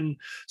imagine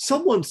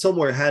someone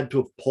somewhere had to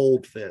have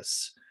polled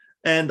this.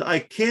 And I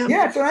can't.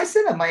 Yeah, so I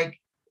said, I'm like,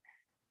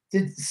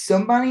 did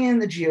somebody in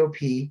the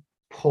GOP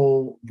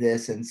poll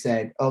this and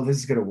said, oh, this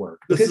is going to work?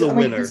 Because this is a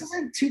winner. This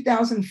isn't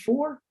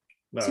 2004,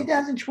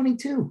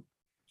 2022.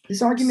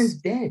 This argument's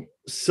dead.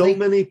 So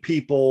many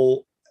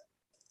people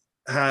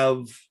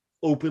have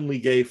openly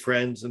gay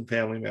friends and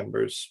family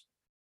members,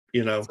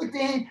 you know.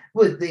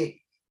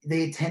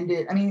 They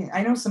attended. I mean,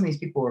 I know some of these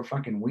people are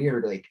fucking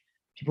weird. Like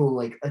people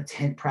like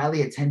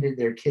probably attended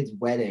their kid's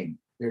wedding,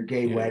 their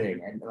gay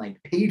wedding, and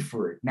like paid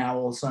for it. Now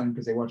all of a sudden,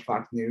 because they watch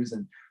Fox News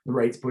and the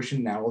right's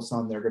pushing, now all of a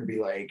sudden they're going to be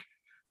like,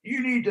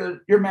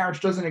 your marriage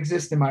doesn't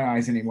exist in my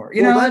eyes anymore.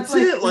 You know, that's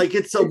it. Like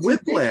it's a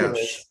whiplash.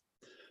 Ridiculous.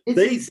 It's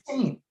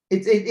insane.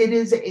 It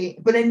is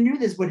but I knew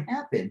this would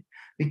happen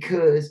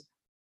because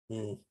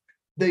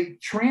the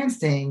trans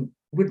thing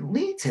would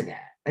lead to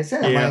that. I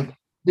said, I'm like,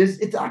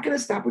 it's not going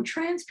to stop with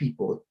trans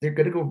people. They're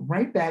going to go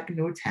right back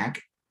into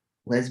attack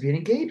lesbian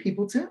and gay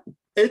people too.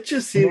 It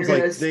just seems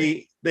like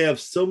they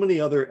have so many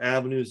other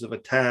avenues of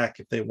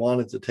attack if they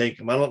wanted to take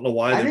them. I don't know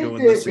why they're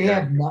doing this again. They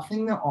have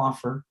nothing to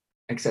offer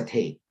except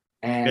hate.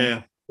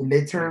 And the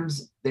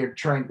midterms, they're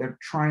trying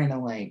to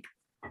like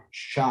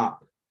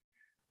shop,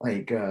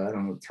 like I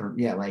don't know the term.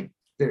 Yeah, like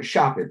they're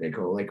shop it, they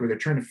go, like, where they're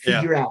trying to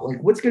figure out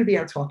like what's going to be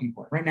our talking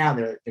point. Right now,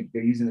 they're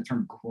using the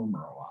term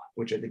groomer a lot,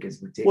 which I think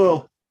is ridiculous.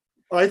 Well,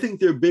 I think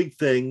their big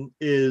thing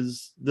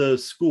is the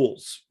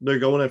schools. They're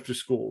going after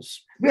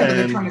schools. Yeah, but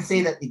they're trying to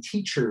say that the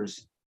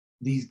teachers,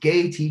 these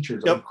gay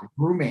teachers, are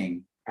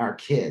grooming our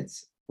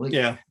kids. Like,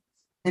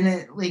 and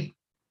it like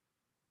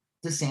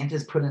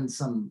DeSantis put in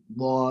some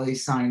law he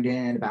signed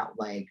in about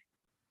like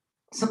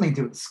something to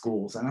do with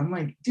schools, and I'm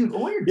like, dude,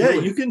 all you're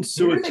doing, you can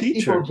sue a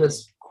teacher. People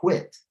just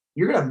quit.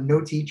 You're gonna have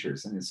no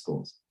teachers in the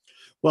schools.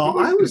 Well,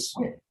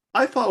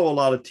 I follow a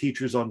lot of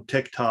teachers on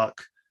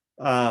TikTok,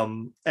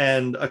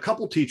 and a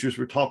couple teachers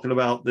were talking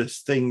about this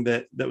thing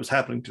that was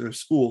happening to their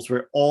schools,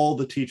 where all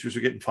the teachers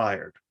are getting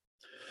fired.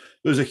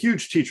 There's a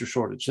huge teacher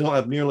shortage. They don't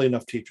have nearly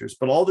enough teachers,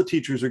 but all the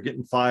teachers are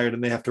getting fired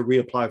and they have to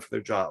reapply for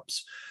their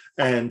jobs.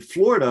 And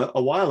Florida,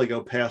 a while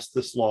ago, passed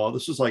this law.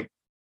 This was like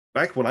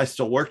back when I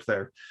still worked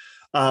there,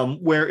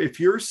 where if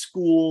your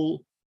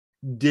school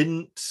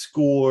didn't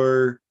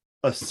score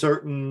a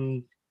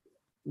certain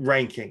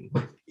ranking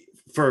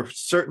for a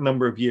certain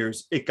number of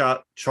years, it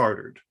got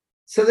chartered.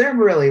 So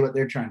what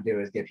they're trying to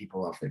do is get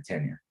people off their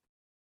tenure.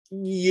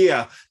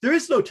 Yeah, there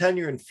is no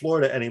tenure in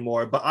Florida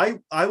anymore, but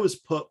I was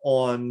put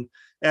on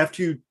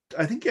after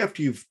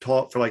you've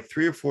taught for like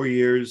 3 or 4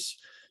 years,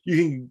 you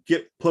can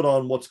get put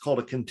on what's called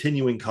a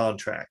continuing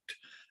contract.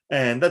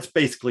 And that's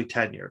basically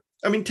tenure.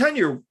 I mean,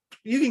 tenure,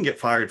 you can get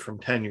fired from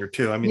tenure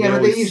too. I mean,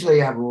 but they usually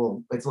have a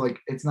rule. It's like,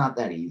 it's not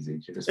that easy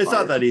to just it's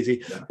not that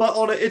easy,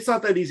 but it's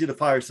not that easy to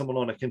fire someone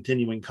on a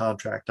continuing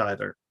contract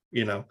either,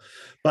 you know.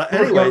 But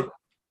anyway,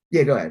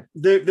 go ahead.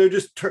 They're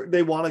just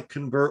they want to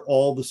convert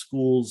all the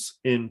schools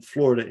in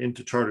Florida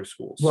into charter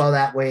schools. Well,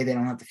 that way they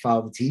don't have to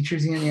follow the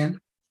teachers union.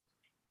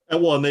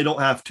 And they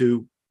don't have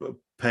to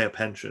pay a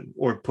pension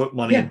or put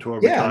money into a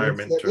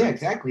retirement. Yeah,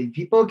 exactly.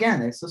 People, again,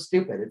 they're so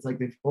stupid. It's like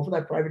they fall for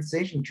that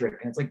privatization trick,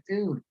 and it's like,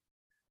 dude,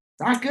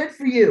 it's not good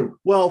for you.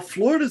 Well,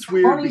 Florida's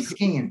weird. Money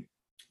scheme.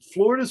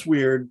 Florida's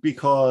weird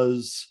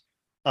because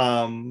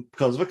of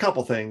a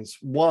couple things.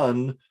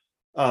 One,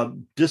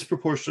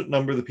 disproportionate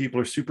number of the people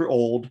are super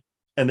old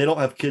and they don't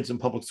have kids in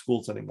public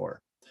schools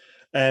anymore.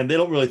 And they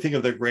don't really think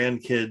of their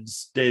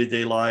grandkids'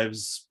 day-to-day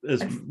lives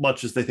as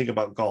much as they think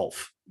about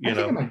golf. I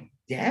think of my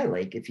dad,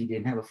 like if he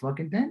didn't have a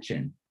fucking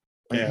pension,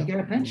 like he got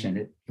a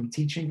pension from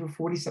teaching for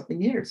 40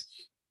 something years.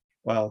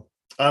 Well,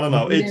 I don't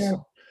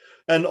know.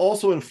 And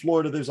also in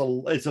Florida,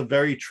 it's a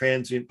very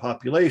transient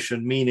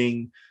population,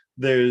 meaning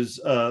there's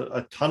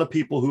a ton of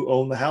people who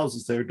own the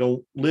houses there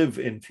don't live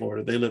in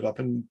Florida. They live up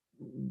in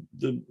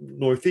the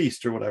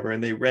Northeast or whatever,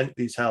 and they rent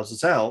these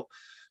houses out.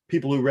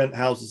 People who rent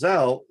houses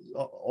out,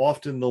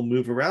 often they'll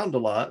move around a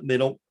lot and they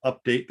don't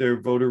update their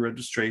voter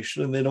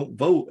registration and they don't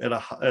vote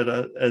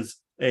as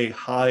a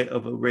high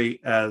of a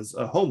rate as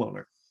a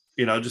homeowner,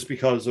 just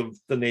because of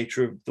the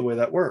nature of the way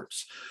that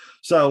works.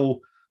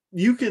 So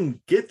you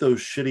can get those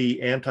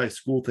shitty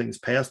anti-school things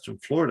passed in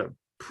Florida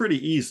pretty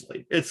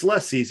easily. It's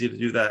less easy to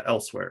do that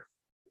elsewhere.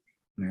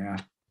 Yeah.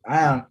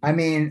 I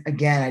mean,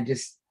 again,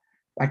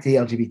 back to the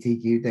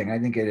LGBTQ thing. I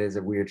think it is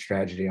a weird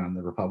tragedy on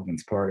the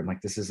Republicans' part. I'm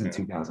like, this isn't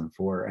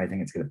 2004. I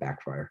think it's going to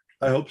backfire.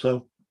 I hope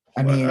so.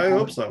 I mean, I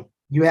hope so.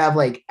 You have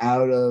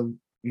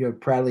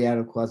proudly out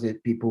of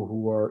closet people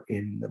who are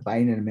in the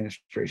Biden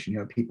administration. You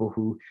have people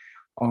who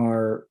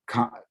are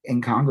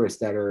in Congress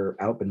that are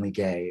openly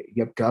gay.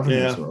 You have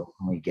governors who are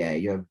openly gay.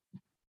 You have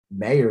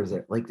mayors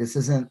that, like, this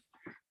isn't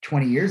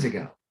 20 years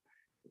ago.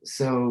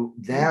 So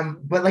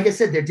but like I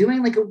said, they're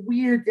doing like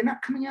they're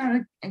not coming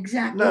out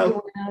exactly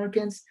going out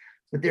against,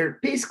 but they're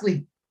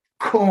basically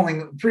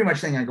pretty much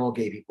saying like all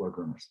gay people are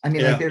groomers. I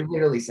mean, like they're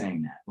literally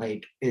saying that.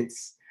 Like and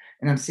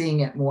I'm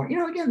seeing it more,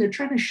 again, they're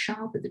trying to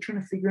shop it. They're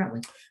trying to figure out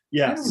like,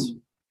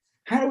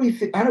 how do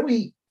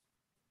we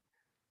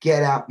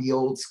get out the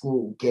old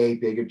school gay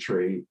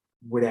bigotry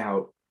but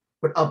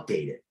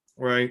update it.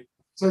 Right.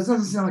 So it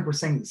doesn't sound like we're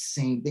saying the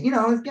same thing.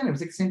 Again, it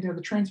was like the same thing with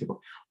the trans people.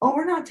 Oh,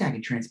 we're not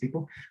attacking trans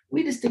people.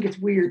 We just think it's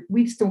weird.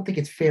 We just don't think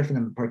it's fair for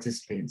them to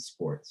participate in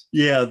sports.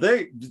 Yeah,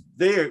 they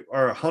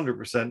are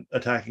 100%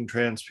 attacking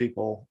trans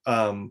people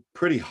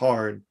pretty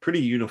hard,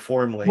 pretty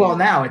uniformly. Well,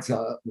 now it's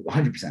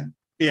 100%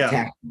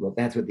 attacking. Well,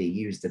 that's what they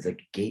used as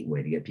like a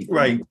gateway to get people.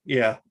 Right,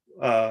 yeah.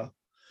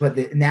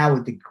 But now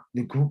with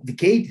the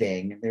gay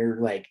thing, they're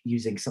like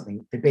using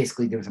something. They're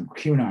basically doing some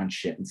QAnon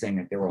shit and saying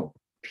that they're all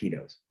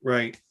pedos.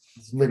 Right.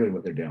 It's literally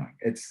what they're doing.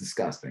 It's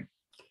disgusting.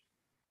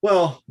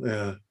 Well,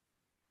 yeah.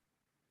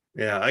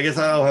 I guess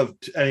I don't have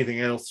anything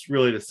else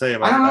really to say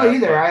about. I don't know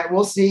either.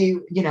 We'll see.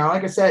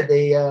 Like I said,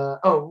 they.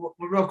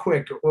 Real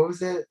quick, what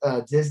was it?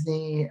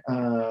 Disney.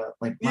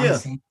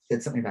 Madison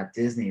said something about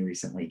Disney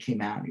recently. He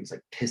came out and he was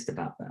like pissed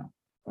about them.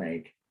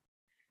 Like,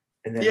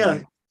 and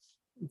then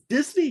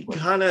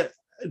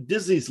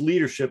Disney's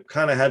leadership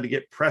kind of had to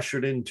get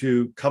pressured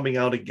into coming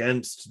out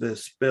against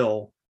this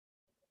bill,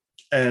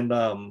 and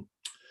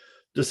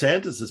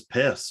DeSantis is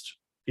pissed.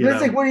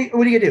 It's like, what are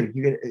you gonna do?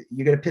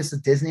 You're gonna piss the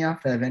Disney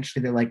off, and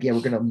eventually they're like, yeah,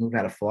 we're gonna move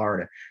out of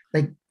Florida.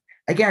 Like,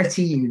 I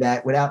guarantee you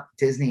that without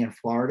Disney in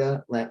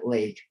Florida,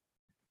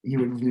 you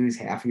would lose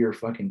half of your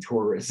fucking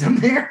tourism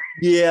there.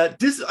 Yeah,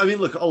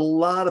 look, a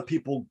lot of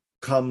people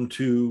come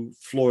to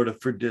Florida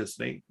for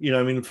Disney.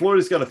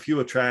 Florida's got a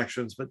few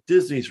attractions, but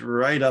Disney's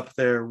right up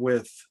there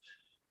with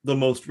the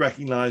most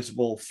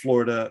recognizable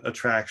Florida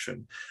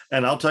attraction.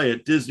 And I'll tell you,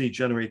 Disney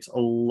generates a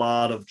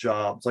lot of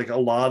jobs, like a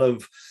lot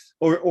of,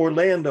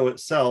 Orlando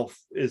itself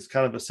is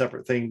kind of a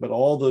separate thing, but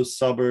all those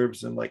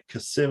suburbs and like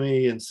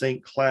Kissimmee and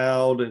St.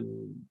 Cloud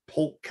and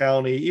Polk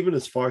County, even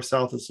as far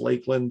south as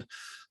Lakeland,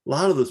 a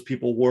lot of those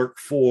people work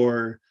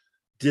for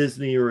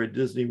Disney or a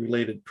Disney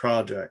related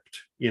project,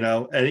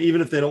 and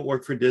even if they don't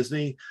work for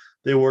Disney,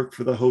 they work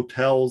for the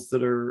hotels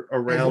that are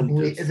around.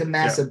 It's a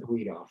massive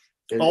bleed off.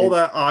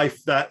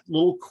 That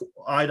little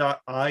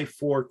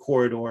I-4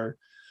 corridor,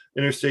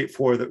 Interstate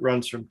 4 that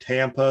runs from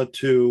Tampa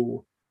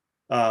to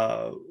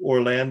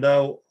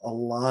Orlando, a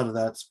lot of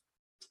that's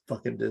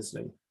fucking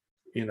Disney,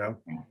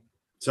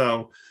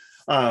 So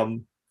I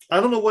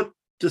don't know what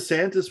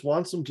DeSantis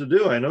wants them to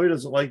do. I know he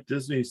doesn't like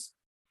Disney's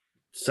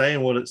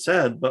saying what it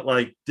said, but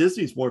like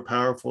Disney's more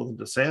powerful than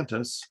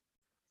DeSantis.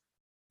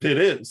 It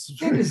is.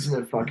 This is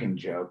a fucking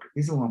joke.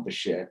 He's a lump of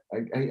shit.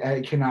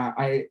 I cannot.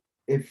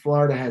 If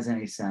Florida has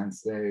any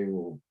sense, they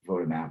will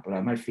vote him out.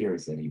 But my fear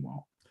is that he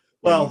won't.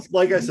 Well,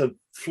 like I said,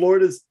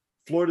 Florida's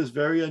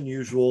very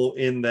unusual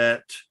in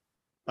that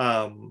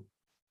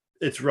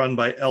it's run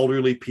by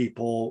elderly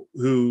people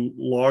who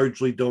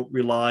largely don't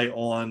rely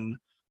on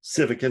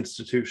civic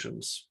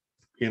institutions.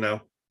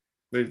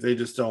 They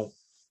just don't.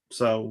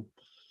 So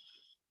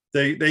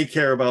they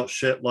care about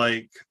shit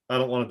like, I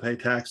don't want to pay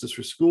taxes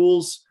for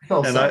schools.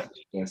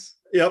 Yes.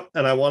 Yep.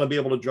 And I want to be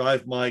able to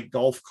drive my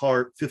golf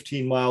cart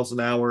 15 miles an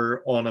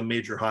hour on a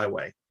major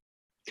highway.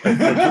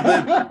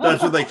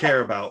 That's what they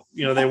care about.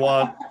 They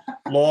want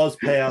laws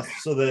passed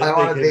so that I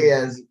want to be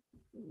as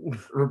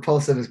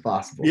repulsive as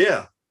possible.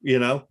 Yeah.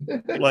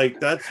 Like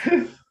that's,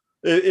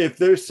 if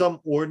there's some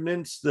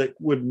ordinance that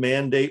would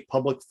mandate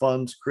public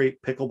funds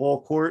create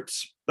pickleball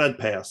courts, that'd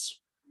pass.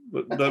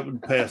 that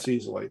would pass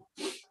easily.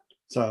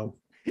 So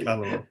I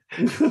don't know.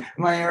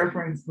 My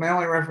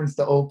only reference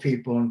to old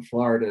people in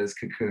Florida is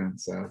Cocoon.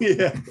 So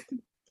Yeah.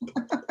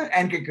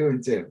 and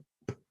Cocoon too.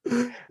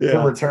 The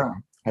Yeah.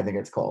 Return, I think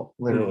it's called.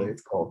 Literally,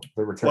 it's called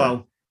The Return.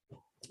 Well,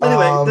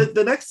 anyway,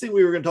 the next thing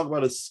we were going to talk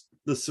about is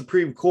the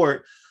Supreme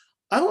Court.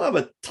 I don't have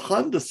a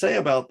ton to say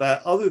about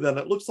that other than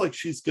it looks like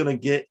she's going to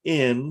get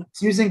in.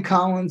 Susan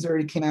Collins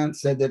already came out and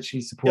said that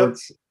she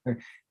supports.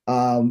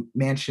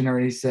 Manchin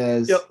already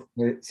says.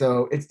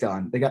 So it's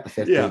done. They got the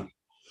 50. Yeah.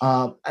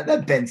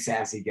 That Ben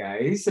Sassy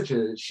guy, he's such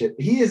a shit.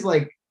 He is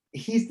like,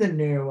 he's the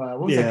new, what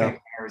was that guy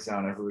from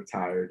Arizona who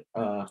retired?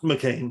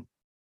 McCain.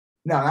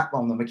 No, not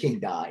long. McCain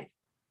died.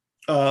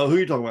 Who are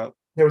you talking about?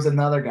 There was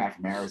another guy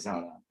from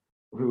Arizona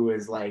who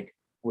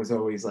was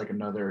always like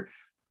another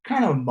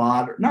kind of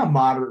not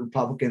moderate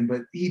Republican,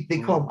 but I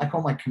call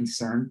him like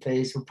concerned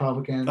face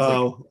Republicans.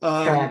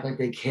 Act like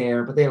they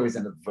care, but they always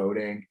end up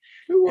voting.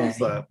 Who was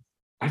that?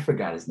 I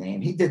forgot his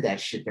name. He did that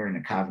shit during the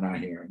Kavanaugh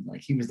hearing.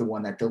 Like he was the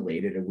one that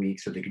delayed it a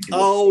week so they could do.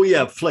 Oh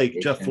yeah, Flake,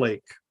 Jeff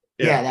Flake.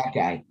 Yeah, that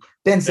guy.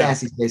 Ben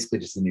Sassy's basically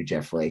just the new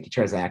Jeff Flake. He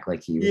tries to act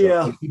like he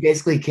was. He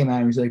basically came out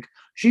and was like,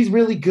 she's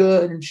really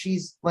good and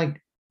she's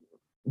like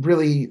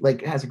really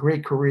like has a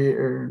great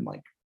career and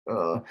like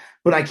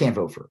but I can't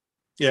vote for her.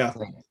 Yeah.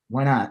 Like,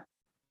 why not?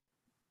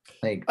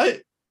 Like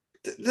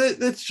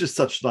that's just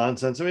such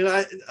nonsense. I mean,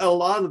 a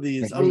lot of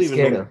these, like, I don't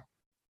even know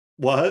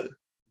what.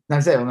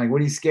 I'm saying, I'm like,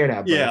 what are you scared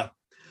of? Buddy? Yeah.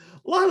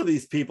 A lot of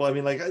these people, I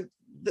mean, like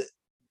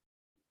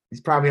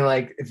he's probably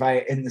like, if I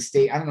in the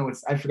state, I don't know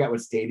I forgot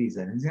what state he's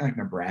in. Is he like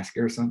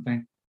Nebraska or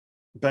something?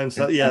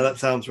 That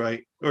sounds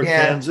right. Or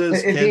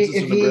Kansas.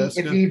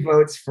 If he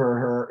votes for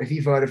her, if he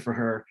voted for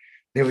her,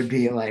 there would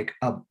be like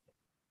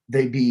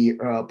they'd be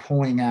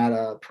pulling out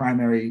a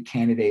primary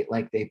candidate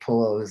like they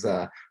pull those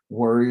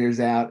warriors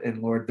out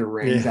and Lord of the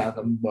Rings out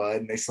of the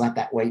mud and they slap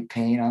that white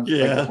paint on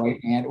like the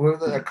white hand.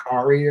 What was it,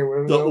 Akari or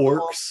whatever? The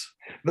orcs.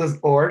 Those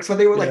orcs, but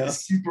they were like the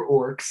super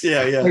orcs.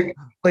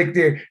 Like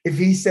if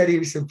he said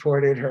he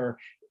supported her,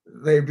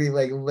 they'd be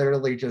like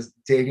literally just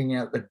digging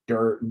out the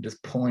dirt and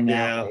just pulling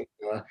out like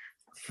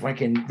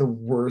fucking the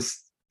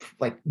worst,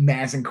 like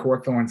Madison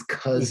Cawthorne's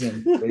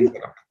cousin, like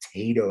a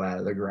potato out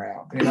of the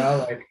ground, you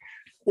know, like.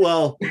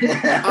 Well,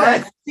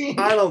 I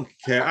don't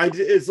care.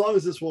 As long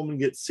as this woman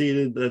gets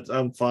seated,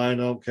 I'm fine.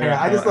 I don't care. Yeah,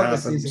 I just love the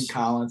Susan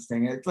Collins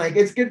thing. It's like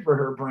it's good for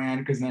her brand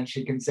because then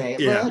she can say,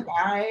 "Look,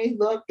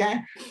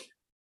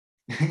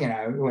 you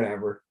know,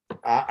 whatever."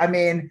 I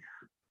mean,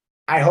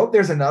 I hope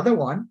there's another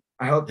one.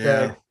 I hope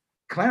the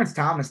Clarence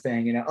Thomas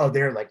thing. You know,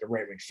 they're like the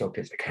right wing so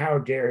pissed. Like, how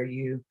dare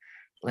you,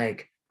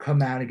 like,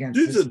 come out against?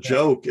 Dude's a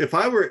joke. If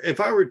I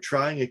were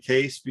trying a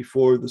case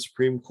before the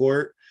Supreme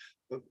Court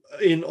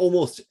in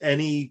almost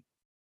any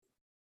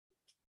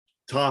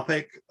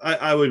topic,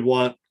 I would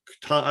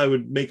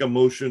make a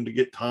motion to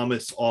get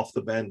Thomas off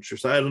the bench or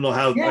so. I don't know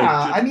how a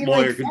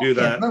lawyer could do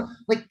that. No,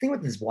 like thing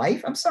with his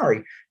wife, I'm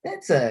sorry,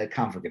 that's a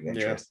conflict of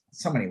interest.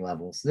 So many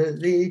levels.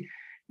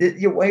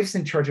 Your wife's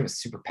in charge of a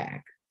super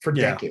PAC for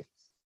decades.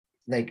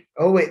 Like,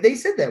 they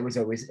said that was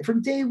always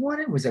from day one.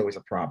 It was always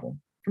a problem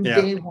from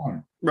day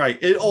one.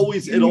 Right. It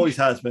always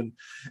has been.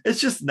 It's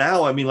just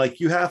now. I mean, like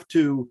it's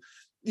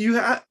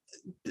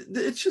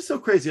just so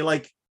crazy.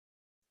 Like,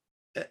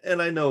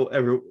 and I know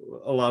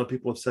a lot of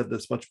people have said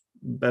this much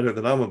better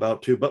than I'm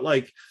about to, but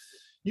like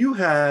you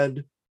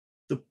had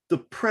the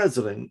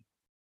president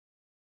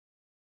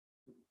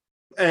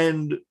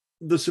and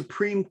the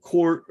Supreme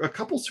Court, a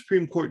couple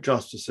Supreme Court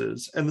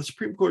justices and the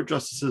Supreme Court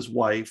justice's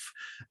wife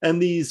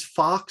and these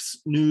Fox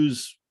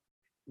News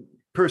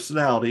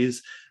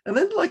personalities, and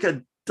then like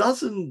a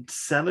dozen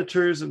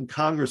senators and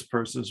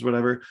congresspersons,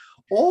 whatever,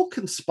 all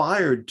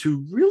conspired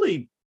to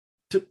really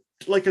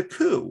like a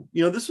coup.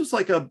 You know, this was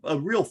like a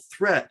real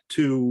threat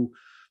to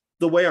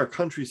the way our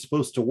country's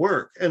supposed to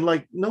work, and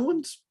like no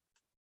one's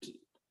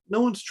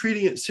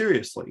treating it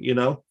seriously, you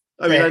know.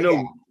 I mean, I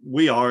know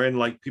we are, and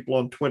like people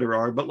on Twitter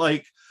are, but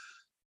like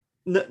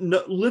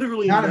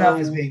literally not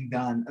enough is being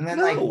done. And then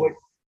like what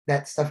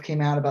that stuff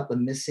came out about the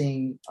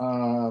missing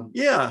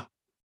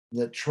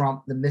the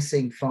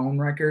missing phone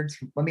records.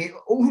 I mean,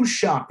 who's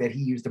shocked that he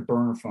used a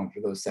burner phone for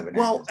those 7 hours?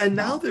 Well, and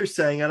now they're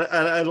saying, and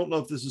I don't know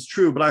if this is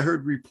true, but I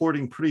heard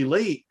reporting pretty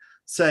late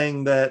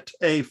saying that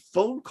a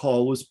phone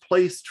call was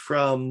placed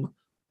from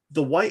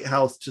the White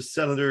House to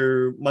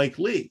Senator Mike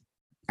Lee.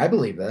 I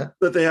believe that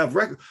they have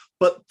record,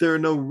 but there are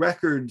no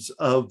records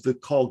of the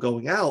call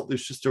going out.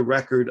 There's just a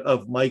record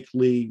of Mike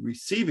Lee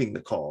receiving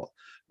the call,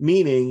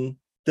 meaning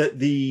that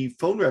the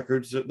phone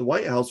records at the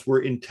White House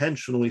were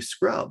intentionally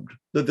scrubbed,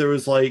 that there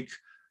was like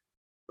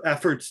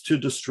efforts to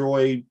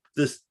destroy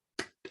this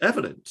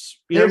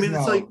evidence. You know what I mean?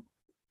 It's like,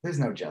 there's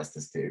no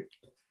justice, dude.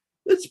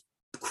 It's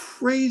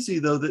crazy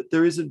though, that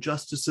there isn't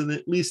justice in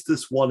at least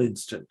this one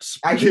instance.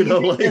 I think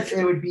that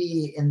it would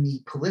be in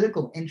the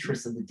political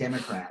interest of the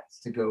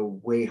Democrats to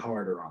go way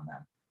harder on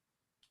them.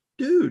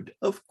 Dude,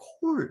 of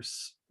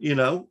course. You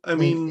know, I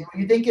mean,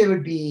 you think it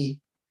would be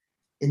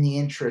in the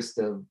interest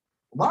of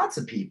lots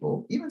of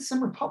people, even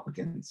some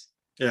Republicans,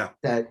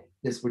 that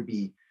this would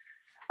be.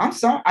 I'm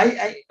sorry.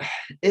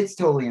 It's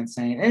totally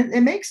insane. And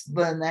it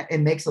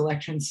makes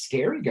elections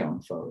scary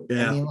going forward. I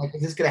Yeah. mean, like,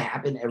 is this going to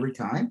happen every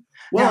time?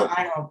 Well, Now,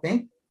 I don't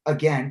think,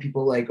 again,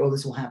 people like, oh,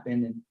 this will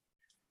happen. And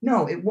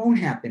no, it won't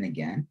happen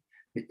again.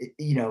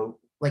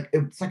 Like,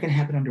 it's not going to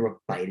happen under a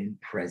Biden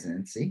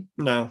presidency.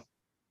 no.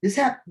 This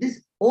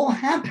all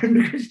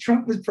happened because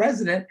Trump was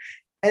president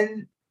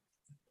and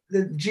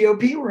the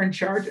GOP were in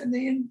charge, and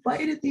they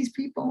invited these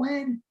people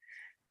in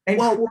and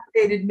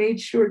coordinated, made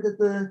sure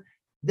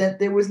that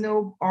there was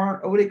no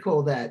what do you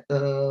call that?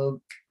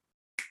 What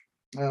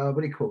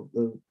do you call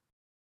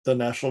the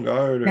National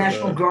Guard?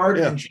 National Guard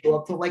didn't show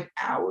up till like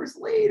hours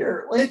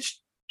later. Like,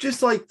 it's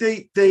just like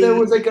they there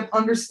was like an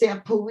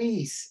understaffed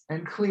police,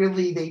 and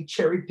clearly they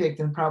cherry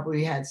picked and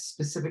probably had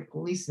specific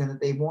policemen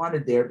that they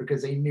wanted there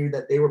because they knew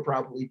that they were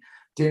probably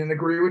didn't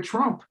agree with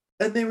Trump.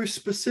 And they were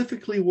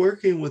specifically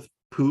working with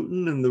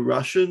Putin and the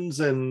Russians,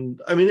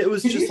 and I mean, it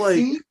was just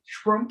like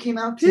Trump came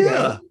out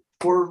today,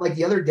 or like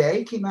the other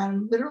day came out,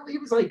 and literally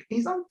it was like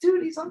he's on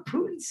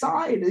Putin's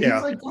side. He's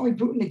like telling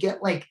Putin to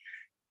get like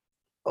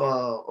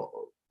Hunter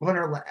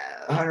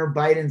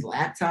Biden's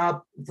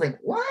laptop. It's like,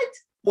 what?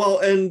 Well,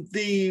 and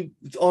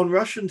on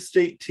Russian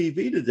state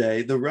TV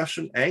today, the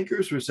Russian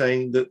anchors were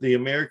saying that the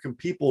American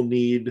people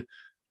need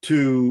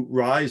to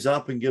rise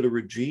up and get a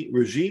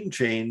regime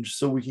change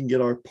so we can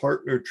get our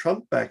partner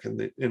Trump back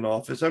in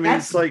office. I mean,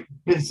 that's it's like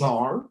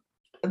bizarre.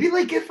 It'd be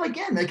like if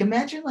again, like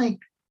imagine like,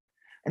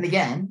 and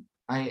again,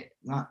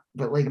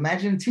 but like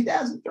imagine in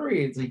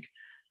 2003, it's like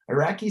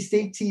Iraqi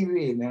state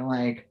TV, and they're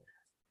like,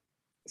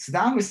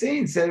 Saddam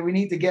Hussein said we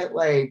need to get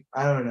like,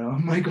 I don't know,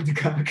 Michael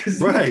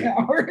Dukakis in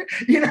power.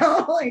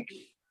 Like,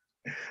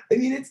 I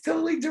mean, it's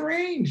totally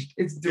deranged.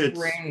 It's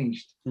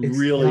deranged. It's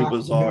really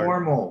bizarre.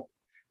 Normal.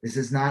 This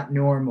is not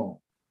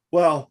normal.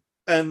 Well,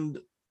 and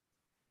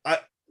I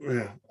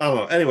don't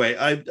know. Anyway,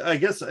 I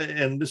guess,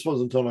 and this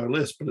wasn't on our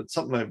list, but it's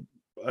something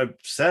I've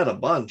said a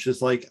bunch.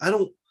 It's like I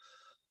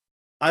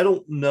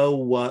don't know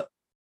what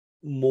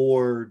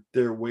more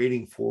they're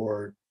waiting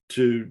for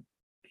to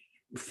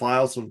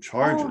file some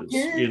charges.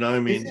 You know what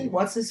I mean?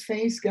 What's his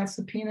face got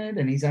subpoenaed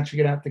and he's actually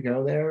gonna have to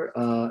go there.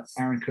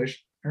 Aaron Kushner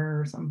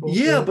or something.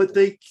 Yeah, but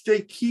they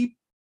keep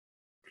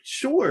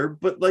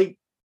but like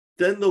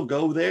then they'll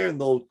go there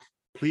and they'll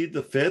plead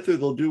the fifth or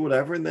they'll do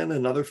whatever, and then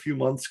another few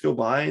months go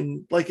by,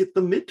 and like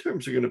the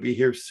midterms are going to be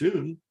here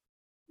soon.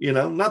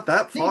 Not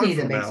that far. They need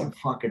to make some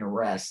fucking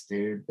arrests,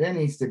 dude. There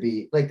needs to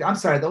be like, I'm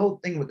sorry, the whole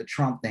thing with the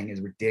Trump thing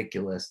is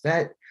ridiculous.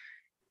 That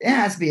it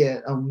has to be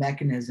a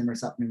mechanism or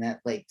something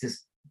that like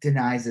just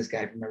denies this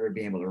guy from ever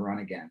being able to run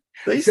again.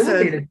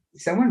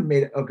 Someone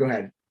made it. Oh, go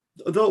ahead.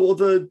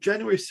 The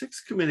January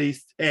 6th committee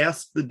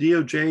asked the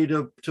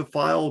DOJ to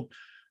file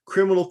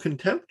criminal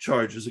contempt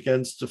charges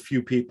against a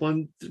few people,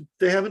 and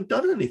they haven't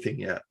done anything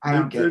yet. I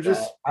don't get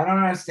that. I don't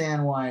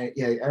understand why.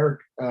 Yeah,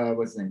 Eric,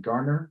 what's his name?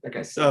 Garner. That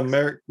guy sucks.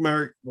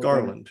 Merrick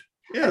Garland.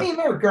 Yeah. I mean,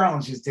 Merrick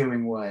Garland's just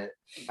doing what?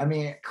 I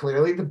mean,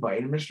 clearly the Biden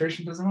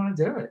administration doesn't want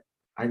to do it.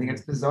 I think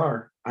it's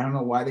bizarre. I don't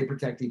know why they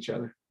protect each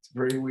other. It's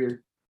pretty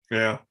weird.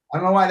 Yeah. I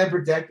don't know why I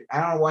don't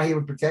know why he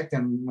would protect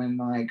him when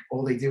like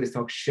all they do is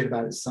talk shit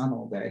about his son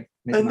all day.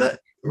 And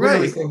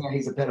saying that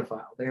he's a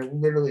pedophile. They're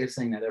literally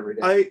saying that every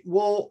day.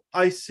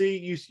 I see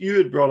you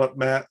had brought up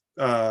Matt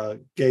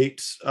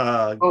Gaetz.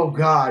 Oh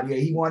God, yeah,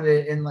 he wanted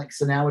it in like,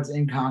 so now it's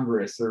in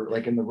Congress or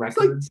like in the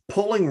records. Like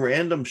pulling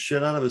random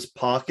shit out of his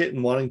pocket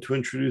and wanting to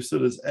introduce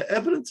it as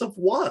evidence of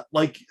what?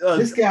 Like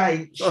this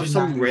guy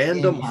some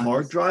random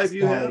hard drive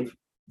you have.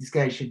 This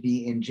guy should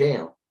be in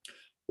jail.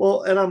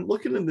 Well, and I'm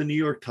looking in the New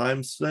York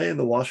Times today and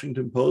the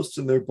Washington Post,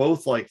 and they're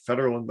both like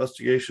federal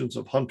investigations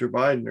of Hunter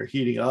Biden are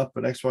heating up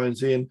and X, Y, and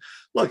Z. And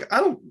look,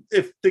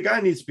 if the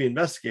guy needs to be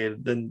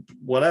investigated, then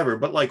whatever.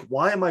 But like,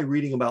 why am I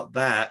reading about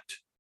that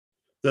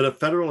a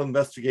federal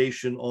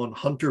investigation on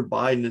Hunter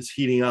Biden is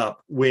heating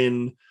up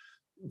when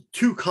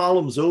 2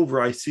 columns over,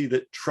 I see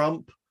that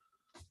Trump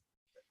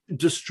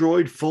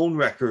destroyed phone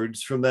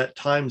records from that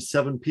time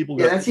 7 people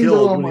got killed. That seems a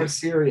little more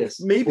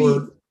serious. Maybe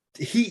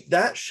heat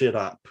that shit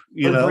up,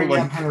 bringing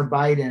up Hunter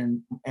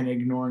Biden and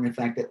ignoring the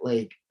fact that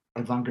like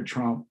Ivanka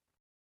Trump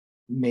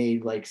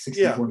made like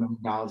 $64 million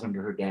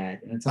under her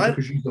dad, and it's not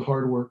because she's a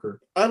hard worker.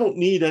 I don't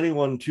need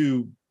anyone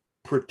to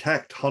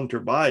protect Hunter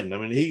Biden. I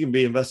mean, he can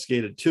be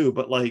investigated too,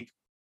 but like,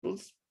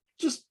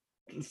 just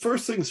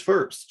first things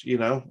first. I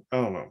don't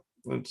know.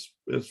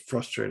 It's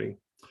frustrating.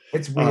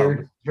 It's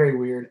weird. Very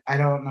weird. I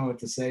don't know what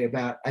to say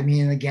about. I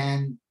mean,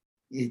 again,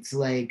 it's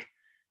like,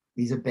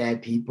 these are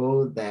bad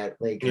people that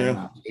like have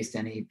not faced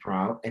any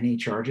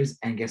charges,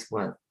 and guess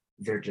what?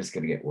 They're just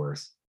gonna get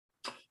worse.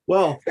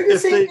 Well,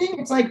 it's the same thing.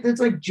 It's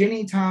like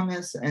Ginny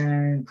Thomas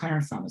and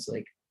Clarence Thomas.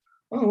 Like,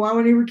 oh, why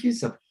would he recuse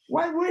himself?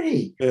 Why would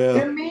he? Yeah.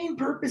 Their main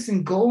purpose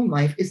and goal in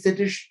life is to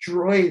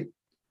destroy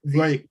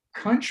the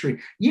country.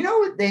 You know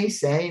what they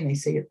say, and they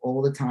say it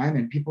all the time,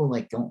 and people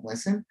like don't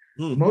listen.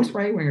 Most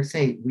right wingers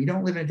say we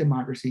don't live in a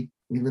democracy;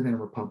 we live in a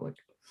republic.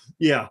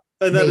 Yeah.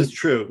 And that is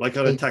true, like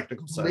on a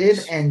technical sense.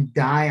 Live and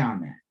die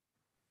on that.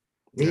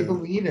 They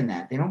believe in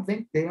that. They don't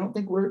think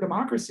we're a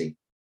democracy,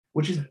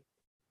 which is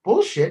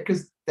bullshit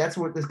because that's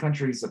what this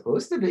country is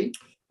supposed to be.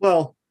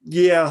 Well,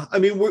 yeah. I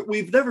mean,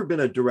 we've never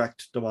been a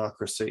direct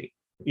democracy.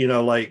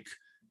 Like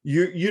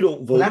you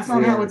don't vote. Well, that's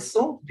not how it's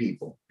sold to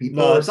people.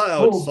 No, that's not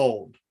how it's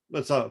sold.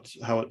 That's not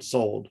how it's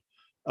sold.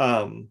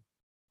 Well,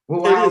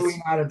 how are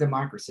we not a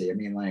democracy? I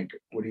mean, like,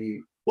 what do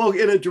you? Well,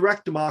 in a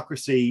direct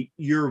democracy,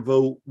 your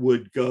vote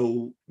would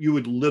go. You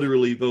would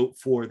literally vote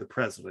for the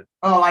president.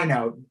 Oh, I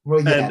know.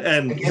 Well, yeah,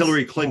 and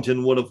Hillary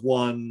Clinton would have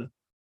won.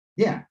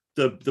 Yeah,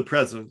 the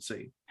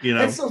presidency.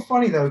 That's so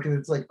funny though, because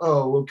it's like,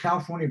 oh, will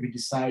California be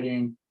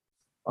deciding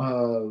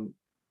all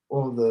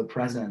the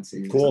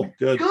presidencies? Cool,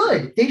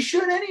 good. They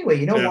should anyway.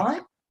 You know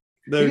why?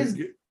 Because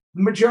the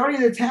majority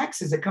of the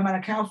taxes that come out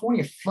of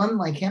California fund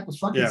like half the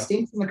fucking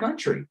states in the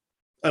country.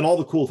 And all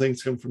the cool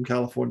things come from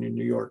California and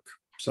New York.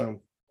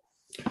 So,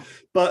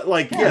 but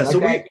like, so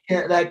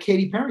that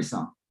Katy Perry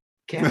song.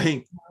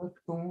 Right.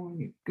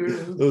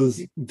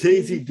 Those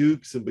Daisy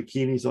Dukes and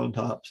bikinis on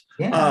tops.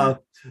 Yeah.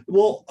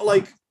 Well,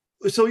 like,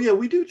 so yeah,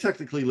 we do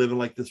technically live in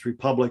like this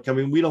republic. I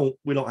mean, we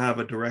don't have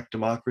a direct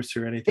democracy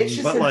or anything. It's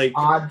just but an like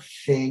odd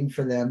thing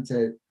for them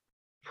to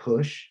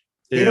push.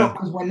 They don't,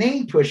 because when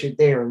they push it,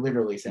 they are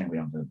literally saying we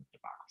don't live in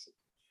democracy.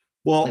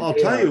 Well, like, I'll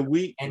tell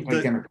you,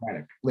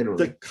 anti-democratic,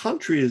 literally. The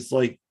country is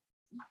like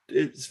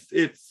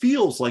it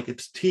feels like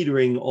it's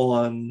teetering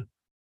on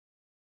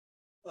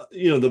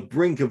the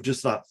brink of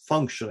just not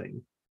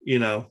functioning.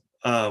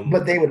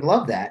 But they would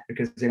love that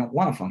because they don't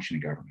want a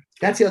functioning government.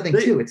 That's the other thing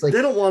too. It's like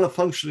they don't want a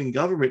functioning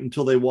government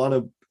until they want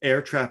an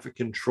air traffic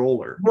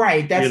controller,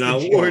 right? That's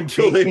or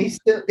until they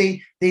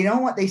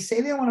don't want. They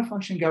say they don't want a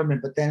functioning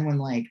government, but then when,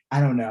 like, I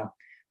don't know,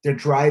 they're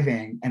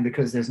driving and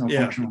because there's no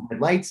functional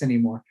red lights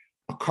anymore,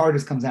 a car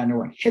just comes out of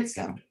nowhere and hits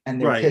them,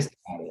 and they're pissed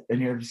about it, and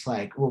you're just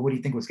like, well, what do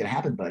you think was going to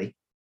happen, buddy?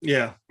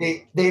 Yeah,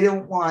 they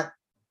don't want.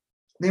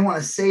 They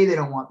want to say they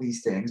don't want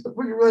these things, but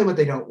really what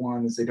they don't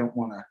want is they don't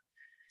want to.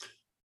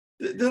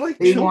 They're like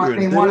children.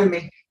 They want to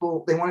make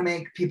people. They want to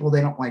make people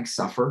they don't like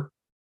suffer.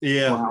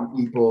 Yeah, brown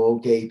people,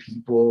 gay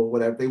people,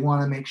 whatever. They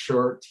want to make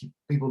sure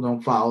people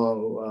don't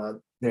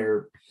follow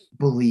their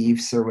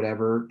beliefs or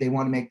whatever. They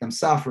want to make them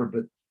suffer,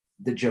 but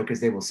the joke is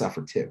they will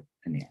suffer too.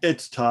 In the end.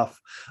 It's tough.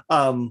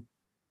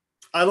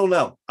 I don't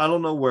know. I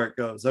don't know where it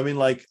goes. I mean,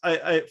 like,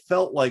 I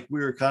felt like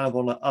we were kind of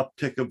on an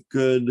uptick of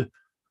good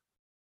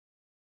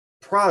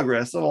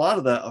progress, and a lot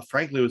of that,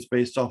 frankly, was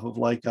based off of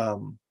like,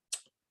 the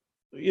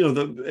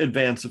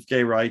advance of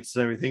gay rights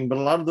and everything. But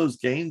a lot of those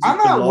gains, I'm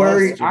not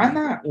worried. I'm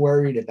not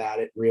worried about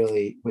it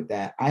really with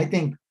that. I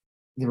think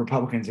the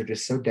Republicans are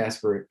just so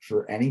desperate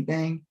for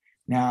anything.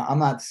 Now, I'm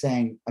not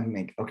saying, I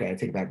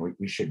take it back.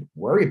 We should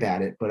worry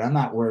about it, but I'm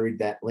not worried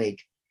that like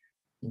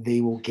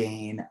they will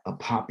gain a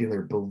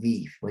popular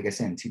belief. Like I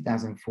said, in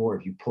 2004,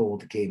 if you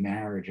pulled gay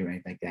marriage or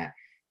anything like that,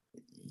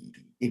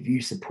 if you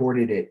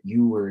supported it,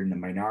 you were in the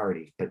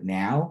minority. But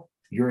now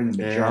you're in the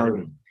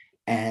majority.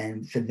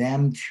 And for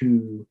them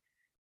to,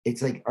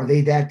 it's like, are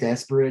they that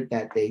desperate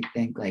that they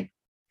think like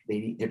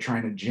they're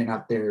trying to gin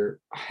up their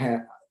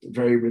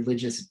very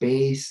religious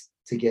base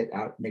to get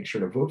out, make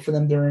sure to vote for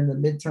them during the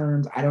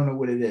midterms? I don't know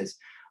what it is.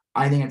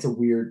 I think it's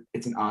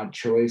an odd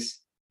choice.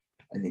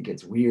 I think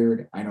it's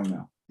weird. I don't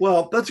know.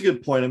 Well, that's a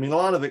good point. I mean, a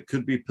lot of it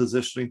could be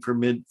positioning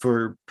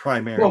for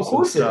primaries. Well, of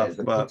course it is.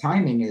 But the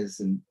timing is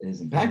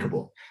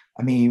impeccable.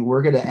 I mean,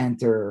 we're going to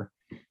enter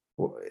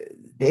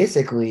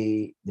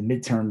basically the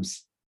midterms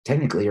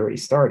technically already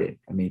started.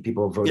 I mean,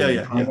 people voted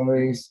in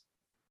primaries.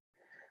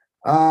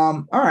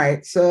 All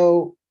right.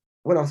 So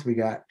what else we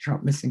got?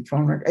 Trump missing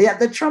phone record. Yeah,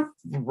 the Trump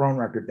phone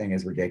record thing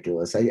is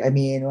ridiculous. I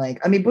mean,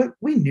 but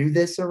we knew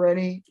this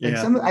already. Like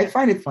I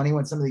find it funny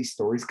when some of these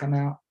stories come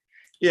out.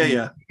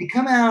 Yeah. They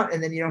come out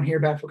and then you don't hear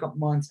about it for a couple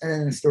months, and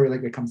then the story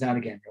like it comes out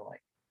again. You're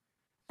like,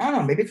 I don't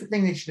know, maybe it's a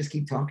thing they should just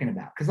keep talking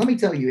about. Because let me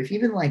tell you, if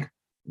even like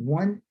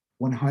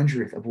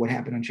 1/100th of what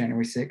happened on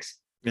January 6th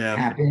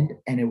happened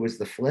and it was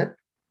the flip,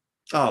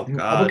 the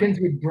Republicans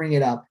would bring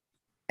it up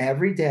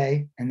every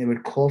day and they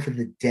would call for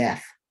the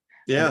death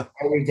of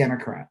every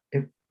Democrat.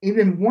 If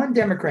even one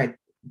Democrat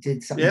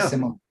did something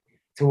similar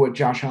to what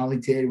Josh Hawley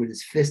did with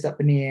his fist up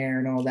in the air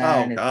and all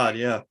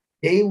that.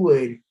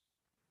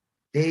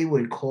 They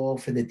would call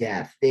for the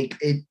death.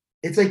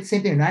 It's like the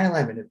same thing with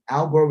 9/11. If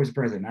Al Gore was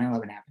president,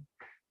 9/11 happened.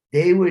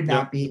 They would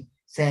not be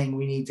saying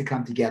we need to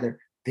come together.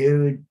 They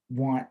would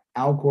want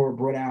Al Gore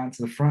brought out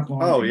to the front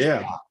line. Oh,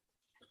 yeah.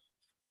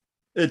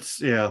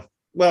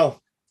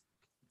 Well,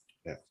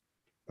 yeah,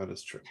 that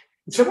is true.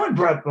 Someone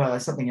brought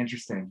up something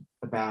interesting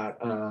about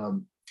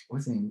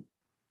what's his name?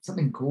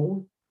 Something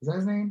Gould. Is that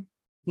his name?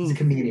 He's a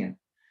comedian.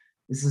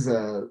 This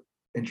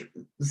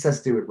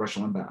has to do with Rush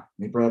Limbaugh.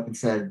 They brought up and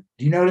said,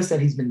 do you notice that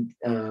he's been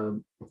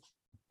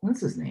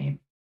what's his name?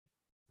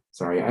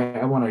 Sorry,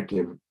 I want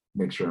to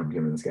make sure I'm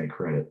giving this guy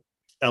credit.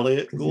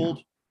 Elliot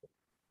Gould?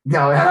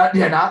 No,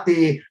 not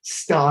the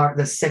star,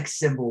 the sex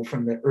symbol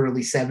from the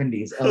early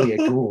 70s, Elliot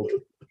Gould.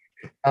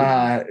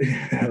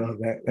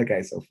 That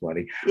guy's so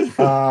funny.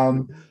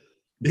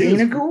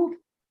 Dana Gould?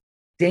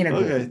 Dana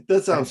Gould. Okay,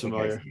 that sounds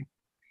familiar.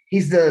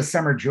 He's the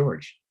Summer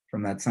George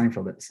from that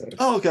Seinfeld episode.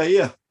 Oh, okay,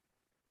 yeah.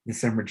 The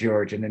Summer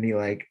George, and then he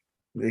like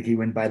Like he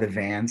went by the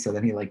van, so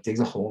then he like digs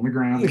a hole in the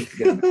ground to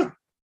get him out.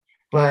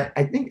 But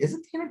I think, is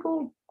it Dana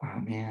Gould? Oh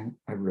man,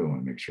 I really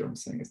want to make sure I'm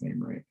saying his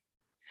name right.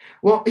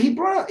 Well, he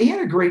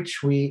had a great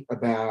tweet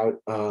about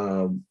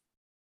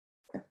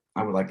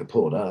I would like to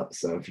pull it up.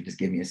 So if you just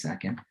give me a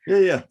second.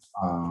 Yeah.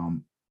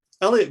 Um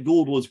Elliot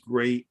Gould was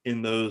great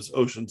in those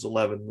Ocean's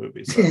 11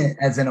 movies.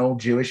 As an old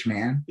Jewish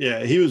man.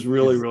 Yeah, he was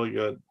really, really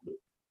good.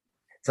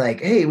 It's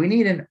like, hey,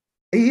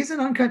 he's in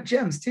Uncut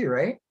Gems too,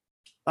 right?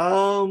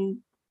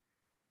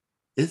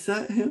 Is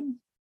that him?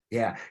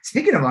 Yeah.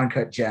 Speaking of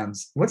Uncut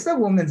Gems, what's that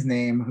woman's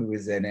name who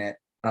was in it?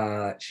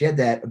 She had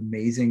that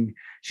amazing.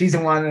 She's the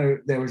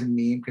one there was a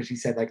meme because she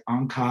said like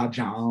Uncle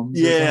Jams.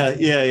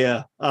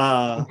 Yeah.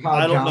 I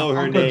don't know her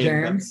Uncle name.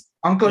 Jams.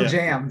 Uncle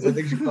Jams, I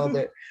think she called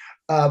it.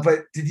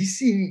 But did you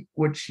see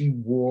what she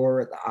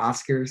wore at the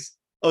Oscars?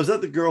 Oh, is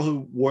that the girl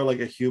who wore like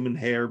a human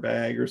hair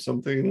bag or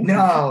something?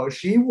 No,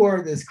 she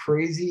wore this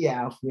crazy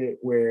outfit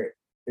where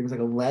it was like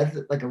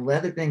a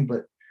leather thing,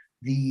 but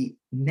the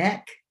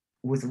neck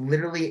was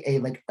literally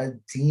a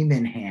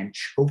demon hand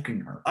choking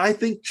her. I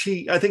think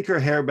her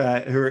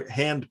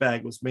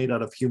handbag was made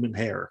out of human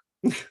hair.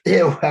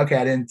 Ew, okay,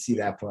 I didn't see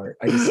that part.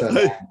 I just saw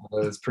that.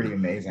 It was pretty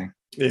amazing.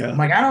 Yeah. I'm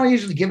like, I don't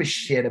usually give a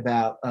shit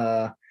about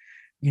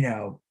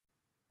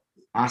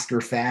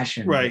Oscar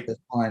fashion. Right. But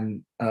this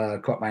one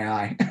caught my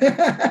eye.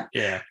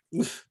 Yeah.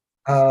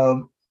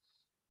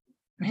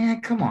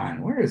 Man, come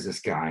on. Where is this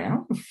guy? I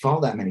don't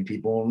follow that many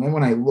people. And then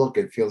when I look,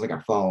 it feels like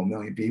I follow a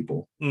million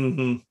people.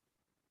 Mm-hmm.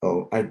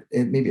 Oh,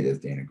 maybe it is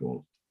Dana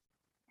Gould.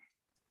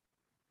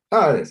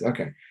 Oh, it is.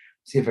 Okay.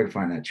 See if I can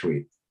find that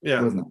tweet. Yeah.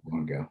 It wasn't that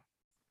long ago.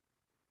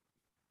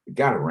 It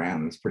got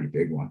around. It was a pretty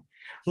big one.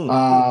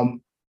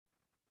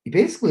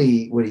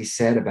 Basically, what he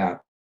said about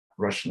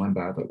Rush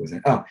Limbaugh, that was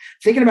it. Oh,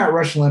 thinking about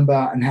Rush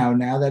Limbaugh and how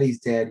now that he's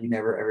dead, you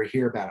never ever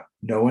hear about him.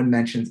 No one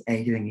mentions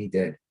anything he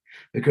did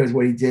because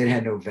what he did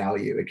had no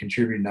value. It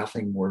contributed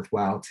nothing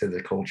worthwhile to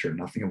the culture,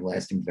 nothing of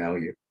lasting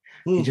value.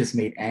 He just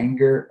made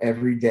anger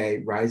every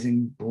day,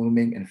 rising,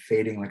 blooming, and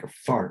fading like a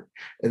fart.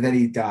 And then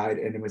he died,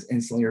 and it was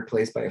instantly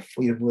replaced by a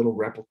fleet of little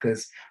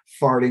replicas,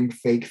 farting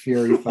fake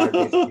fury 5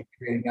 days a week,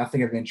 creating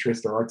nothing of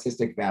interest or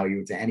artistic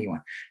value to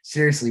anyone.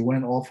 Seriously, what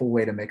an awful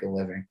way to make a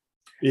living.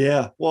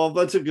 Yeah, well,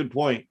 that's a good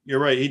point. You're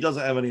right. He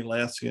doesn't have any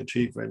lasting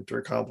achievement or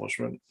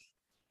accomplishment.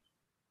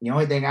 The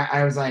only thing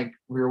I was like,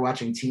 we were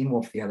watching Teen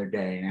Wolf the other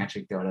day, and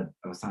actually thought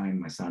I was telling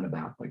my son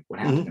about like what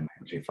happened to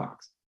Michael J.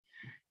 Fox.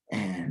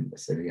 And I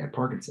said he had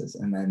Parkinson's,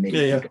 and then maybe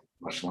think of the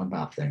Rush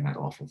Limbaugh thing, that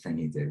awful thing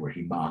he did where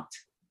he mocked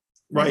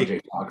Michael J.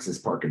 Fox's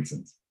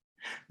Parkinson's.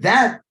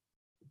 That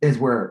is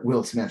where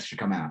Will Smith should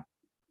come out.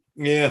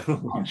 Yeah,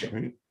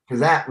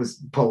 because that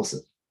was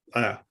impulsive.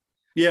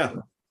 Yeah.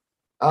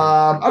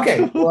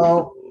 Okay,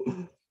 well,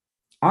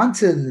 on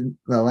to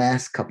the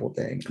last couple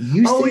things.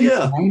 You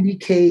said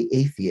 90K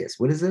atheist.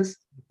 What is this?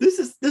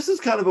 This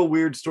is kind of a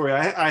weird story.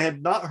 I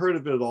had not heard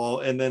of it at all,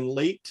 and then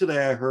late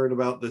today I heard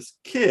about this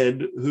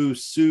kid who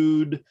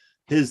sued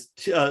his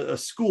a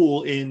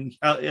school in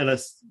a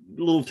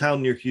little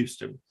town near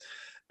Houston,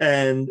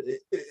 and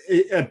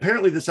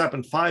apparently this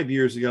happened 5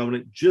 years ago, and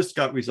it just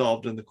got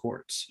resolved in the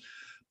courts.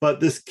 But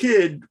this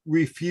kid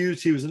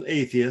refused. He was an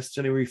atheist,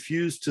 and he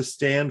refused to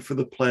stand for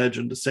the pledge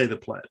and to say the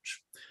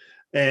pledge.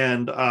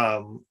 And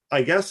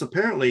I guess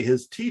apparently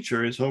his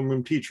teacher, his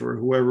homeroom teacher, or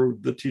whoever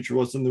the teacher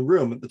was in the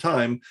room at the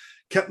time,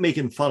 kept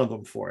making fun of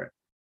him for it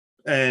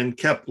and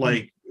kept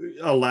like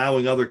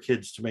allowing other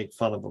kids to make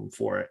fun of him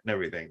for it and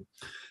everything.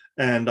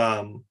 And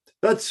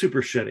that's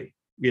super shitty.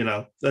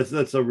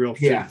 That's a real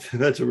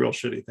that's a real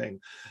shitty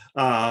thing.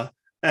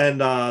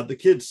 And the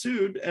kid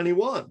sued and he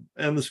won,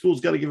 and the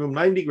school's got to give him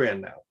 90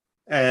 grand now.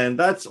 And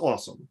that's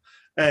awesome.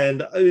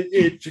 And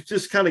it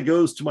just kind of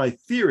goes to my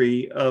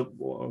theory of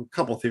a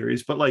couple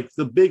theories, but like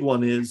the big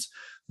one is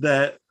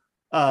that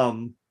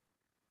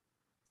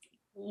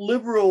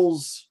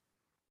liberals,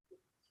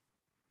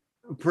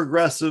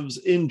 progressives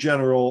in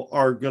general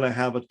are going to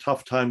have a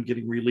tough time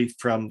getting relief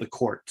from the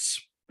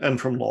courts and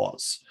from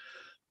laws,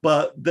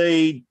 but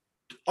they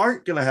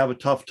aren't going to have a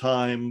tough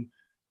time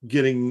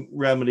getting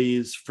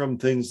remedies from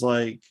things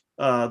like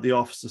the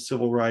Office of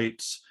Civil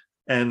Rights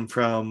and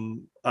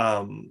from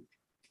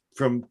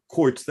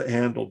courts that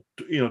handle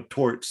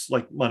torts,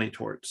 like money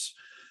torts.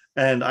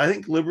 And I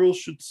think liberals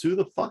should sue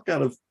the fuck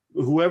out of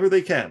whoever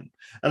they can.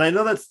 And I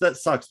know that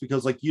sucks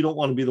because like you don't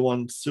want to be the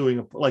one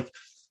suing. Like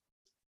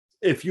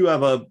if you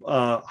have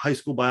a high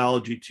school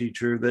biology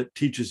teacher that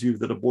teaches you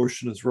that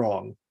abortion is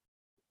wrong,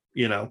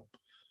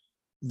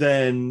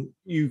 then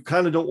you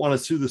kind of don't want to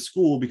sue the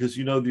school because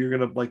you know that you're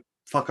going to like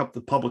fuck up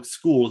the public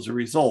school as a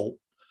result.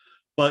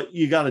 But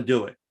you got to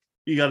do it.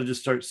 You got to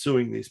just start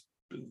suing these.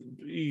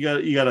 You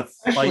got to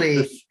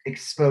actually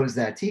expose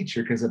that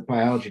teacher, because a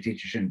biology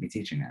teacher shouldn't be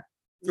teaching that.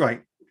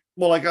 Right.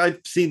 Well, like I've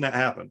seen that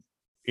happen.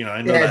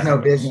 I know it has no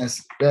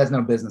business. It has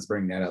no business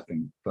bringing that up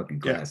in fucking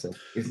class. Yeah.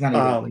 It's not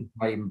even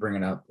might even bring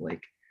it up.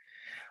 Like,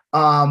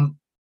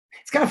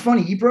 it's kind of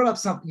funny. You brought up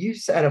something. You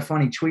said a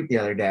funny tweet the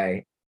other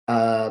day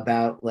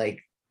about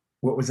like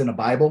what was in a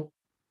Bible.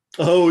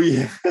 Oh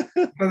yeah. I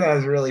thought that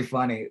was really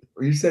funny.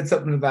 You said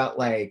something about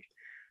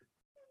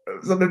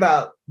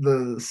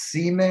the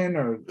semen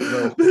or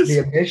the there's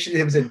emission.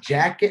 It was a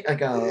jacket,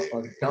 like a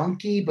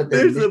donkey, but the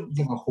there's a emissions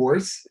of a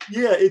horse.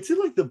 yeah, it's in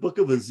like the book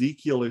of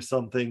Ezekiel or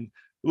something.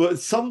 Well,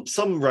 some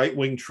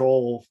right-wing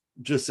troll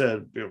just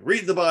said,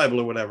 read the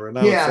Bible or whatever. And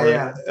I was Yeah, like,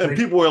 yeah. and Like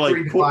people were like,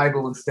 read the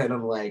Bible instead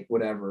of like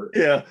whatever.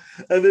 yeah.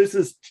 And there's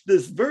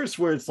this verse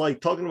where it's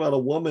like talking about a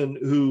woman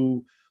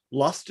who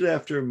lusted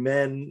after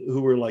men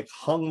who were like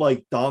hung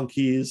like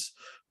donkeys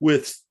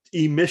with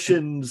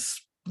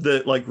emissions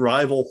that like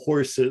rival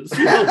horses.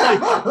 You know,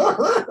 like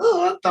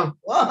What the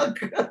fuck?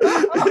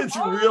 it's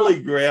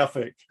really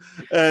graphic.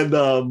 And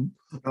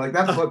Like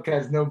that book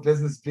has no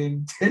business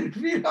being 10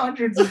 feet,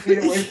 hundreds of feet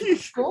away from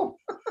school.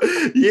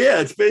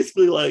 yeah, it's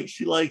basically like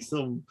she likes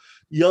them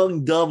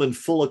young, dumb, and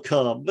full of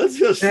cum. That's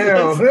just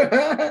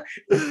Hey,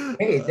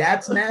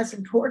 that's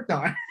Madison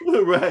Cawthorne.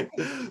 right.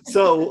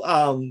 So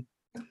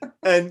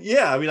and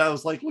yeah, I mean, I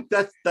was like, look,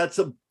 that's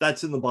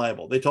in the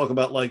Bible. They talk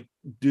about like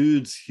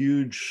dudes,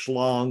 huge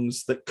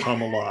schlongs that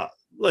come a lot.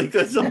 Like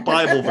that's a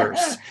Bible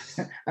verse.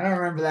 I don't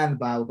remember that in the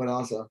Bible, but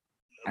also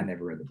I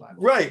never read the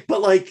Bible. Right. But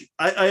like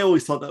I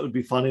always thought that would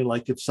be funny.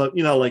 Like if so,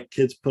 like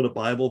kids put a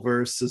Bible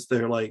verse as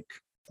their like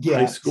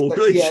high school.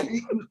 Yeah.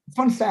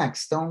 Fun fact: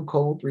 Stone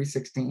Cold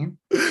 316.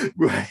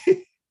 Right.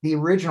 The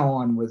original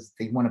one was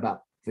the one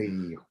about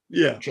the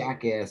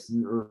jackass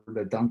or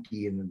the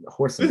donkey and the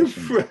horse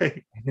emission.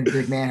 Right. And the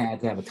big man had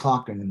to have a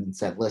talk with him and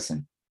said,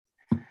 "Listen,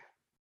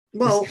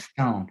 well, Mr.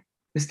 Stone,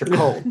 Mr.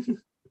 Cole,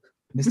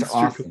 Mr.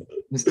 Austin,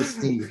 Mr.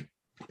 Steve."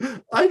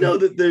 I know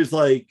that there's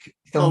like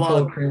Stone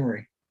Cold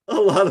Creamery. A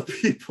lot of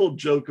people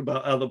joke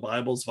about how the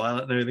Bible's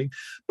violent and everything,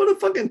 but it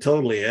fucking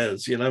totally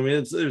is. I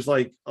mean, there's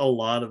like a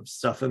lot of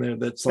stuff in there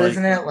that's like,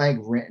 isn't it like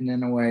written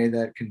in a way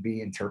that can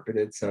be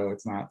interpreted so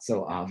it's not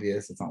so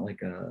obvious? It's not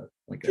like a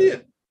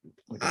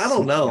I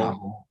don't know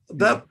novel,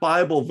 that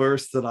Bible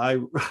verse that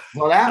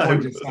well, that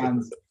one just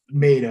sounds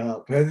made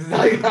up. It's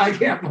like, I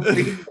can't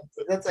believe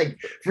that's like,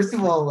 first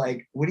of all,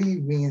 like, what do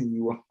you mean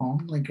you were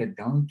hung like a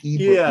donkey?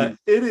 Yeah,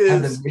 it is.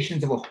 Have the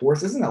missions of a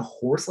horse. Isn't a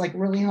horse like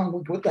really hung?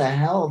 What the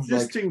hell?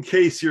 Just like, in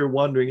case you're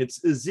wondering,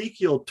 it's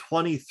Ezekiel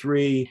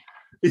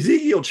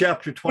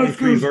chapter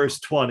 23, verse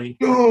 20.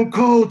 Oh,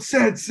 Cold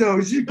said so.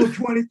 Ezekiel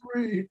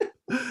 23.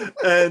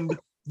 And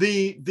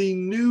the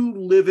New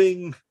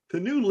Living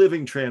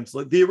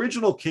Translate, the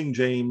original King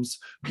James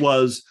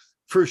was,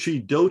 "For she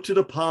doted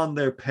upon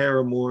their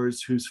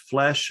paramours, whose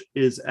flesh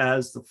is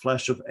as the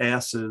flesh of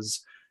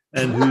asses,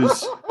 and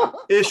whose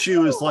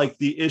issue is like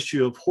the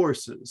issue of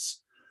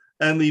horses."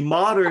 And the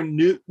modern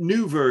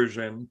new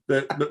version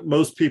that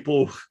most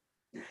people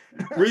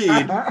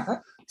read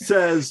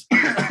says,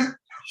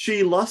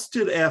 "She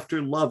lusted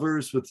after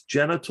lovers with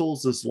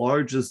genitals as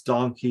large as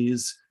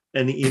donkeys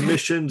and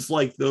emissions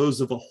like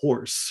those of a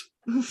horse."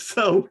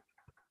 So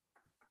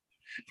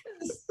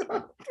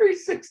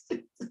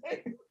 360.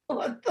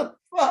 What the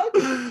fuck?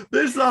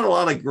 There's not a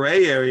lot of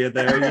gray area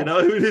there,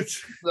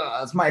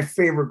 It's my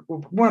favorite,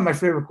 one of my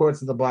favorite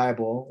quotes of the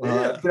Bible.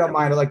 If you don't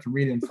mind, I'd like to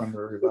read it in front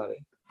of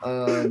everybody.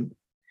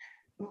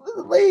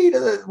 Laid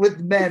with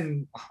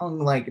men hung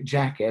like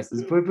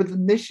jackasses, but with the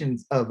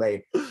missions of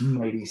a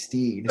mighty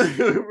steed.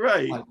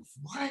 Right. Like,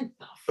 what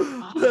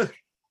the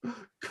fuck?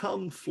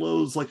 Cum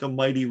flows like a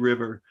mighty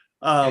river.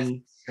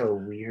 So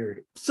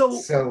weird.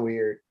 So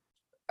weird.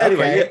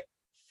 Anyway, yeah,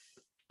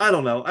 I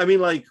don't know. I mean,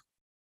 like,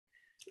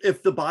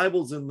 if the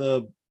Bible's in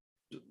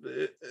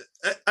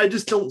I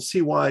just don't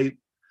see why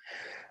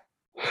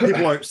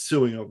people aren't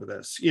suing over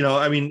this.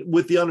 I mean,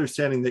 with the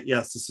understanding that,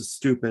 yes, this is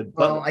stupid.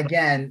 But well,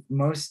 again,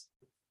 most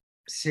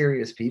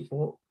serious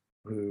people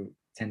who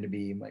tend to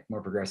be like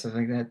more progressive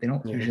like that, they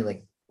don't usually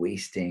like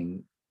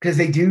wasting, because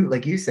they do,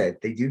 like you said,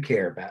 they do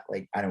care about,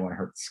 like, I don't want to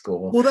hurt the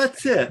school. Well,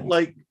 that's it.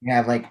 Like,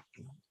 yeah, like,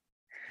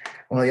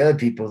 well, the other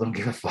people don't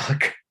give a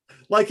fuck.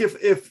 Like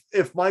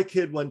if my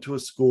kid went to a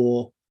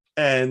school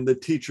and the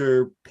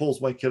teacher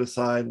pulls my kid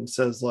aside and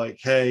says, like,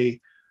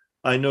 "Hey,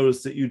 I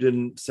noticed that you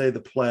didn't say the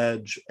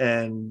pledge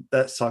and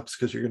that sucks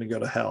because you're going to go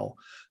to hell,"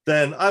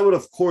 then I would,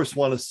 of course,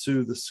 want to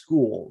sue the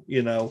school,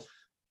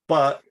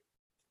 but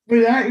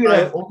you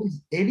have all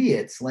these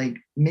idiots like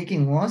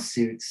making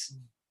lawsuits,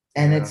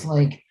 and it's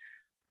like,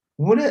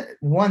 one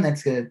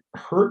that's going to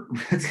hurt,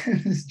 that's going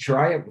to just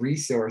dry up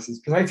resources.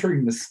 Because I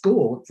turn the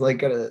school,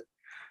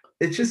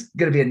 it's just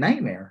going to be a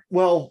nightmare.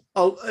 Well,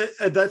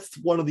 that's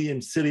one of the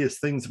insidious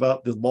things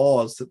about the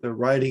laws that they're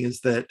writing, is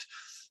that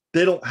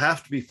they don't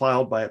have to be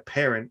filed by a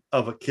parent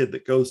of a kid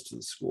that goes to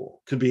the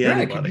school. Could be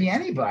anybody. It could be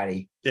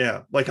anybody.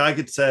 Yeah. Like I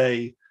could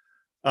say,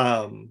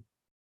 I'm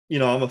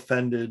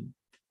offended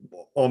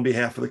on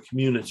behalf of the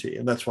community,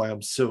 and that's why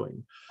I'm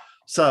suing.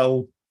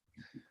 So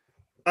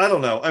I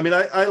don't know. I mean,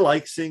 I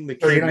like seeing the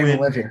kid win.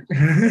 Live here.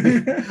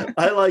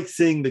 I like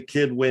seeing the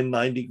kid win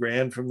 90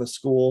 grand from the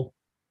school.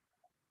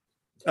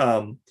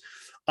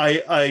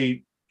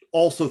 I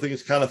also think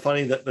it's kind of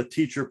funny that the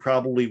teacher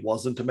probably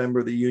wasn't a member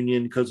of the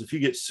union, because if you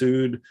get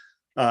sued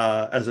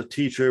as a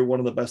teacher, one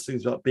of the best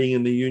things about being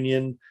in the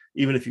union,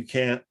 even if you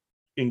can't,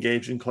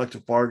 engage in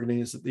collective bargaining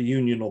is that the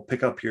union will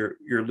pick up your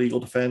legal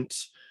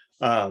defense.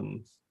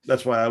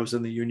 That's why I was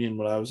in the union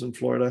when I was in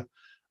Florida.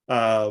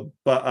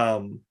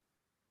 But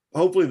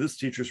hopefully this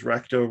teacher's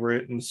wrecked over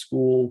it in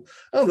school.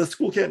 Oh, the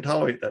school can't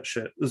tolerate that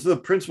shit. The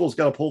principal's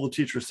got to pull the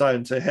teacher aside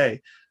and say,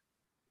 hey,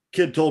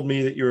 kid told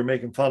me that you were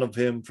making fun of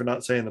him for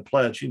not saying the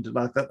pledge. You need to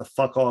knock that the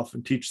fuck off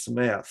and teach some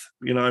math.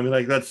 You know, I mean,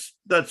 like that's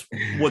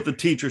what the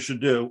teacher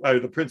should do, or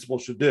the principal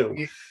should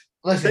do.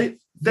 Listen,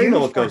 they know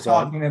what goes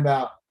on. Talking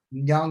about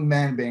young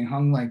men being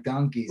hung like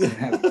donkeys and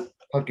have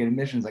fucking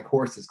emissions like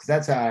horses, because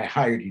that's how I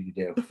hired you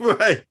to do.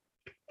 Right.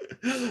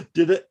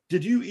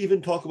 Did you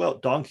even talk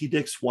about donkey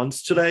dicks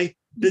once today?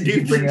 Did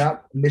you bring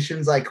up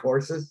emissions like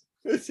horses?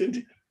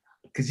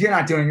 Because you're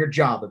not doing your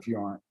job if you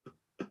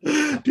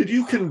aren't. Did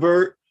you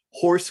convert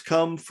horse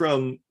cum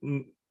from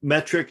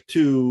metric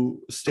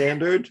to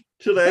standard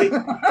today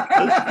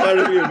as part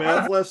of your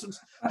math lessons?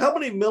 How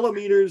many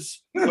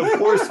millimeters of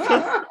horse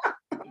cum?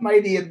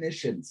 Mighty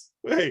emissions.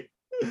 Right.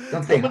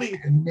 How many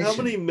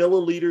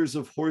milliliters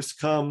of horse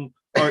cum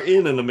are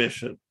in an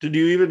emission? Did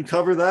you even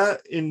cover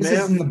that in math?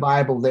 This is in the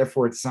Bible,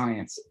 therefore it's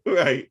science.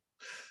 Right.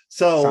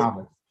 So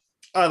Solid.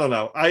 I don't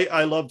know.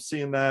 I loved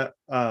seeing that.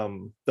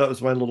 That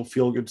was my little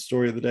feel-good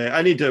story of the day.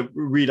 I need to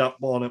read up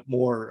on it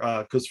more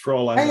because for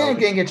all I know, I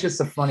think it's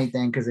just a funny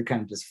thing because it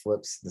kind of just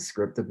flips the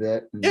script a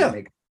bit. And yeah.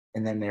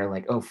 And then they're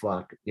like, oh,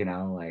 fuck, you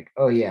know, like,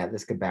 oh, yeah,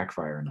 this could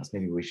backfire on us.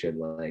 Maybe we should,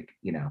 like,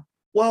 you know.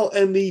 Well,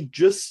 and the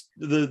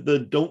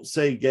don't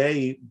say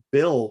gay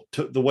bill,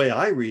 to the way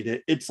I read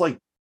it, it's like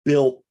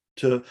built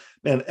to,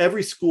 man,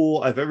 every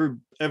school I've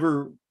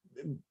ever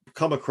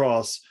come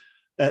across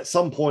at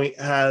some point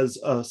has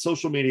a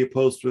social media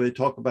post where they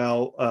talk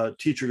about a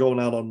teacher going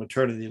out on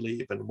maternity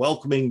leave and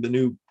welcoming the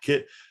new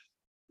kid.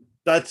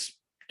 That's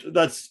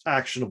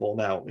actionable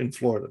now in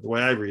Florida, the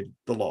way I read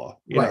the law.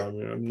 You know, I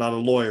mean, I'm not a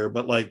lawyer,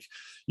 but like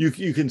you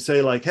can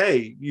say like,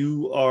 hey,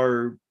 you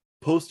are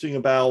posting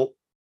about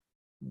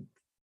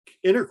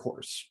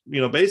intercourse, you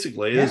know,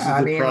 basically this is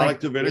the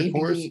product of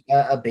intercourse.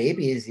 A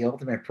baby is the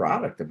ultimate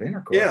product of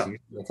intercourse. Yeah,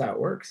 that's how it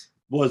works.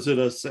 Was it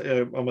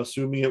I'm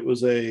assuming it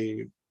was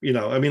a, you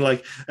know, I mean,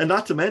 like, and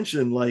not to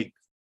mention, like,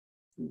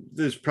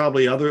 there's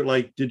probably other,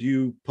 like, did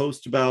you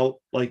post about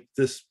like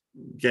this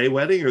gay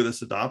wedding or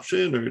this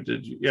adoption, or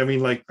did you, I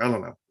mean, like, I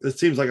don't know, it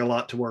seems like a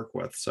lot to work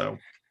with. So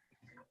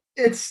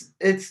it's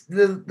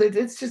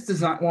just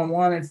designed,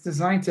 one, it's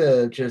designed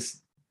to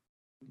just,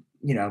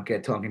 you know,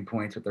 get talking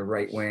points with the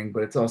right wing,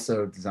 but it's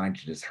also designed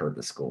to just hurt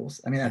the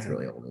schools. I mean, that's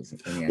really all it is.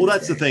 Well,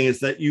 that's the thing, is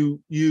that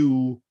you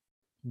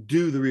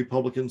do the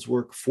Republicans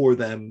work for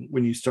them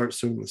when you start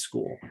suing the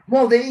school.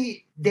 Well,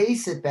 they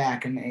sit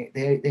back and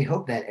they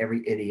hope that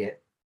every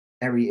idiot,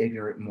 every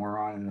ignorant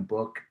moron in the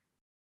book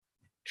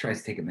tries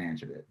to take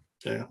advantage of it.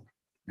 Yeah.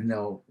 And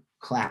they'll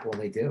clap while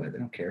they do it. They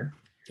don't care.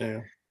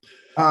 Yeah.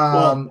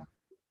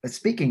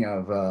 Speaking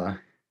of the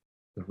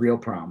real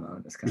problem though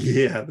in this country.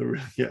 Yeah,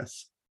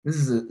 yes. This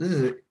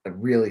is a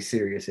really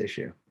serious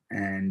issue.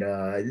 And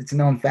it's a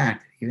known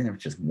fact, even if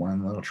it's just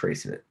one little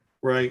trace of it.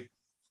 Right.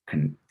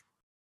 Can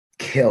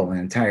kill an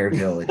entire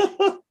village.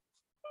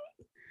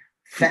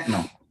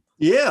 Fentanyl.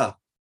 Yeah.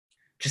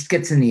 Just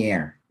gets in the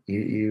air.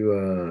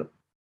 It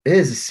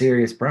is a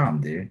serious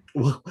problem, dude.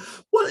 Well,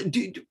 what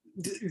do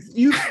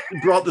you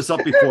brought this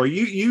up before?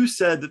 You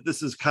said that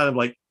this is kind of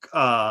like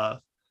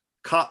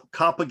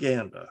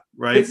propaganda,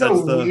 right? It's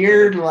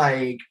weird,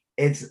 like,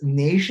 it's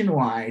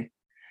nationwide.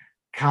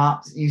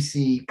 Cops, you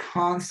see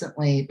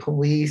constantly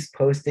police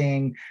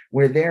posting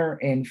where they're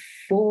in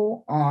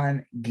full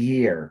on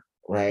gear.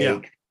 Like, yeah.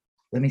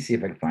 Let me see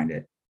if I can find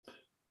it.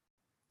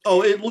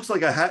 Oh, it looks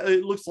like a hazmat.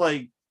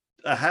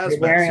 They're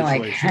wearing situation.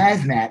 Like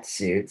hazmat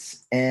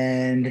suits,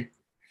 and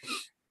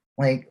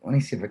like, let me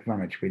see if I can find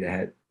my tweet. I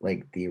had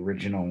like the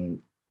original.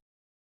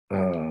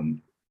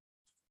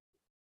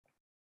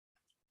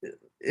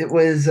 It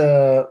was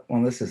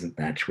well, this isn't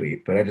that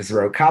tweet, but I just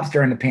wrote cops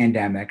during the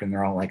pandemic, and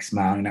they're all like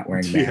smiling, not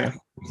wearing masks. Yeah.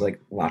 There's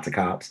like lots of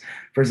cops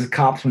versus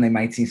cops when they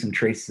might see some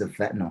traces of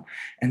fentanyl,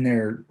 and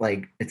they're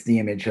like, it's the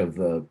image of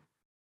the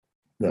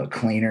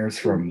cleaners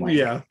from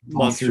like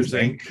Monsters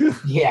Inc.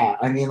 Yeah,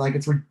 I mean, like,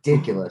 it's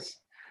ridiculous.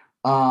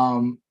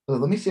 But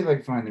let me see if I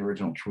can find the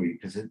original tweet,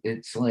 because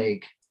it's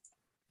like,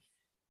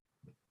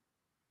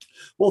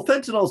 well,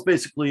 fentanyl is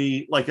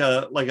basically like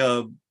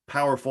a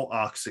powerful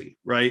oxy,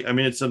 right? I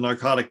mean, it's a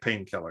narcotic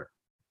painkiller,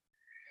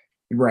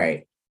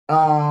 right?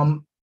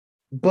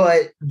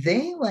 But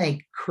they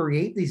like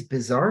create these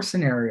bizarre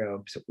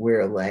scenarios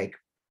where like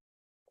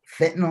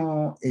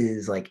fentanyl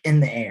is like in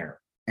the air,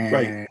 and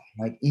right.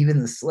 Like even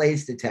the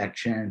SLACE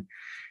detection,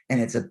 and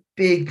it's a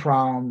big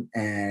problem,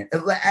 and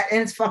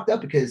it's fucked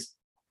up because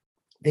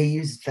they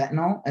use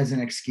fentanyl as an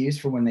excuse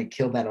for when they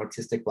killed that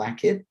autistic black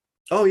kid.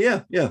 Oh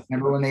yeah.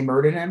 Remember when they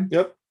murdered him?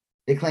 Yep.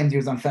 They claimed he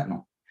was on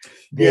fentanyl.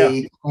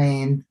 They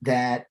claimed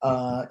that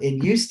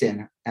in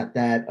Houston at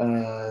that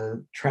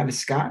Travis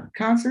Scott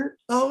concert.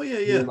 Oh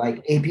yeah.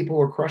 Like 8 people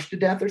were crushed to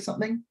death or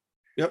something.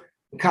 Yep.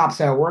 The cops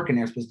that were working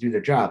there supposed to do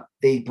their job.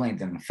 They blamed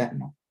them on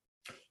fentanyl.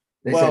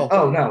 They said,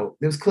 "Oh no,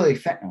 there was clearly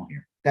fentanyl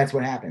here. That's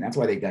what happened. That's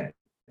why they did it."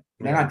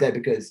 They're not dead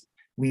because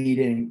we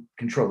didn't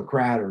control the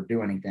crowd or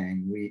do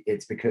anything.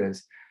 It's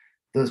because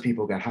those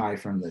people got high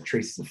from the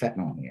traces of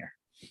fentanyl in the air.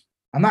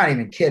 I'm not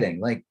even kidding.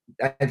 Like,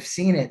 I've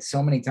seen it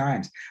so many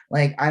times.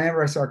 Like, I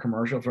remember I saw a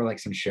commercial for like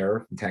some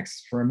sheriff in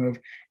Texas for a move,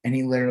 and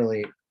he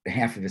literally,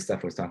 half of his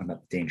stuff was talking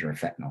about the danger of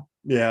fentanyl.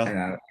 Yeah.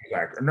 And he's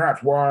like, and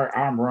that's why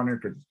I'm running,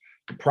 because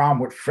the problem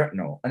with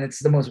fentanyl. And it's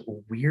the most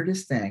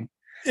weirdest thing.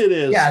 It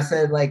is. Yeah, I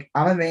said, like,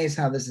 I'm amazed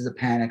how this is a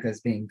panic that's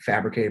being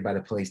fabricated by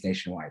the police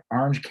nationwide.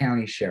 Orange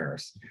County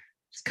sheriffs.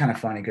 It's kind of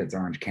funny because it's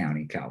Orange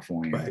County,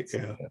 California. Right,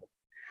 yeah.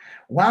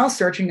 While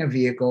searching a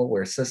vehicle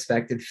where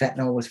suspected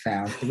fentanyl was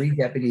found, 3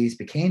 deputies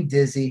became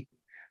dizzy,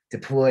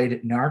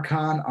 deployed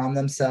Narcan on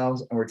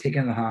themselves, and were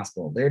taken to the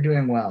hospital. They're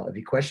doing well. If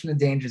you question the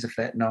dangers of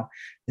fentanyl,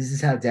 this is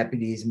how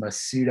deputies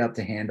must suit up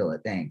to handle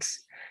it.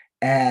 Thanks.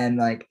 And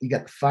like, you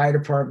got the fire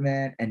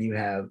department, and you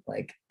have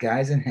like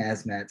guys in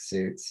hazmat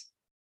suits.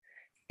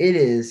 It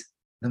is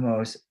the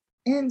most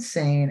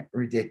insane,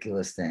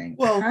 ridiculous thing.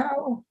 Well,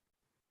 how?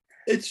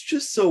 It's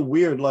just so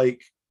weird.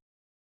 Like,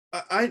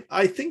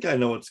 I think I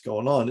know what's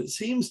going on. It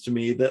seems to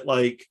me that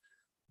like,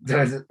 do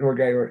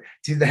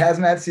the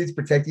hazmat suits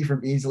protect you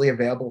from easily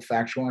available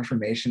factual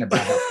information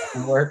about how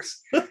fentanyl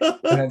works? And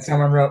then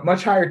someone wrote,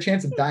 much higher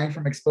chance of dying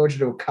from exposure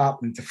to a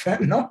cop than to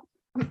fentanyl.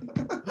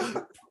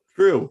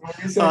 True.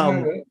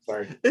 Sorry.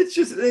 It's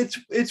just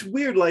it's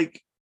weird.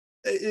 Like,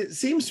 it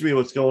seems to me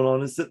what's going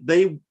on is that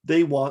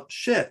they want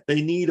shit.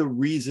 They need a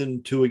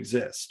reason to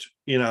exist,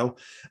 you know,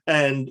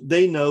 and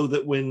they know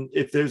that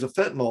if there's a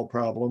fentanyl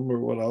problem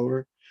or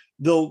whatever,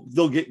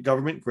 they'll get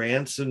government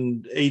grants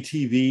and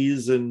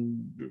ATVs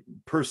and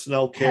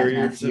personnel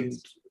carriers and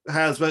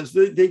hazmats.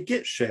 They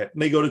get shit,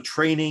 and they go to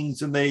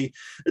trainings, and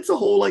it's a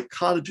whole like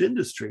cottage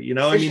industry, you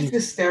know. It's just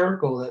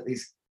hysterical that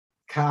these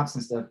cops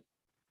and stuff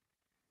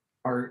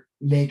are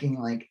making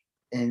like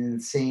an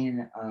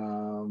insane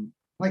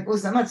like,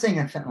 listen, I'm not saying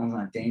that fentanyl is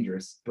not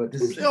dangerous, but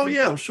this is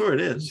yeah, I'm sure it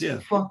is. Yeah,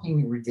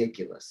 fucking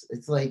ridiculous.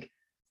 It's like,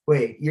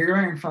 wait, you're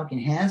wearing fucking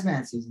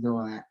hazmat suits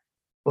doing that,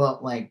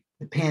 but like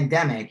the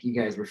pandemic, you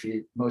guys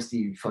most of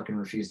you fucking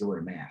refuse to wear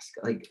a mask.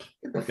 Like,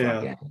 get the fuck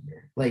out of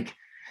here. Like,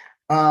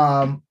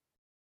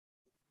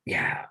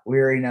 yeah, we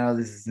already know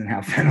this isn't how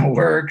fentanyl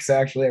works.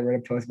 Actually, I read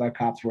a post about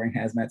cops wearing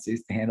hazmat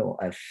suits to handle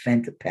a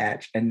fent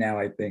patch, and now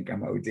I think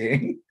I'm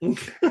ODing.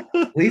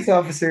 Police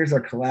officers are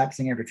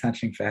collapsing after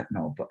touching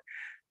fentanyl, but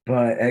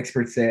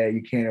experts say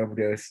you can't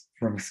overdose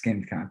from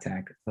skin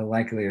contact. The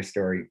likelier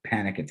story,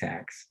 panic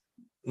attacks.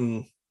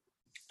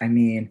 I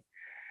mean,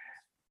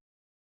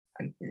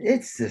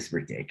 it's just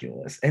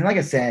ridiculous. And like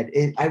I said,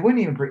 I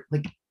wouldn't even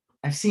like,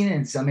 I've seen it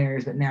in some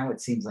areas, but now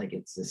it seems like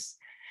it's this.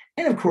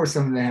 And of course,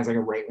 some of it has like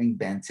a right-wing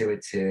bent to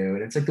it too.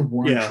 And it's like the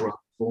war on drugs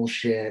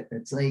bullshit.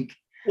 It's like,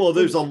 well,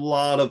 there's a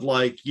lot of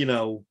like, you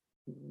know,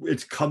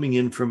 it's coming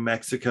in from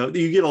Mexico.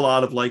 You get a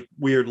lot of like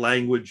weird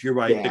language. You're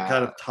right. That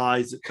kind of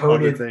ties it to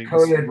other things.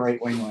 Coded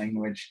right-wing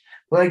language.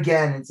 But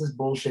again, it's just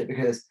bullshit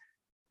because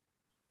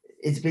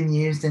it's been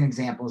used in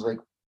examples like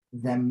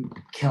them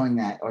killing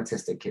that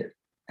autistic kid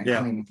and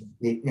claiming,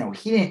 you know,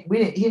 he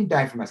didn't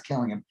die from us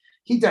killing him.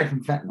 He died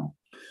from fentanyl.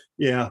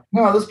 Yeah.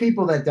 No, those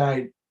people that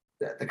died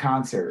at the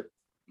concert,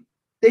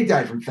 they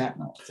died from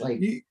fentanyl. It's like,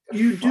 you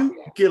do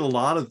get a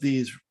lot of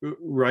these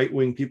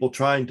right-wing people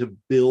trying to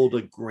build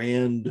a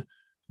grand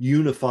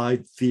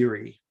unified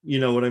theory. You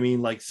know what I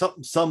mean? Like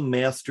some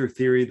master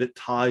theory that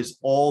ties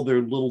all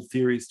their little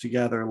theories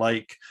together.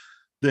 Like,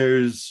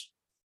 there's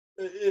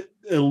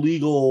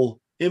illegal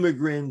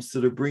immigrants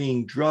that are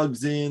bringing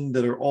drugs in,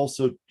 that are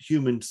also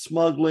human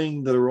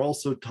smuggling, that are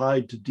also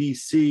tied to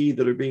DC,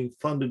 that are being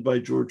funded by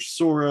George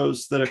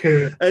Soros,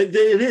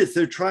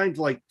 they're trying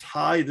to like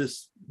tie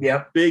this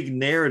big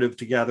narrative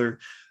together.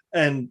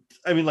 And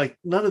I mean, like,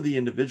 none of the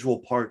individual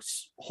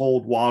parts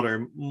hold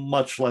water,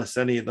 much less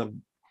any of the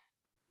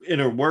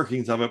inner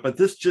workings of it. But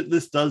this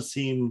does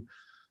seem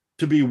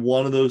to be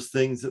one of those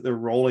things that they're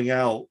rolling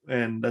out,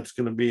 and that's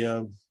going to be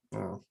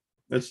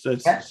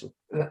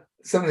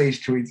some of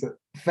these tweets.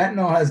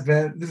 Fentanyl has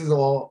been, this is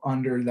all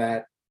under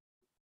that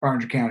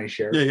Orange County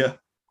sheriff. Yeah.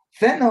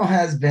 Fentanyl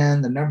has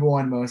been the number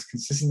one most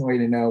consistent way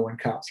to know when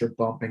cops are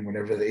bumping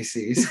whatever they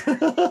seize.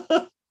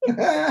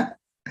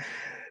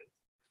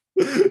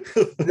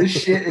 This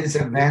shit is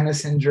Havana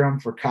syndrome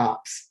for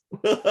cops.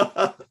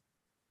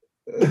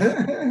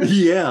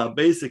 Yeah,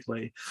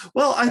 basically.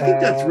 Well, I think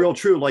that's real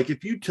true. Like,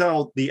 if you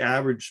tell the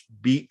average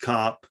beat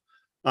cop,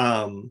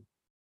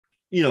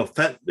 you know,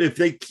 if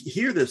they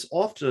hear this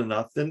often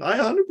enough, then I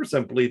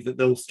 100% believe that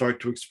they'll start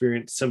to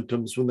experience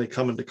symptoms when they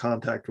come into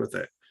contact with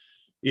it.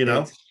 You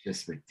know, it's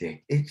just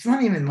ridiculous. It's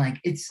not even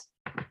like, it's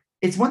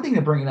one thing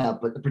to bring it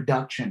up, but the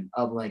production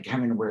of like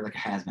having to wear like a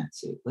hazmat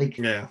suit, like,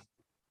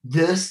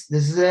 this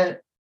is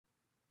it.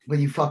 But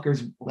you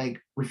fuckers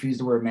like refuse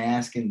to wear a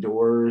mask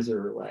indoors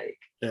or like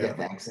get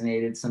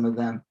vaccinated. Some of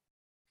them,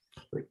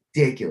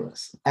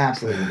 ridiculous,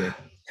 absolutely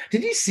ridiculous.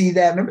 Did you see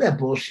that? Remember that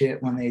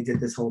bullshit when they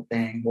did this whole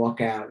thing? Walk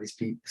out, these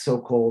people,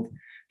 so-called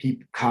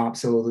people,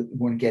 cops, so they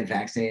wouldn't get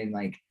vaccinated. And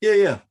like,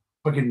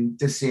 fucking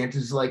DeSantis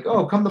is like,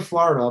 oh, come to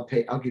Florida,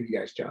 I'll give you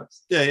guys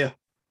jobs. Yeah.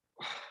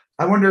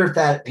 I wonder if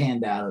that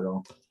panned out at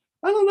all.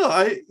 I don't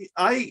know.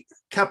 I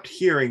kept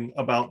hearing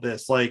about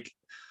this, like,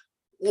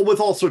 well, with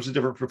all sorts of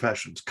different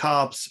professions,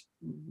 cops,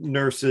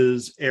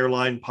 nurses,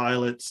 airline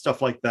pilots,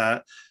 stuff like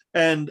that.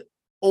 And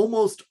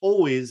almost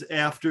always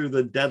after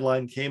the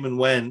deadline came and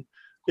went,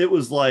 it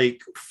was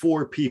like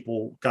 4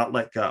 people got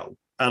let go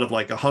out of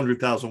like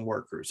 100,000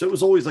 workers. It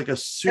was always like a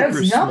super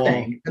That's small.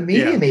 nothing. The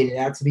media Yeah. made it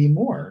out to be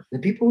more. The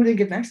people who didn't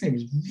get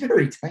vaccinated was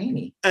very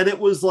tiny. And it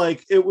was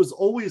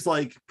always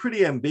like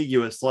pretty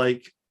ambiguous.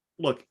 Like,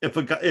 look,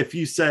 if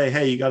you say,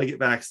 hey, you got to get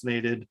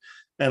vaccinated,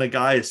 and a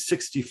guy is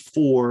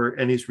 64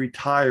 and he's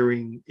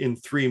retiring in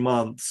 3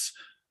 months,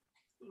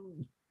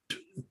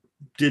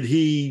 did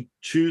he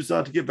choose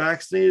not to get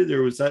vaccinated,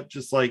 or was that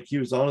just like he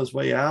was on his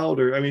way out?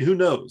 Or, I mean, who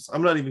knows?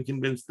 I'm not even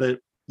convinced that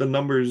the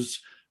numbers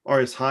are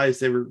as high as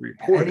they were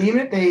reported. And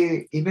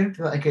even if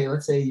okay,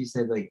 let's say you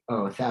said like,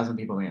 oh, 1,000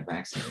 people get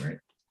vaccinated, right?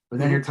 But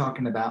then you're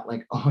talking about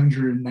like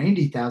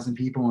 190,000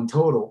 people in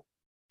total.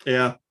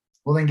 Yeah.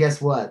 Well, then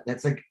guess what?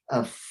 That's like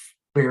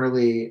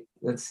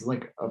that's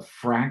like a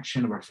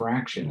fraction of a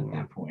fraction at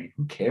that point.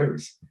 Who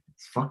cares?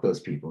 Fuck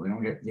those people. They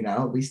don't get,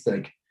 at least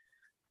like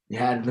you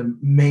had the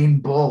main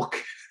bulk.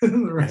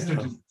 The rest are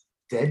just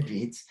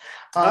deadbeats.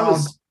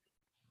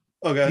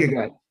 Okay. Yeah, go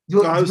ahead.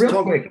 No, I was real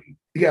talking, quick.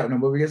 Yeah, no,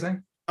 what were you gonna say?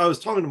 I was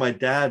talking to my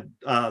dad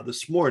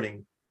this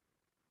morning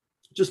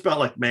just about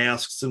like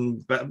masks,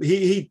 and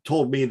he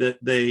told me that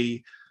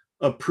they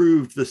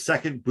approved the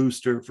second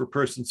booster for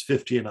persons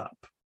 50 and up.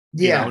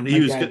 Yeah, and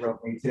my dad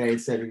wrote me today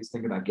and said he was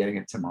thinking about getting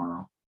it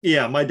tomorrow.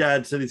 Yeah, my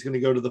dad said he's going to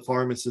go to the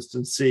pharmacist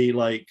and see,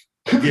 like,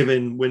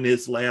 given when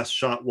his last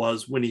shot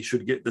was, when he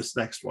should get this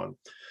next one.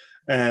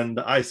 And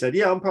I said,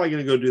 yeah, I'm probably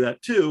going to go do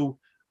that too.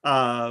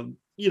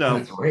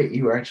 That's great.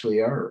 You actually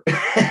are.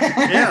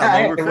 Yeah, I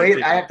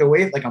have to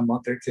wait like a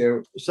month or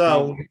two.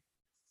 So,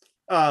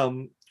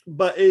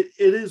 but it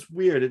is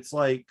weird. It's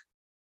like,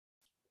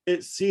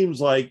 it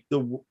seems like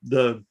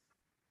the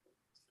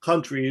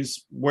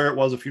countries where it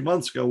was a few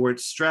months ago, where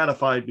it's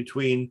stratified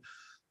between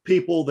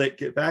people that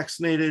get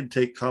vaccinated,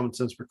 take common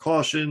sense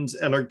precautions,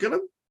 and are going to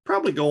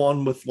probably go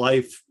on with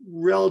life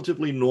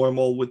relatively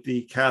normal, with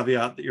the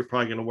caveat that you're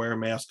probably going to wear a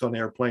mask on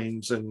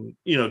airplanes and,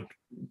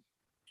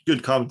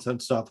 good common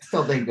sense stuff. I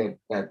still think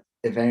that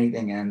if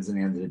anything ends in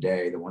the end of the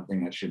day, the one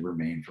thing that should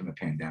remain from the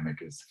pandemic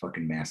is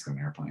fucking masks on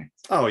airplanes.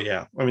 Oh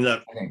yeah. I mean, I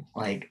think,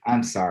 like,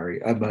 I'm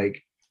sorry. I'm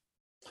like,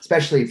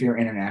 especially if you're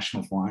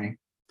international flying.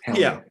 Hell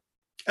yeah.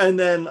 And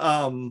then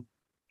and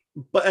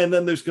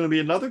then there's going to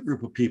be another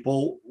group of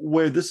people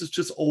where this is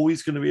just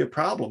always going to be a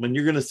problem, and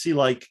you're going to see,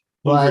 like,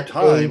 over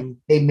time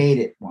they made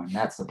it one.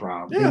 That's the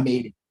problem. Yeah.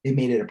 They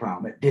made it a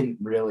problem. It didn't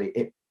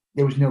really.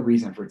 There was no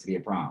reason for it to be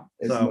a problem.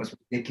 It's the most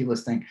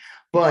ridiculous thing.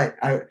 But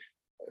I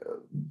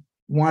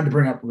wanted to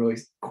bring up really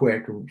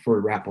quick before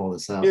we wrap all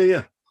this up.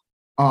 Yeah.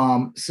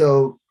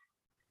 So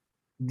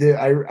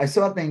I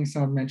saw a thing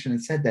someone mentioned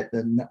and said that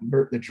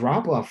the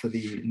drop off for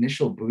the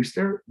initial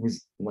booster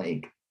was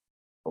like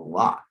a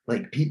lot.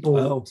 Like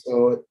people,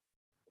 so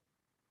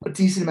a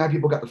decent amount of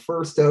people got the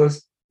first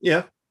dose.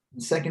 Yeah.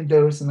 The second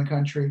dose in the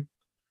country,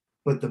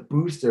 but the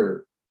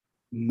booster,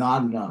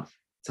 not enough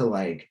to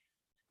like.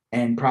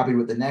 And probably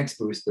with the next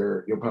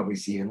booster, you'll probably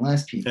see even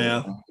less people.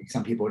 Yeah.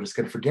 Some people are just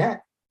going to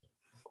forget.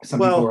 Some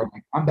people are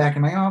like, I'm back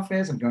in my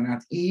office. I'm going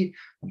out to eat.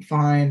 I'm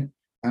fine.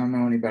 I don't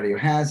know anybody who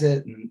has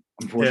it. And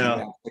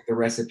unfortunately, that's like the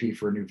recipe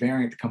for a new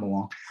variant to come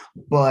along.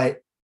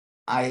 But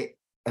I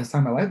was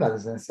talking to my wife about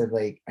this, and I said,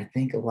 like, I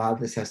think a lot of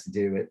this has to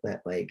do with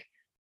that, like,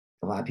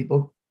 a lot of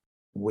people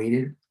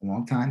waited a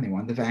long time. They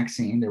wanted the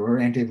vaccine. There were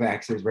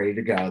anti-vaxxers ready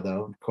to go,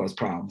 though, cause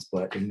problems.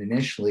 But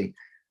initially,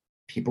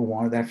 people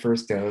wanted that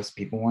first dose.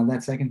 People wanted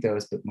that second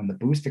dose. But when the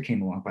booster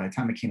came along, by the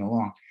time it came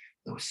along,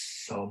 there was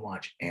so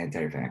much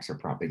anti-vaxxer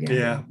propaganda.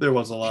 Yeah, there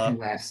was a lot.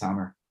 Last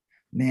summer.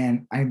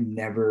 Man, I've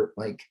never,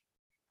 like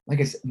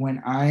I said,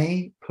 when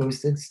I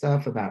posted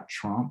stuff about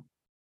Trump,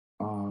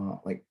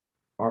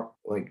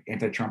 like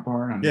anti-Trump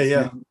art on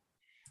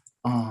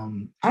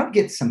Instagram, I would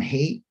get some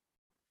hate.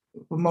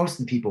 But most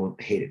of the people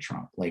hated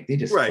Trump. Like, they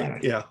just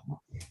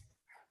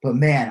But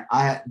man,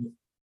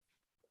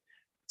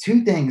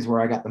 two things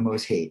where I got the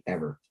most hate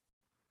ever.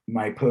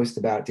 My post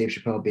about Dave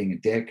Chappelle being a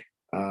dick,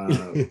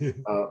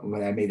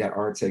 when I made that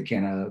art said,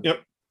 can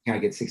I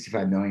get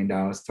 $65 million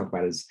to talk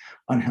about his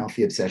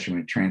unhealthy obsession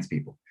with trans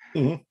people?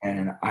 Mm-hmm.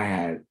 And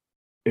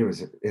it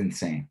was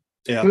insane.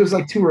 Yeah. But it was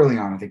like too early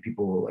on. I think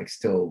people were like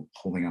still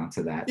holding on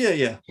to that.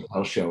 Yeah.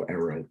 Chappelle show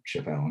era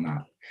Chappelle,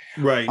 not.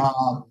 Right.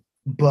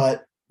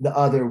 But the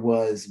other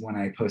was when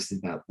I posted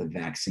about the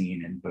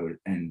vaccine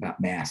and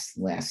about masks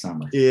last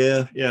summer.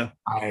 Yeah.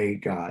 I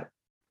got,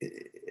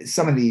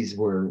 some of these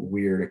were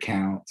weird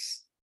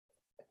accounts.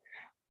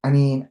 I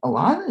mean, a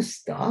lot of this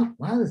stuff,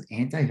 a lot of this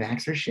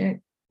anti-vaxxer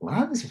shit, a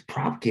lot of this was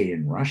propagated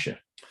in Russia.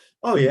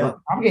 Oh, yeah.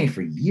 Propagating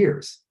for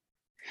years.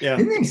 Yeah.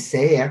 Didn't they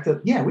say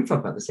we talked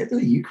about this after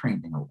the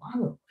Ukraine thing, a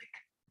lot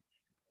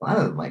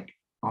of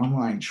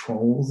online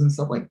trolls and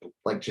stuff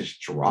like just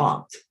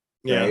dropped,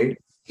 right?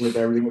 With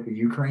everything with the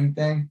Ukraine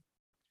thing.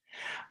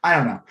 I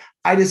don't know.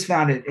 I just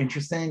found it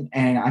interesting,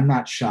 and I'm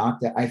not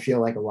shocked that I feel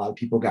like a lot of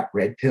people got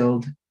red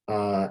pilled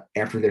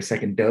after their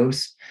second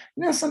dose.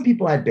 Some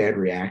people had bad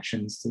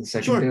reactions to the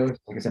second Sure. dose.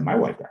 Like I said, my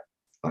wife got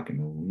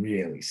fucking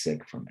really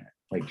sick from it.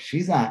 Like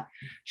she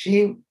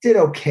did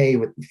okay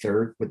with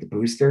the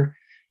booster.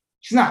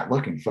 She's not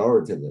looking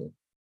forward to the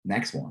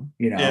next one,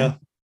 Yeah.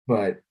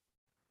 but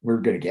we're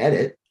gonna get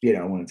it,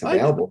 when it's I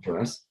available for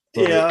us.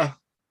 But yeah.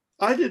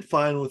 I did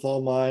fine with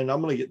all mine.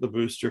 I'm gonna get the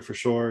booster for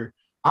sure.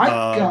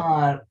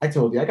 I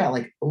told you, I got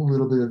like a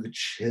little bit of the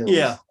chills,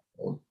 Yeah.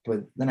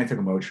 but then I took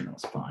Motrin, it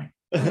was fine.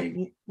 Like,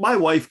 My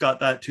wife got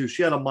that too.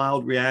 She had a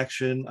mild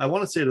reaction. I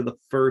want to say to the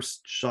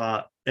first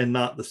shot and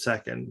not the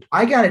second.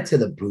 I got it to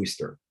the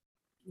booster,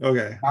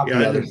 Okay. not Yeah,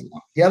 the others.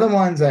 The other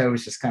ones, I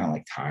was just kind of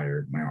like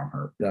tired. My arm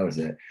hurt. That was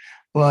it.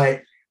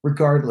 But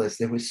regardless,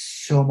 there was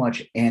so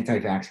much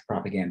anti-vax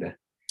propaganda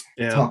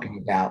yeah.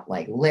 talking about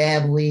like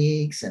lab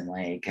leaks and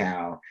like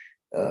how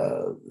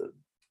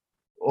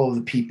all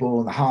the people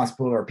in the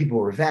hospital or people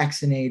who were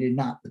vaccinated,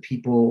 not the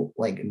people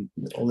like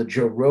all the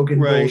Joe Rogan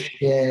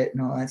bullshit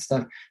and all that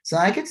stuff. So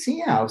I could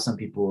see how some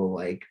people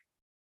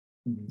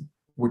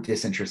were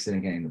disinterested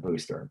in getting the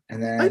booster.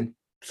 And then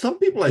some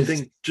people I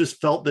think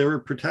just felt they were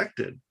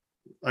protected.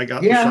 I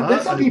got the yeah, shot.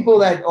 there's some people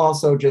that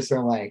also just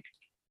are like,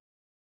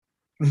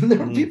 there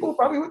were people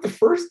probably with the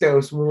first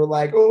dose who were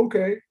like, oh,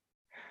 okay.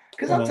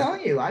 Because I'm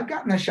telling you, I've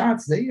gotten the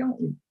shots. They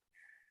don't,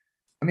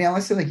 I mean,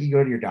 unless like you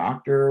go to your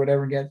doctor or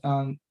whatever, get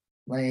done,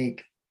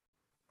 like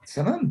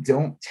some of them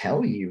don't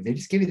tell you. They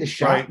just give you the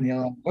shot and you're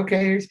like,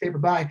 okay, here's paper,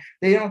 bye.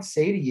 They don't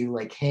say to you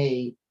like,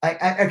 hey,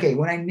 okay,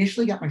 when I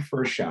initially got my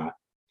first shot,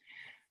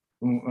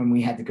 when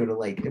we had to go to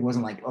like, it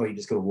wasn't like, oh, you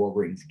just go to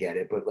Walgreens to get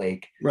it, but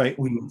like we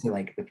went to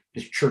like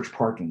this church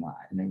parking lot,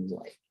 and it was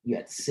like you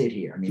had to sit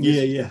here. I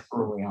mean,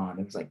 early on,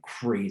 it was like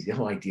crazy. The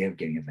whole idea of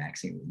getting a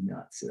vaccine was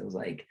nuts. It was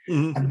like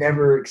I've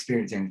never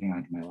experienced anything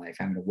like in my life,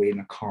 having to wait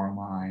in a car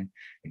line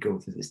and go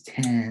through this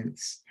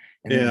tents,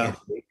 and then you have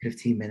to wait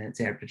 15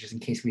 minutes after just in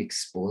case we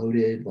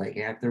exploded like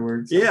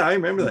afterwards. Yeah, I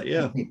remember that.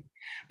 Yeah,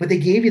 but they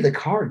gave you the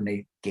card and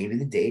they gave you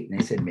the date and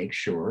they said make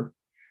sure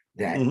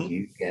that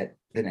you get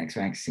the next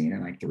vaccine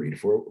in like 3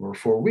 to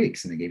 4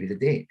 weeks, and they gave you the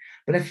date.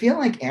 But I feel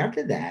like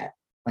after that,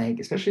 like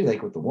especially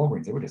like with the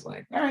Walgreens, they were just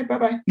like, all right,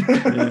 bye-bye.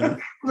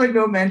 Like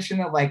no mention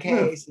of like,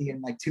 hey, see you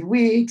in like 2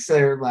 weeks,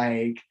 or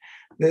like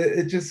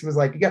it just was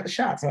like you got the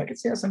shot. So I could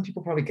see how some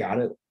people probably got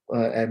it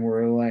and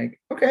were like,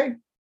 okay,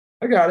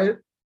 I got it.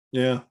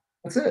 Yeah,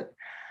 that's it.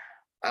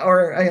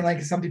 Or I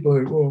like some people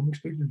are like, oh, I'm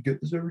expected to get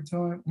this every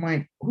time. I'm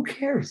like, who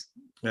cares?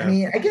 I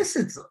mean, I guess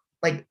it's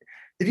like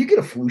if you get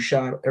a flu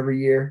shot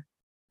every year,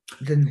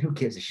 then who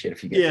gives a shit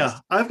if you get this?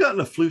 I've gotten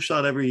a flu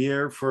shot every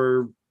year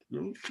for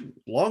a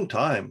long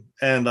time,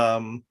 and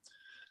I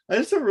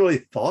just haven't really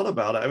thought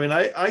about it. I mean,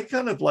 I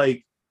kind of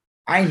like,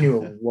 I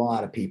knew a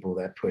lot of people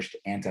that pushed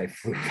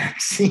anti-flu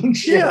vaccine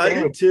shit. Yeah, I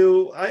did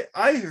too.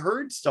 I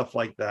heard stuff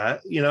like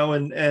that,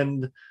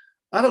 and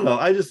I don't know.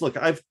 I just look,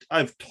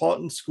 I've taught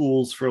in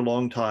schools for a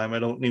long time. I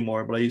don't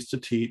anymore, but I used to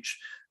teach,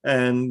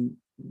 and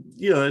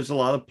there's a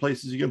lot of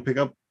places you can pick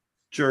up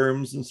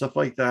germs and stuff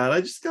like that.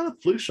 I just got a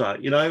flu shot.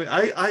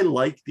 I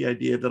like the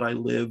idea that I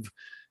live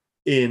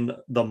in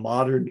the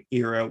modern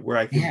era where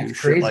I can do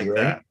shit like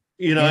that.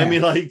 I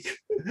mean, like,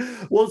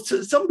 well,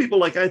 some people,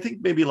 like, I think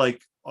maybe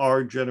like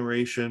our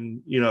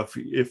generation,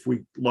 if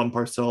we lump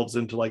ourselves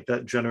into like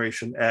that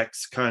Generation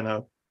X kind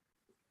of,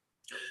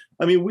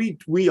 I mean,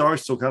 we are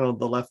still kind of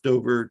the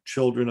leftover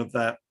children of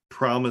that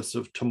promise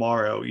of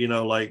tomorrow,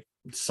 like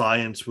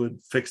science would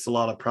fix a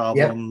lot of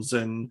problems.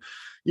 And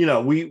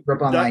we grew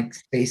up on like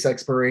space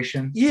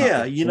exploration. Yeah,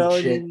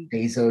 like shit,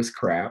 Bezos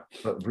crap,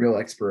 but real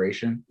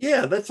exploration.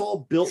 Yeah, that's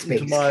all built space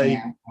into my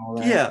camp, all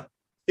that. Yeah,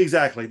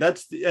 exactly.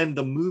 That's and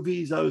the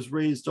movies I was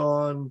raised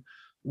on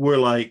were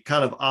like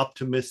kind of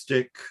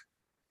optimistic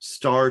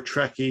Star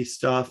Trekky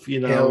stuff,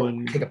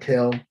 and take a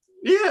pill.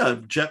 Yeah,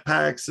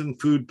 jetpacks and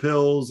food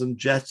pills and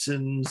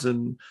Jetsons,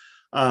 and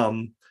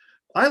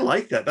I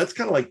like that. That's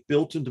kind of like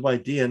built into my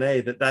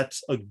DNA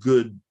that's a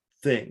good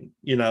thing,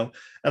 and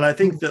I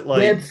think that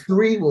like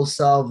Web3 will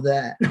solve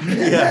that.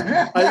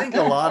 Yeah, I think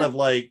a lot of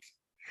like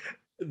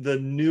the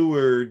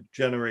newer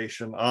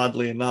generation,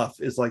 oddly enough,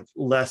 is like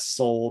less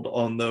sold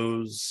on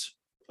those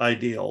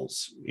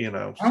ideals, I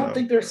don't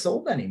think they're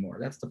sold anymore.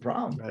 That's the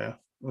problem. Yeah.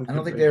 I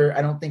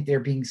don't think they're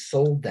being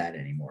sold that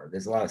anymore.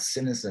 There's a lot of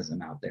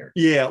cynicism out there.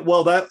 Yeah,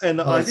 well, that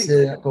and I think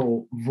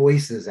cynical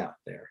voices out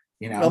there.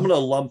 I'm going to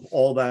lump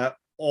all that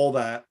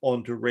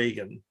onto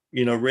Reagan.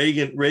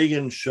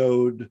 Reagan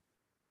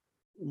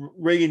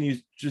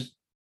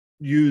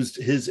used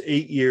his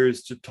 8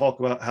 years to talk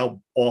about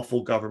how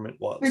awful government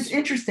was. It's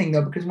interesting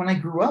though, because when I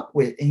grew up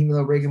with, and even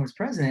though Reagan was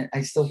president,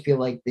 I still feel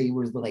like they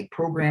was like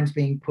programs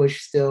being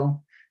pushed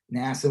still.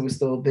 NASA was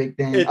still a big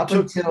thing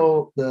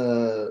until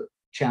the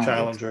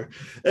Challenger.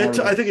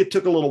 I think it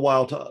took a little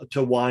while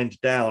to wind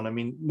down. I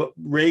mean,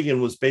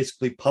 Reagan was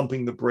basically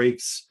pumping the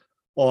brakes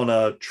on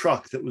a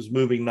truck that was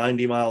moving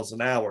 90 miles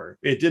an hour.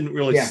 It didn't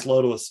really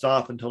slow to a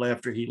stop until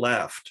after he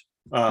left.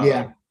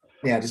 The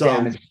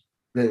damage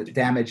the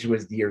damage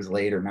was years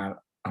later, not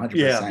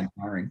 100%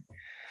 firing.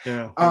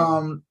 Yeah.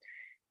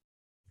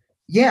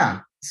 Yeah.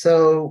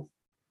 So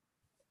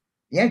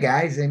yeah,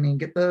 guys, I mean,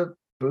 get the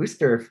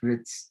booster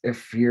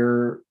if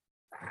you're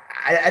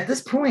at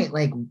this point,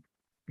 like,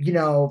 you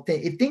know,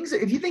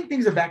 if you think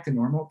things are back to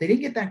normal, they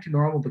didn't get back to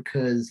normal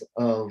because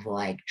of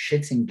like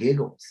shits and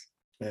giggles.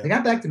 They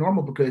got back to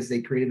normal because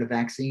they created a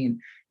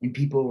vaccine and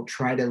people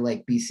try to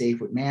like be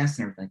safe with masks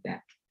and everything like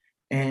that.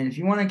 And if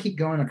you want to keep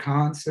going to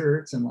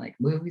concerts and like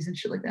movies and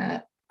shit like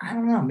that, I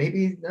don't know,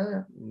 maybe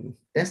the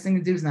best thing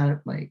to do is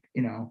not like,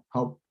 you know,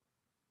 help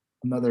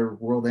another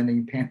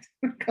world-ending pandemic.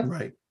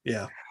 Right.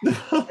 Yeah.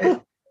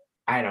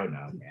 I don't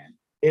know, man.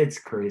 It's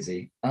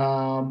crazy.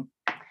 But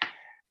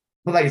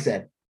like I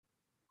said,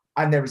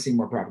 I've never seen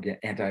more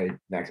propaganda,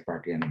 anti-vax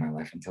propaganda in my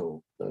life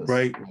until those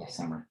last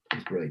summer. It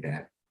was really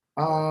bad.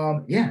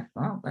 Yeah.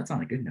 Well, that's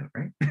on a good note,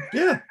 right?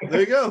 Yeah. There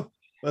you go.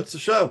 That's the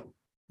show.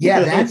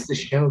 Yeah, that's the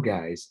show,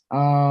 guys.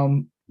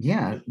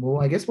 Yeah.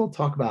 Well, I guess we'll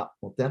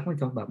definitely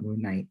talk about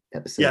Moon Knight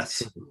episode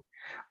 2.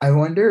 I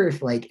wonder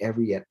if like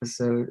every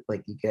episode,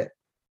 like you get,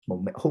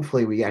 well,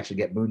 hopefully we actually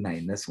get Moon Knight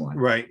in this one.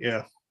 Right.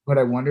 Yeah. But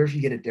I wonder if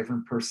you get a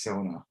different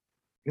persona.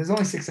 There's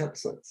only 6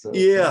 episodes. So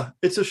yeah,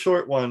 it's a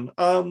short one.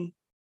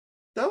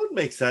 That would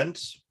make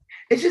sense.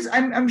 It's just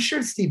I'm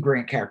sure Steve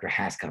Grant character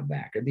has come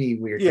back. It'd be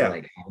weird to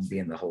like have him be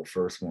in the whole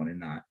first one and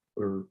not,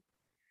 or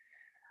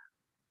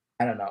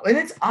I don't know. And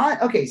it's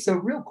odd. Okay, so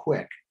real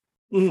quick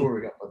before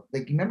we go,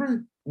 like,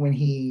 remember when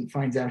he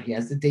finds out he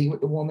has the date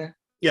with the woman?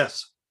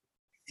 Yes.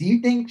 Do you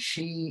think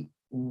she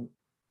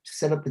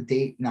set up the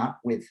date not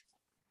with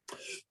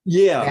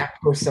that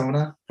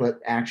persona, but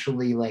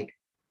actually like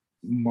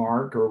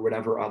Mark or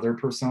whatever other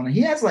persona?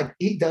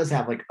 He does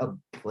have like a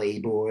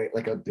playboy,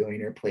 like a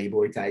billionaire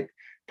playboy type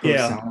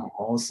persona,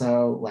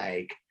 also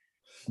like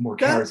more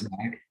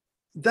charismatic.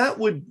 That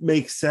would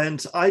make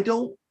sense. I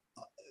don't,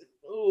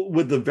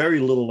 with the very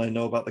little I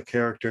know about the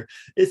character,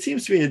 it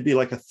seems to me it'd be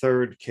like a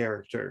third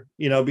character,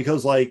 you know,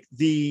 because like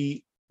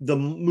the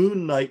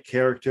Moon Knight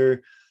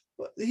character,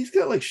 he's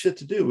got like shit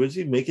to do. Is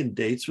he making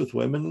dates with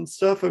women and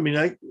stuff? I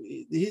mean,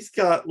 he's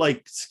got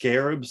like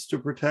scarabs to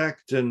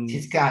protect, and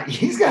he's got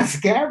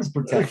scarabs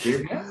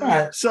protected.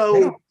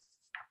 So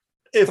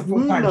if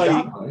Moon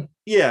Knight,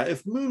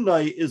 if Moon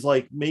Knight is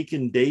like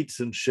making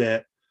dates and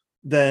shit,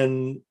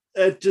 then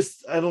it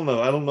just, I don't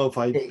know. I don't know if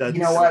I. That's,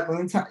 you know what,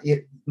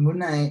 Moon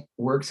Knight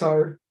works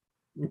hard,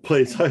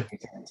 plays hard.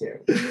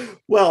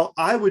 Well,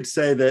 I would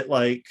say that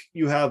like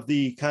you have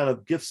the kind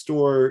of gift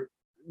store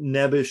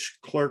nebbish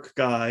clerk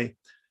guy,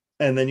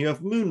 and then you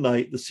have Moon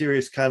Knight, the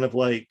serious kind of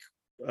like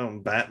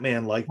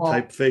Batman like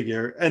type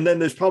figure, and then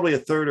there's probably a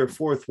third or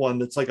fourth one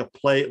that's like an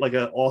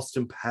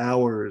Austin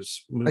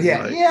Powers Moon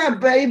Knight. Yeah,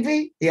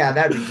 baby, yeah,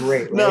 that'd be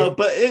great. Right? No,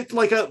 but it's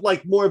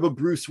like more of a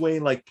Bruce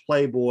Wayne like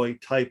playboy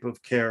type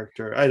of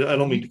character. I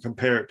don't mean to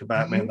compare it to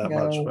Batman that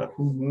much, but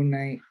who Moon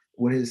Knight,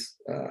 what his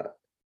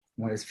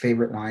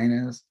favorite line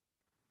is?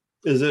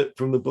 Is it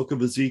from the book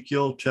of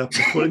Ezekiel,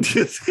 chapter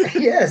 20?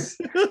 Yes.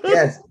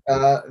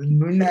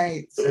 Moon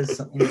Knight says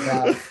something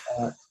about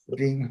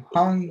being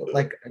hung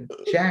like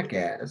a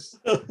jackass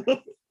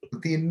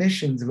with the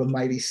emissions of a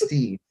mighty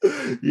steed.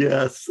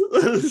 Yes.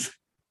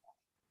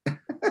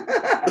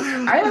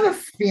 I have a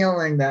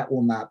feeling that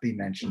will not be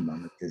mentioned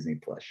on the Disney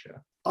Plus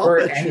show. I'll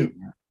bet you.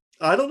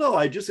 I don't know.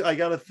 I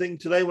got a thing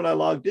today when I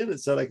logged in. It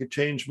said I could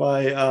change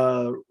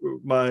my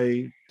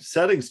my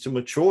settings to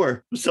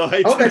mature. So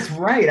that's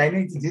right. I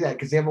need to do that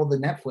because they have all the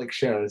Netflix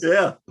shows.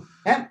 Yeah,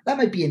 that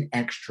might be an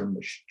extra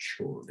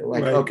mature. They're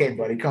like, okay,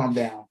 buddy, calm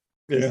down.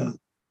 Yeah.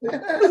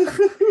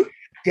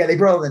 Yeah, they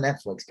brought all the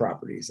Netflix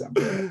properties.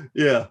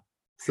 Yeah.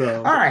 So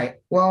all right.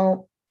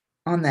 Well,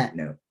 on that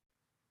note,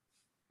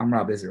 I'm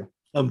Rob Israel.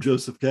 I'm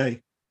Joseph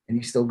K. And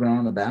you still going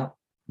on about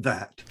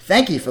that?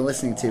 Thank you for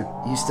listening to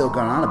You Still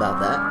Going On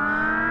About That.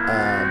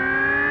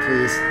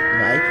 Please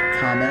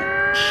like,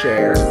 comment,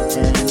 share,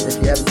 and if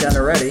you haven't done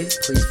already,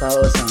 please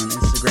follow us on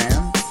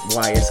Instagram,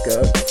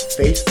 YSGOAT,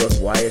 Facebook,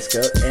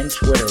 YSGOAT, and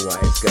Twitter,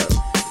 YSGOAT.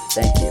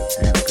 Thank you,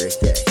 and have a great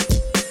day.